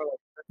 makes it more like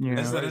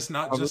Is yeah. that right? it's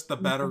not I was just the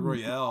battle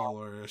thinking, royale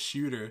or a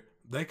shooter.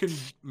 They can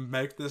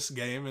make this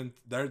game, and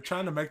they're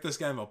trying to make this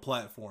game a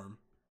platform.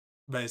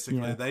 Basically,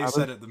 yeah. they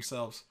said it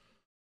themselves.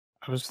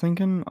 I was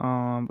thinking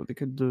what they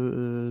could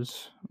do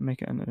is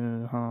make it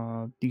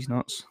into these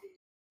nuts.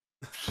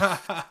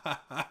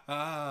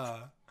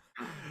 That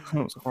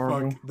was Fuck,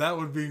 horrible. that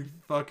would be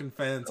fucking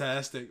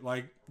fantastic.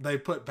 Like they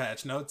put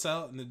patch notes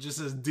out, and it just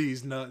says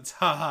D's nuts.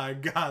 Haha, I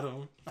got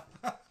them.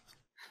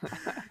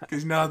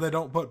 Because now they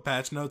don't put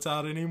patch notes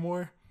out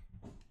anymore.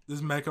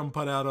 Just make them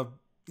put out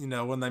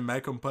when they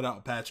make them put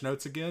out patch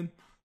notes again,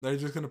 they're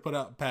just gonna put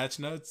out patch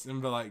notes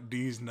and be like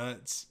D's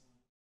nuts.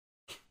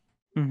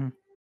 Hmm.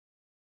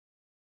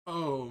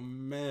 Oh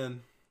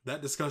man,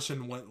 that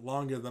discussion went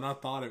longer than I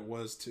thought it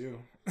was too.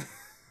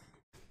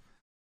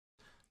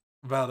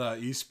 About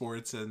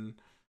esports and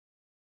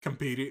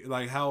competing,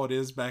 like how it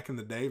is back in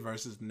the day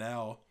versus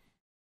now.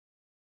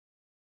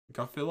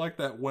 Like, I feel like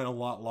that went a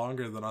lot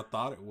longer than I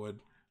thought it would.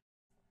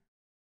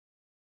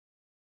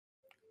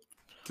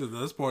 To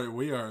this point,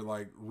 we are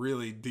like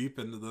really deep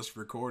into this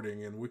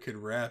recording, and we could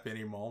wrap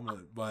any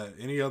moment. But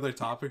any other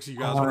topics you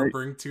guys want to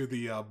bring to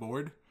the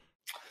board?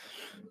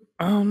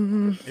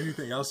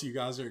 Anything else you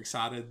guys are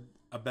excited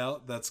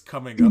about that's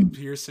coming up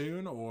here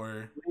soon?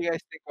 Or What do you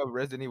guys think of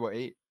Resident Evil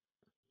 8?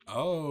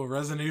 oh,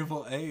 Resident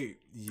Evil 8, Ooh,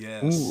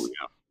 yes.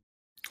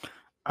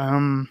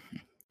 I'm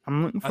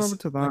looking I s- forward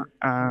to that.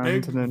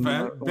 like And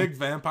then big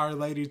vampire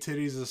lady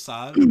titties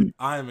aside,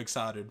 I am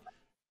excited.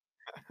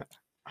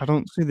 I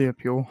don't see the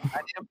appeal.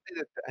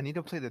 I need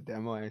to play the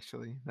demo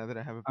actually. Now that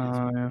I have a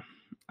PS4. Yeah,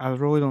 I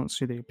really don't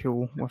see the appeal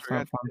with that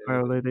forgot the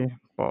vampire lady,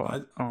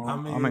 but I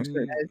I'm excited.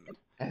 mean,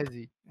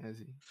 Ezzy.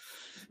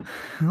 I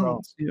Bro,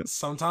 don't see it.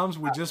 sometimes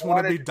we just I want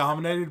to wanted be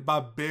dominated by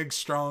big,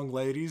 strong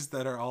ladies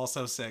that are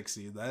also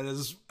sexy. That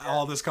is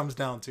all this comes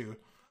down to.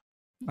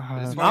 just Uh,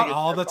 wanna Not get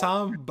all the stepped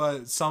on. time,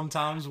 but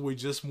sometimes we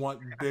just want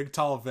big,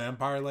 tall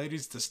vampire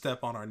ladies to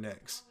step on our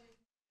necks.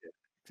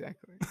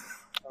 Exactly.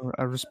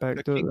 I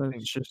respect The it. king It's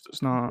thing. just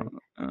it's not.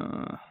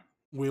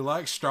 We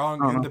like I strong,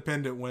 don't know.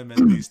 independent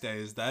women these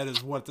days. That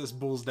is what this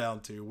boils down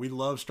to. We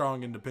love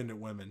strong, independent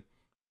women.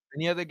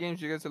 Any other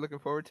games you guys are looking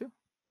forward to?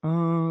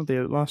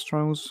 The Outlast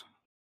Trials.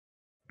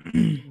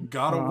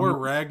 God of I'm War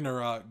not-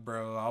 Ragnarok,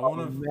 bro. I Oh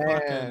want to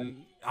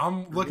man,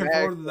 I'm looking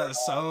forward to that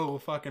so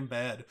fucking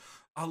bad.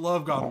 I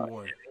love God of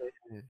War.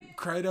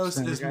 Kratos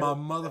Same. is my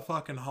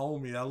motherfucking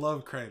homie. I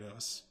love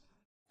Kratos.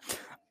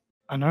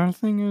 Another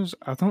thing is,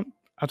 I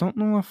don't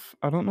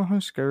know how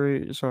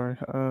scary. Sorry,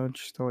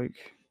 just to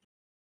like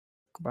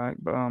go back,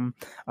 but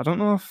I don't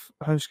know if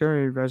how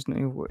scary Resident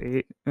Evil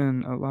 8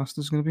 and Outlast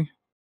is gonna be.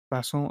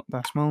 That's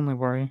my only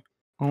worry.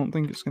 I don't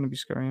think it's gonna be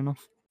scary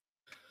enough.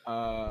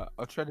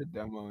 I'll try the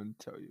demo and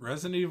tell you.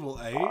 Resident Evil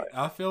 8,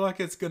 I feel like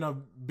it's going to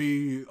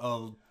be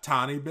a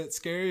tiny bit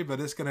scary, but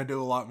it's going to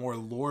do a lot more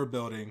lore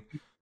building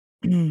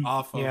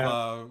off of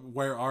Yeah,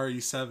 where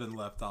RE7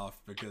 left off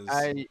because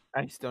I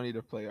still need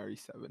to play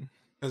RE7.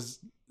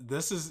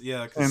 this is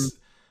same. because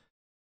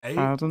 8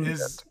 I don't get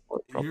is to play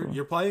properly.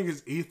 you're playing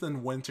as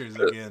Ethan Winters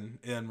again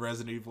in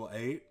Resident Evil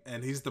 8,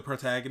 and he's the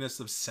protagonist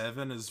of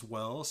 7 as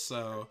well,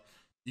 so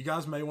you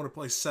guys may want to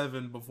play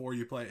 7 before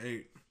you play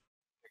 8.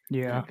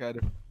 Yeah, Got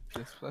it.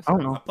 Plus, I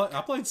don't know.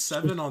 I played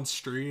 7 on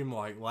stream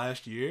like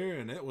last year,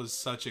 and it was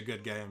such a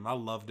good game. I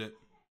loved it.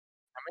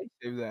 I might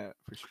save that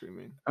for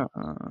streaming.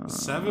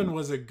 7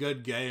 was a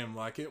good game.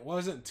 Like, it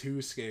wasn't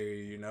too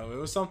scary, you know? It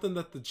was something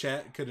that the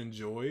chat could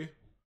enjoy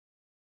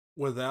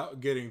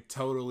without getting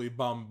totally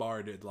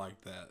bombarded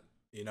like that.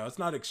 You know, it's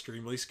not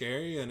extremely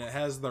scary, and it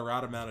has the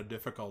right amount of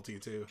difficulty,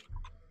 too.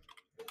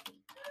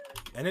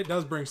 And it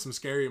does bring some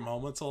scary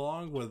moments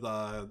along with,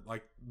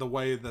 like, the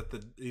way that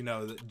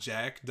that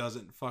Jack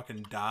doesn't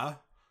fucking die.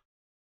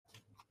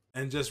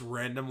 And just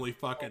randomly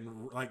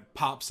fucking, like,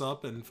 pops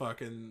up and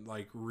fucking,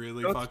 like,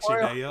 really Don't fucks your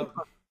spoil. day up.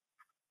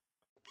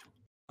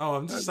 Oh,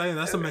 I'm just saying,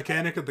 that's a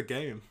mechanic of the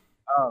game.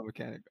 Oh,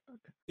 mechanic. Okay.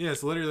 Yeah,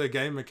 it's literally a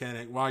game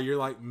mechanic. While you're,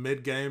 like,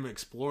 mid-game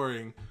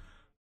exploring,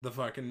 the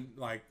fucking,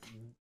 like,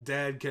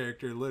 dad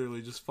character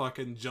literally just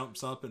fucking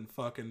jumps up and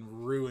fucking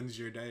ruins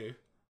your day.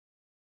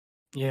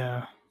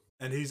 Yeah.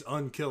 And he's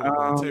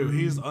unkillable, too.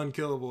 He's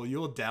unkillable.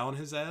 You'll down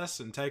his ass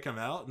and take him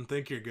out and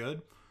think you're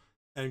good.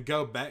 And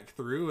go back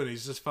through, and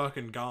he's just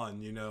fucking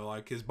gone, you know?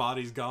 Like, his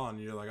body's gone.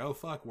 You're like, oh,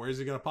 fuck, where's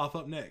he gonna pop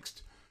up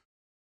next?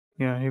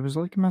 Yeah, he was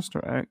like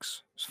Mr.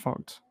 X. It's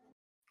fucked.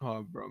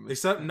 Oh, bro.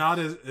 Except not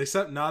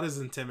as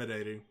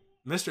intimidating.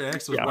 Mr.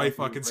 X was way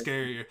fucking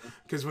scarier.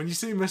 Because when you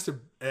see Mr.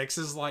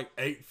 X's like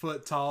 8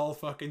 foot tall,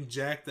 fucking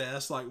jacked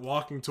ass, like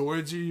walking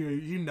towards you,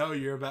 you know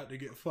you're about to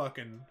get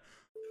fucking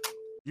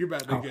You're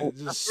about to get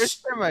The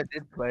first time I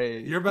did play,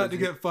 You're about to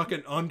was get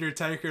fucking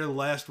Undertaker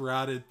last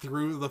routed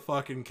through the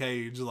fucking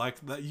cage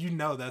like that. You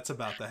know that's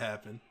about to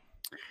happen.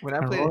 when I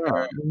I played.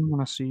 really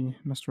want to see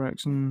Mr.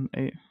 X and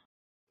 8.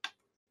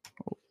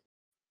 Oh,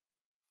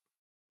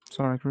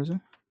 sorry, Crazy.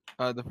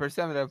 The first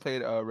time that I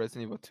played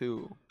Resident Evil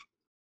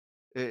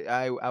 2,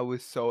 I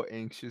was so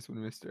anxious when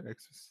Mr.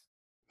 X was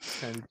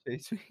trying to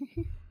chase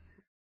me.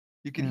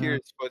 You could hear Yeah.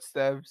 his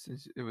footsteps.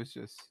 It was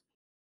just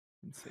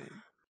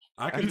insane.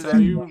 I can After tell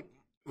that, you,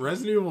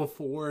 Resident Evil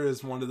 4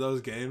 is one of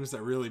those games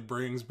that really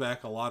brings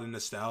back a lot of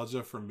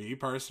nostalgia for me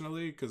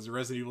personally, because the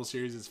Resident Evil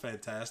series is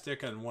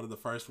fantastic, and one of the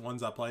first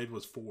ones I played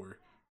was 4.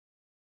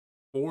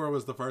 4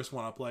 was the first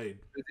one I played.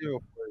 Resident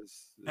Evil 4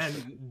 is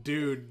And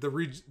dude,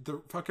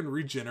 the fucking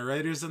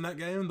regenerators in that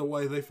game, the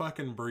way they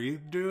fucking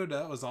breathe, dude,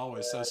 that was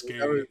always so scary.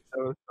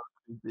 that was so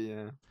creepy,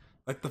 yeah.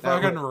 Like the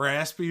That fucking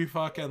raspy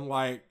fucking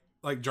like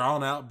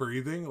drawn out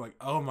breathing, like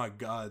oh my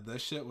god, that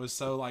shit was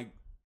so like,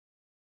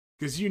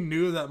 because you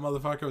knew that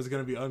motherfucker was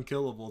gonna be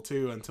unkillable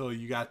too until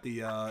you got the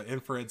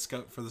infrared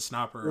scope for the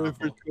sniper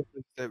rifle.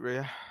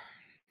 Yeah.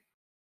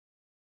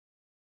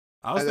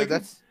 I was thinking,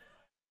 That's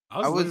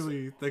I I was was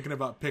literally thinking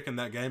about picking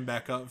that game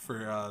back up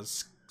for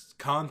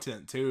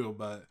content too,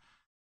 but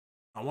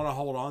I want to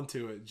hold on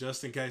to it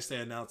just in case they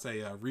announce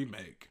a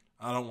remake.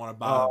 I don't want to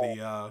buy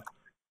the.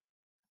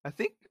 I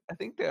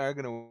think they are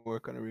gonna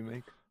work on a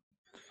remake.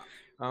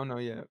 I don't know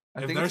yet.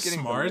 I If think they're it's getting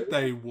smart, delayed.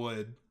 they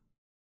would.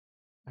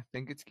 I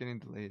think it's getting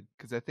delayed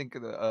because I think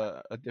of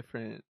a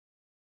different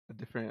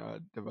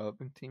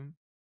developing team.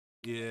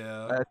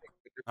 Yeah, I think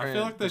a I feel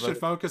different like they should developing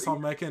focus team.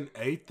 on making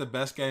 8 the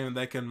best game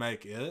they can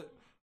make it,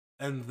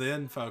 and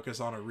then focus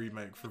on a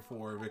remake for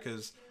 4.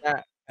 Because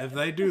Yeah, if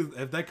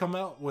they come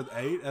out with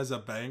 8 as a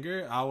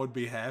banger, I would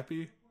be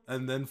happy,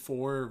 and then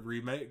 4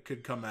 remake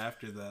could come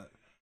after that.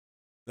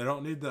 They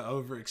don't need to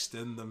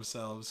overextend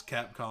themselves,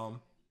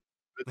 Capcom.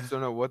 I just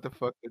don't know what the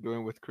fuck they're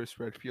doing with Chris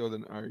Redfield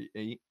and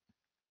RE8.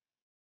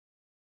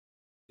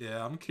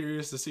 Yeah, I'm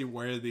curious to see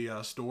where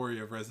the story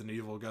of Resident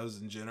Evil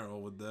goes in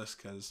general with this,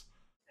 because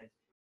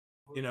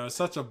it's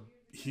such a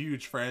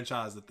huge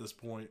franchise at this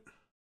point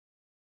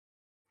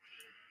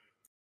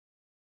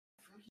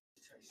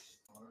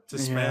to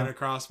span Yeah.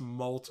 across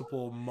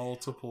multiple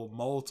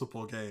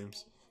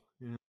games.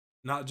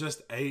 Not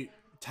just 8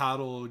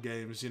 title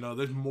games.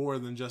 There's more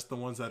than just the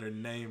ones that are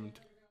named.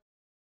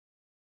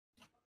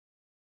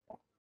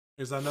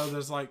 Because I know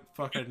there's like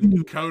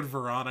fucking Code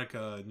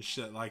Veronica and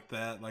shit like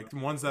that, like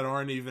ones that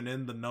aren't even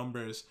in the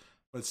numbers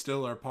but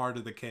still are part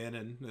of the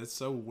canon. It's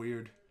so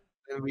weird.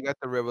 And we got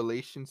the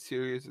Revelation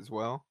series as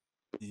well.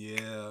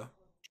 Yeah.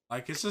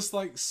 Like it's just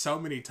like so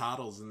many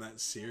titles in that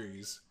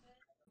series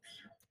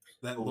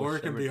that Oh, lore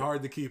can be Shimmer.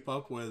 hard to keep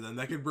up with, and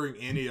they could bring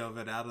any of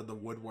it out of the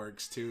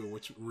woodworks too,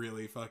 which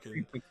really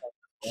fucking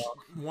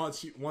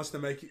wants to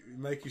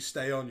make you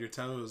stay on your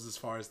toes as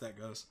far as that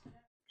goes.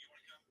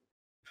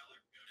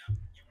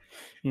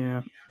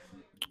 Yeah.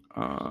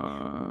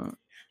 Let's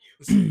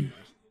see.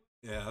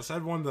 Yeah, I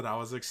said one that I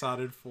was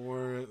excited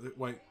for.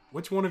 Wait,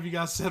 which one of you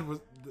guys said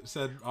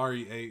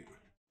RE8?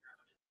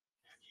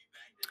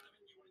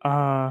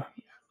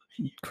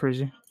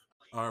 Crazy.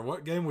 Or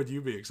what game would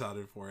you be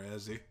excited for,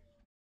 Ezzy?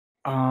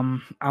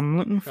 I'm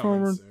looking Coming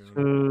forward soon.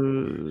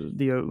 to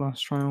the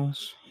Outlast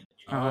trials.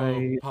 Oh,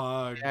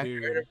 Pog, Yeah,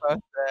 dude. I heard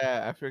about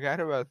that. I forgot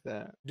about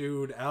that.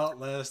 Dude,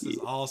 Outlast is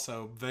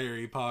also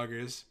very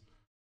poggers.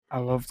 I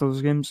love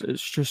those games.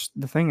 It's just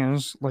the thing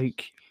is,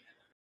 like,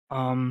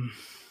 um,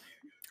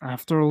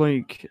 after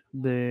like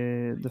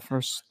the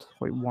first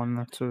like 1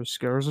 or 2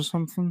 scares or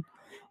something,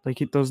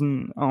 like it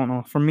doesn't. I don't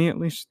know. For me, at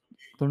least,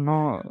 they're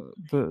not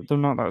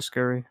that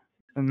scary,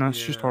 and that's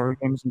just Yeah. horror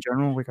games in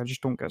general. Like, I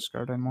just don't get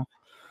scared anymore.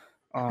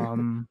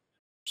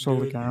 So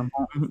like, Dude, I'm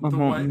the way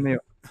wanting the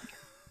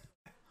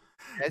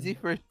As he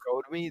first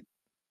showed me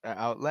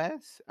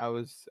Outlast, I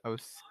was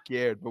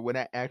scared, but when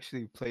I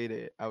actually played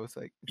it, I was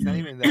like, it's not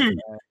even that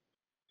bad.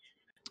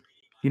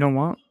 You know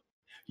what?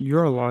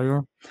 You're a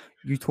liar.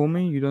 You told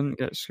me you didn't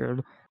get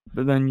scared,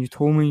 but then you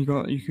told me you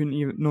couldn't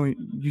even no.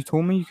 You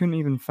told me you couldn't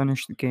even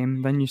finish the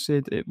game. Then you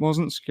said it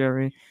wasn't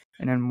scary,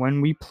 and then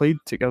when we played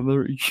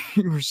together,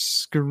 you were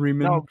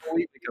screaming No, but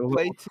we like a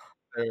played little.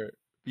 together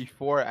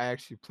before I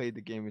actually played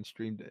the game and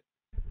streamed it.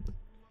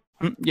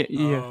 Yeah,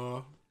 yeah.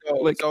 uh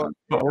Like,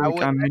 but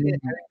like I mean,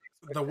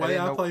 the I way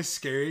didn't I know. play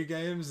scary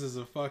games is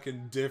a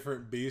fucking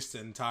different beast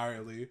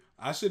entirely.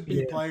 I should be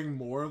yeah, playing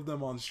more of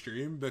them on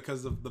stream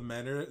because of the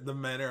manner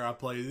I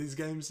play these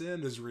games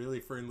in is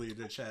really friendly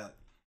to chat.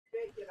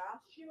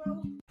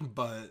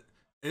 But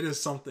it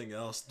is something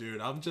else, dude.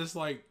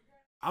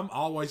 I'm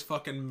always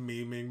fucking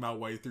memeing my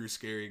way through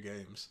scary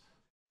games.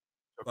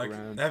 Like,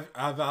 Around. have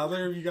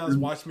either of you guys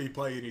watched me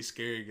play any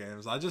scary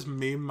games? I just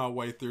meme my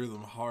way through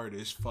them hard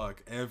as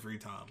fuck every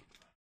time.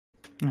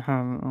 I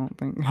haven't. I don't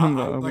think.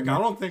 I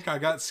don't think I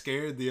got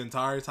scared the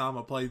entire time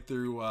I played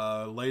through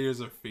Layers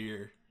of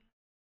Fear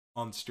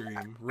on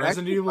stream.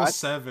 Resident Evil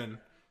 7,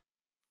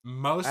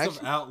 most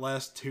of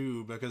Outlast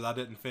 2 because I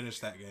didn't finish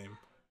that game.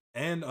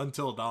 And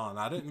Until Dawn.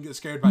 I didn't get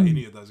scared by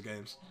any of those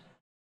games.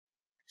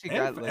 actually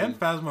got and like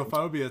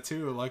Phasmophobia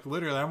too. Like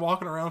literally, I'm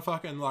walking around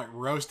fucking like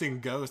roasting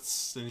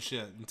ghosts and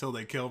shit until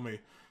they kill me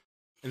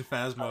in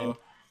Phasmo.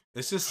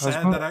 It's just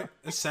sad that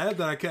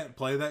Phasmo, I can't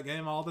play that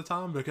game all the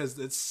time because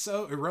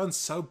it runs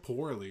so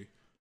poorly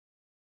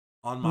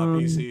on my um,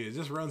 PC. It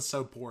just runs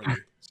so poorly.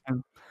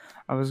 same.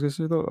 I was gonna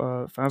say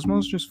though,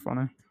 Phasmo's just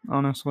funny.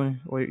 Honestly,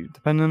 like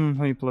depending on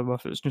how you play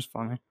with it, it's just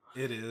funny.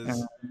 It And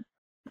is.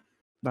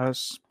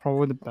 that's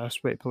probably the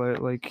best way to play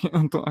it. Like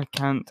I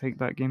can't take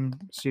that game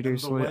And the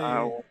seriously at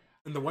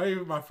way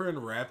all. my friend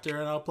Raptor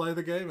and I play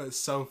the game, it's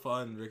so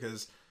fun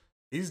because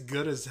he's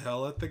good as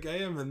hell at the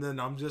game, and then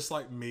I'm just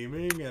like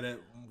memeing, and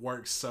it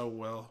works so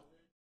well.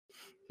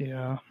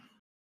 Yeah.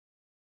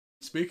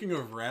 Speaking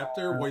of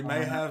Raptor, we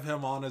may Uh, have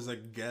him on as a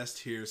guest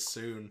here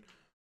soon.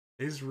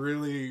 He's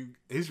really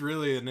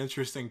an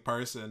interesting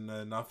person,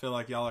 and I feel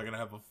like y'all are gonna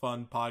have a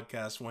fun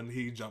podcast when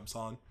he jumps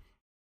on.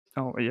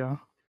 oh yeah.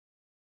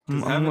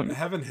 Because I'm looking.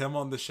 having him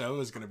on the show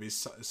is gonna be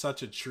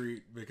such a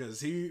treat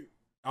because he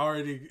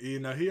already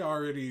he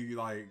already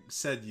like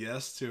said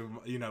yes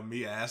to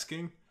me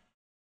asking,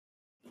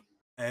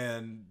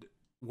 and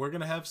we're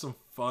gonna have some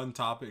fun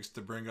topics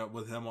to bring up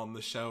with him on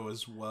the show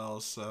as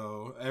well.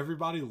 So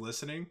everybody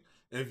listening,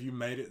 if you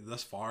made it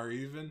this far,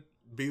 even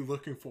be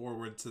looking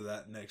forward to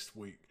that next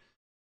week.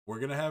 We're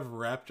gonna have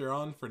Raptor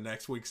on for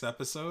next week's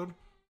episode,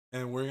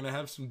 and we're gonna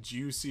have some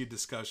juicy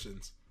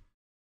discussions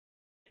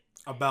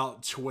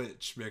about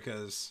Twitch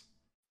because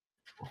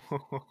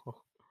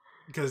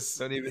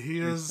don't even he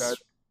get me is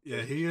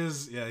started. he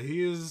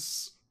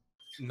is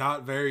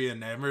not very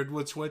enamored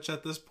with Twitch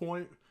at this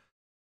point,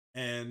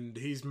 and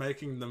he's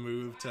making the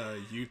move to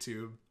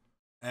YouTube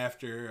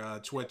after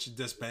Twitch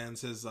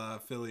disbands his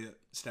affiliate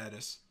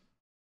status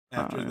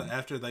Yeah.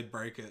 after they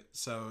break it.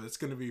 So it's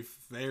gonna be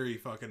very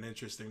fucking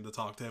interesting to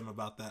talk to him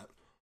about that.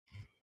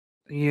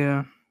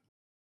 Yeah.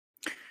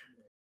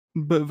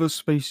 Bit of a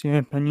spicy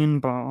opinion,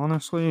 but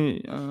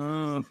honestly,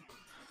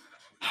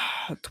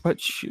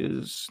 Twitch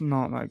is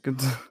not that good.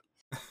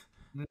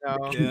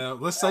 No, Yeah,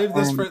 Um, let's save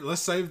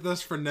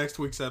this for next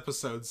week's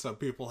episode so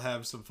people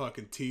have some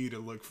fucking tea to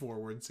look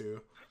forward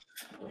to.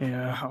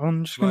 yeah,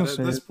 I'm just But gonna at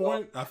say this it,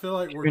 point, I feel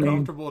like we're community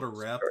comfortable to is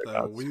wrap very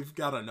though. bad. We've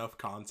got enough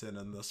content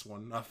in this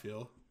one, I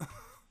feel.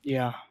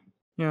 Yeah,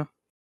 yeah.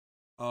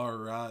 All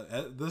right.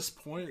 At this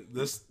point,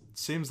 this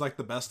seems like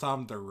the best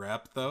time to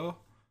wrap though.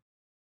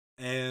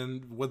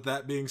 And with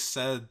that being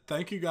said,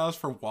 thank you guys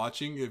for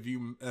watching if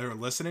you are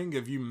listening.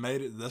 If you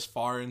made it this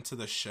far into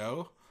the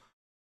show,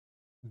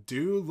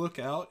 do look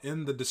out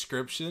in the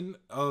description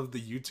of the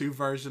YouTube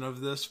version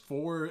of this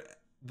for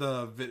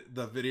the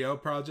video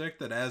project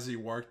that Azzy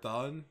worked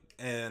on,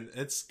 and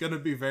it's gonna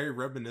be very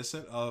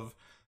reminiscent of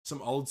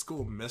some old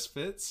school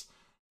Misfits.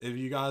 If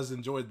you guys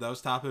enjoyed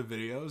those type of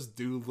videos,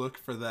 do look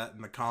for that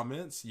in the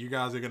comments. You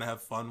guys are gonna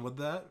have fun with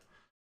that.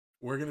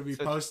 We're gonna be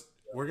such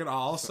We're gonna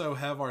also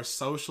have our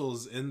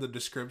socials in the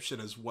description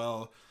as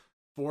well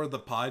for the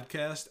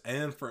podcast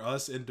and for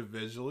us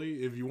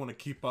individually. If you want to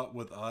keep up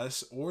with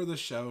us or the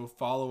show,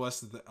 follow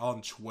us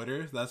on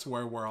Twitter. That's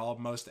where we're all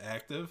most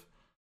active.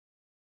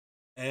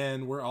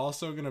 And we're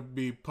also gonna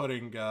be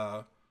putting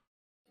I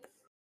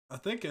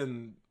think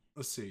in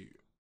let's see.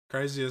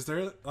 Crazy, is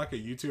there like a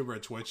YouTube or a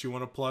Twitch you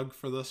want to plug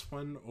for this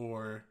one,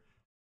 or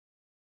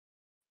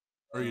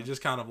you uh,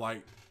 just kind of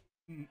like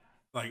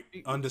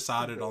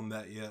undecided on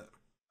that yet?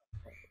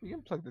 we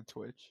can plug the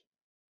Twitch.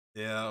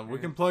 Yeah, we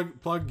Yeah. can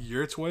plug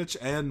your Twitch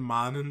and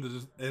mine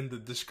in the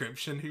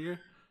description here.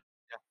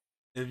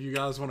 If you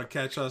guys want to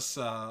catch us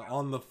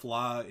on the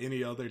fly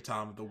any other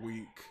time of the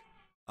week,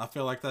 I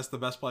feel like that's the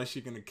best place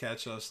you can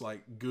catch us,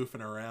 like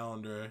goofing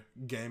around or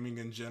gaming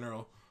in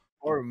general.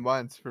 4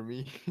 months for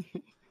me.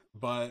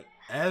 But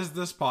as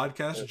this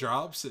podcast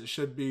drops, it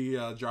should be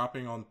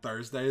dropping on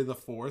Thursday, the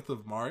 4th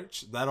of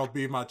March. That'll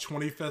be my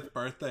 25th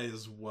birthday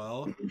as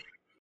well.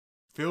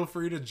 Feel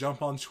free to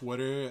jump on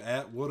Twitter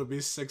at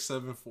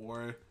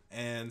Willoughby674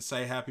 and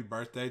say happy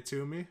birthday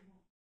to me.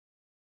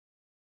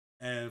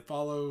 And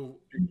follow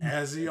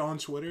Azzy on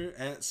Twitter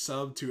at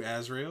sub to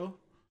Azrael.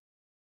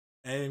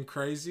 And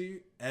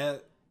Crazy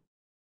at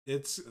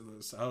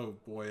oh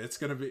boy, it's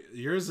gonna be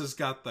yours has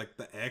got like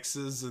the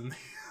X's and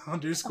the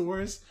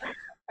underscores.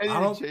 I need I to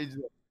don't change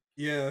that.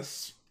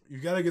 Yes, you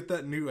gotta get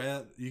that new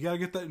at. You gotta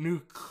get that new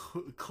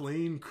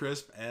clean,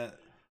 crisp at.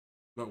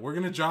 But we're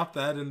gonna drop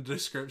that in the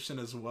description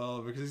as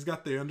well because he's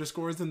got the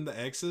underscores and the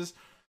X's,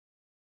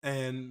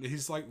 and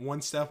he's like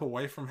one step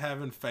away from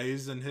having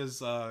phase in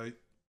his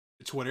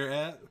Twitter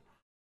at.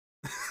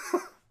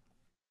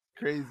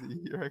 Crazy.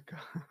 Here I go.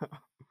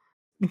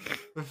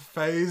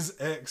 Phase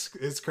X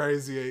is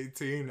crazy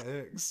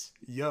 18X.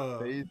 Yeah.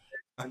 Phase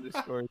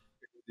underscore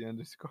the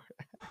underscore.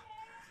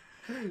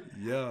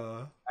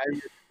 Yeah. I really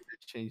need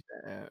to change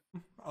that app.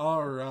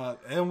 All right.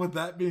 And with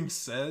that being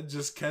said,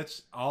 just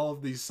catch all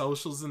of these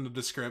socials in the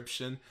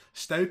description.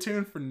 Stay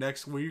tuned for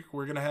next week.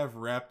 We're going to have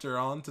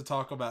Raptor on to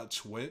talk about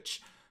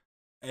Twitch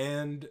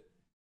and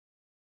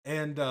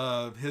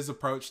his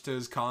approach to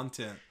his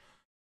content.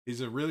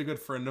 He's a really good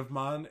friend of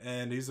mine,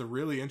 and he's a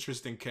really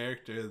interesting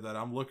character that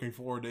I'm looking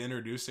forward to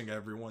introducing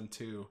everyone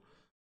to.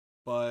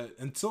 But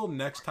until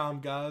next time,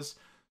 guys,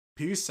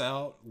 peace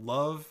out,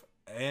 love,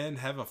 and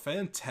have a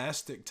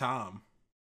fantastic time.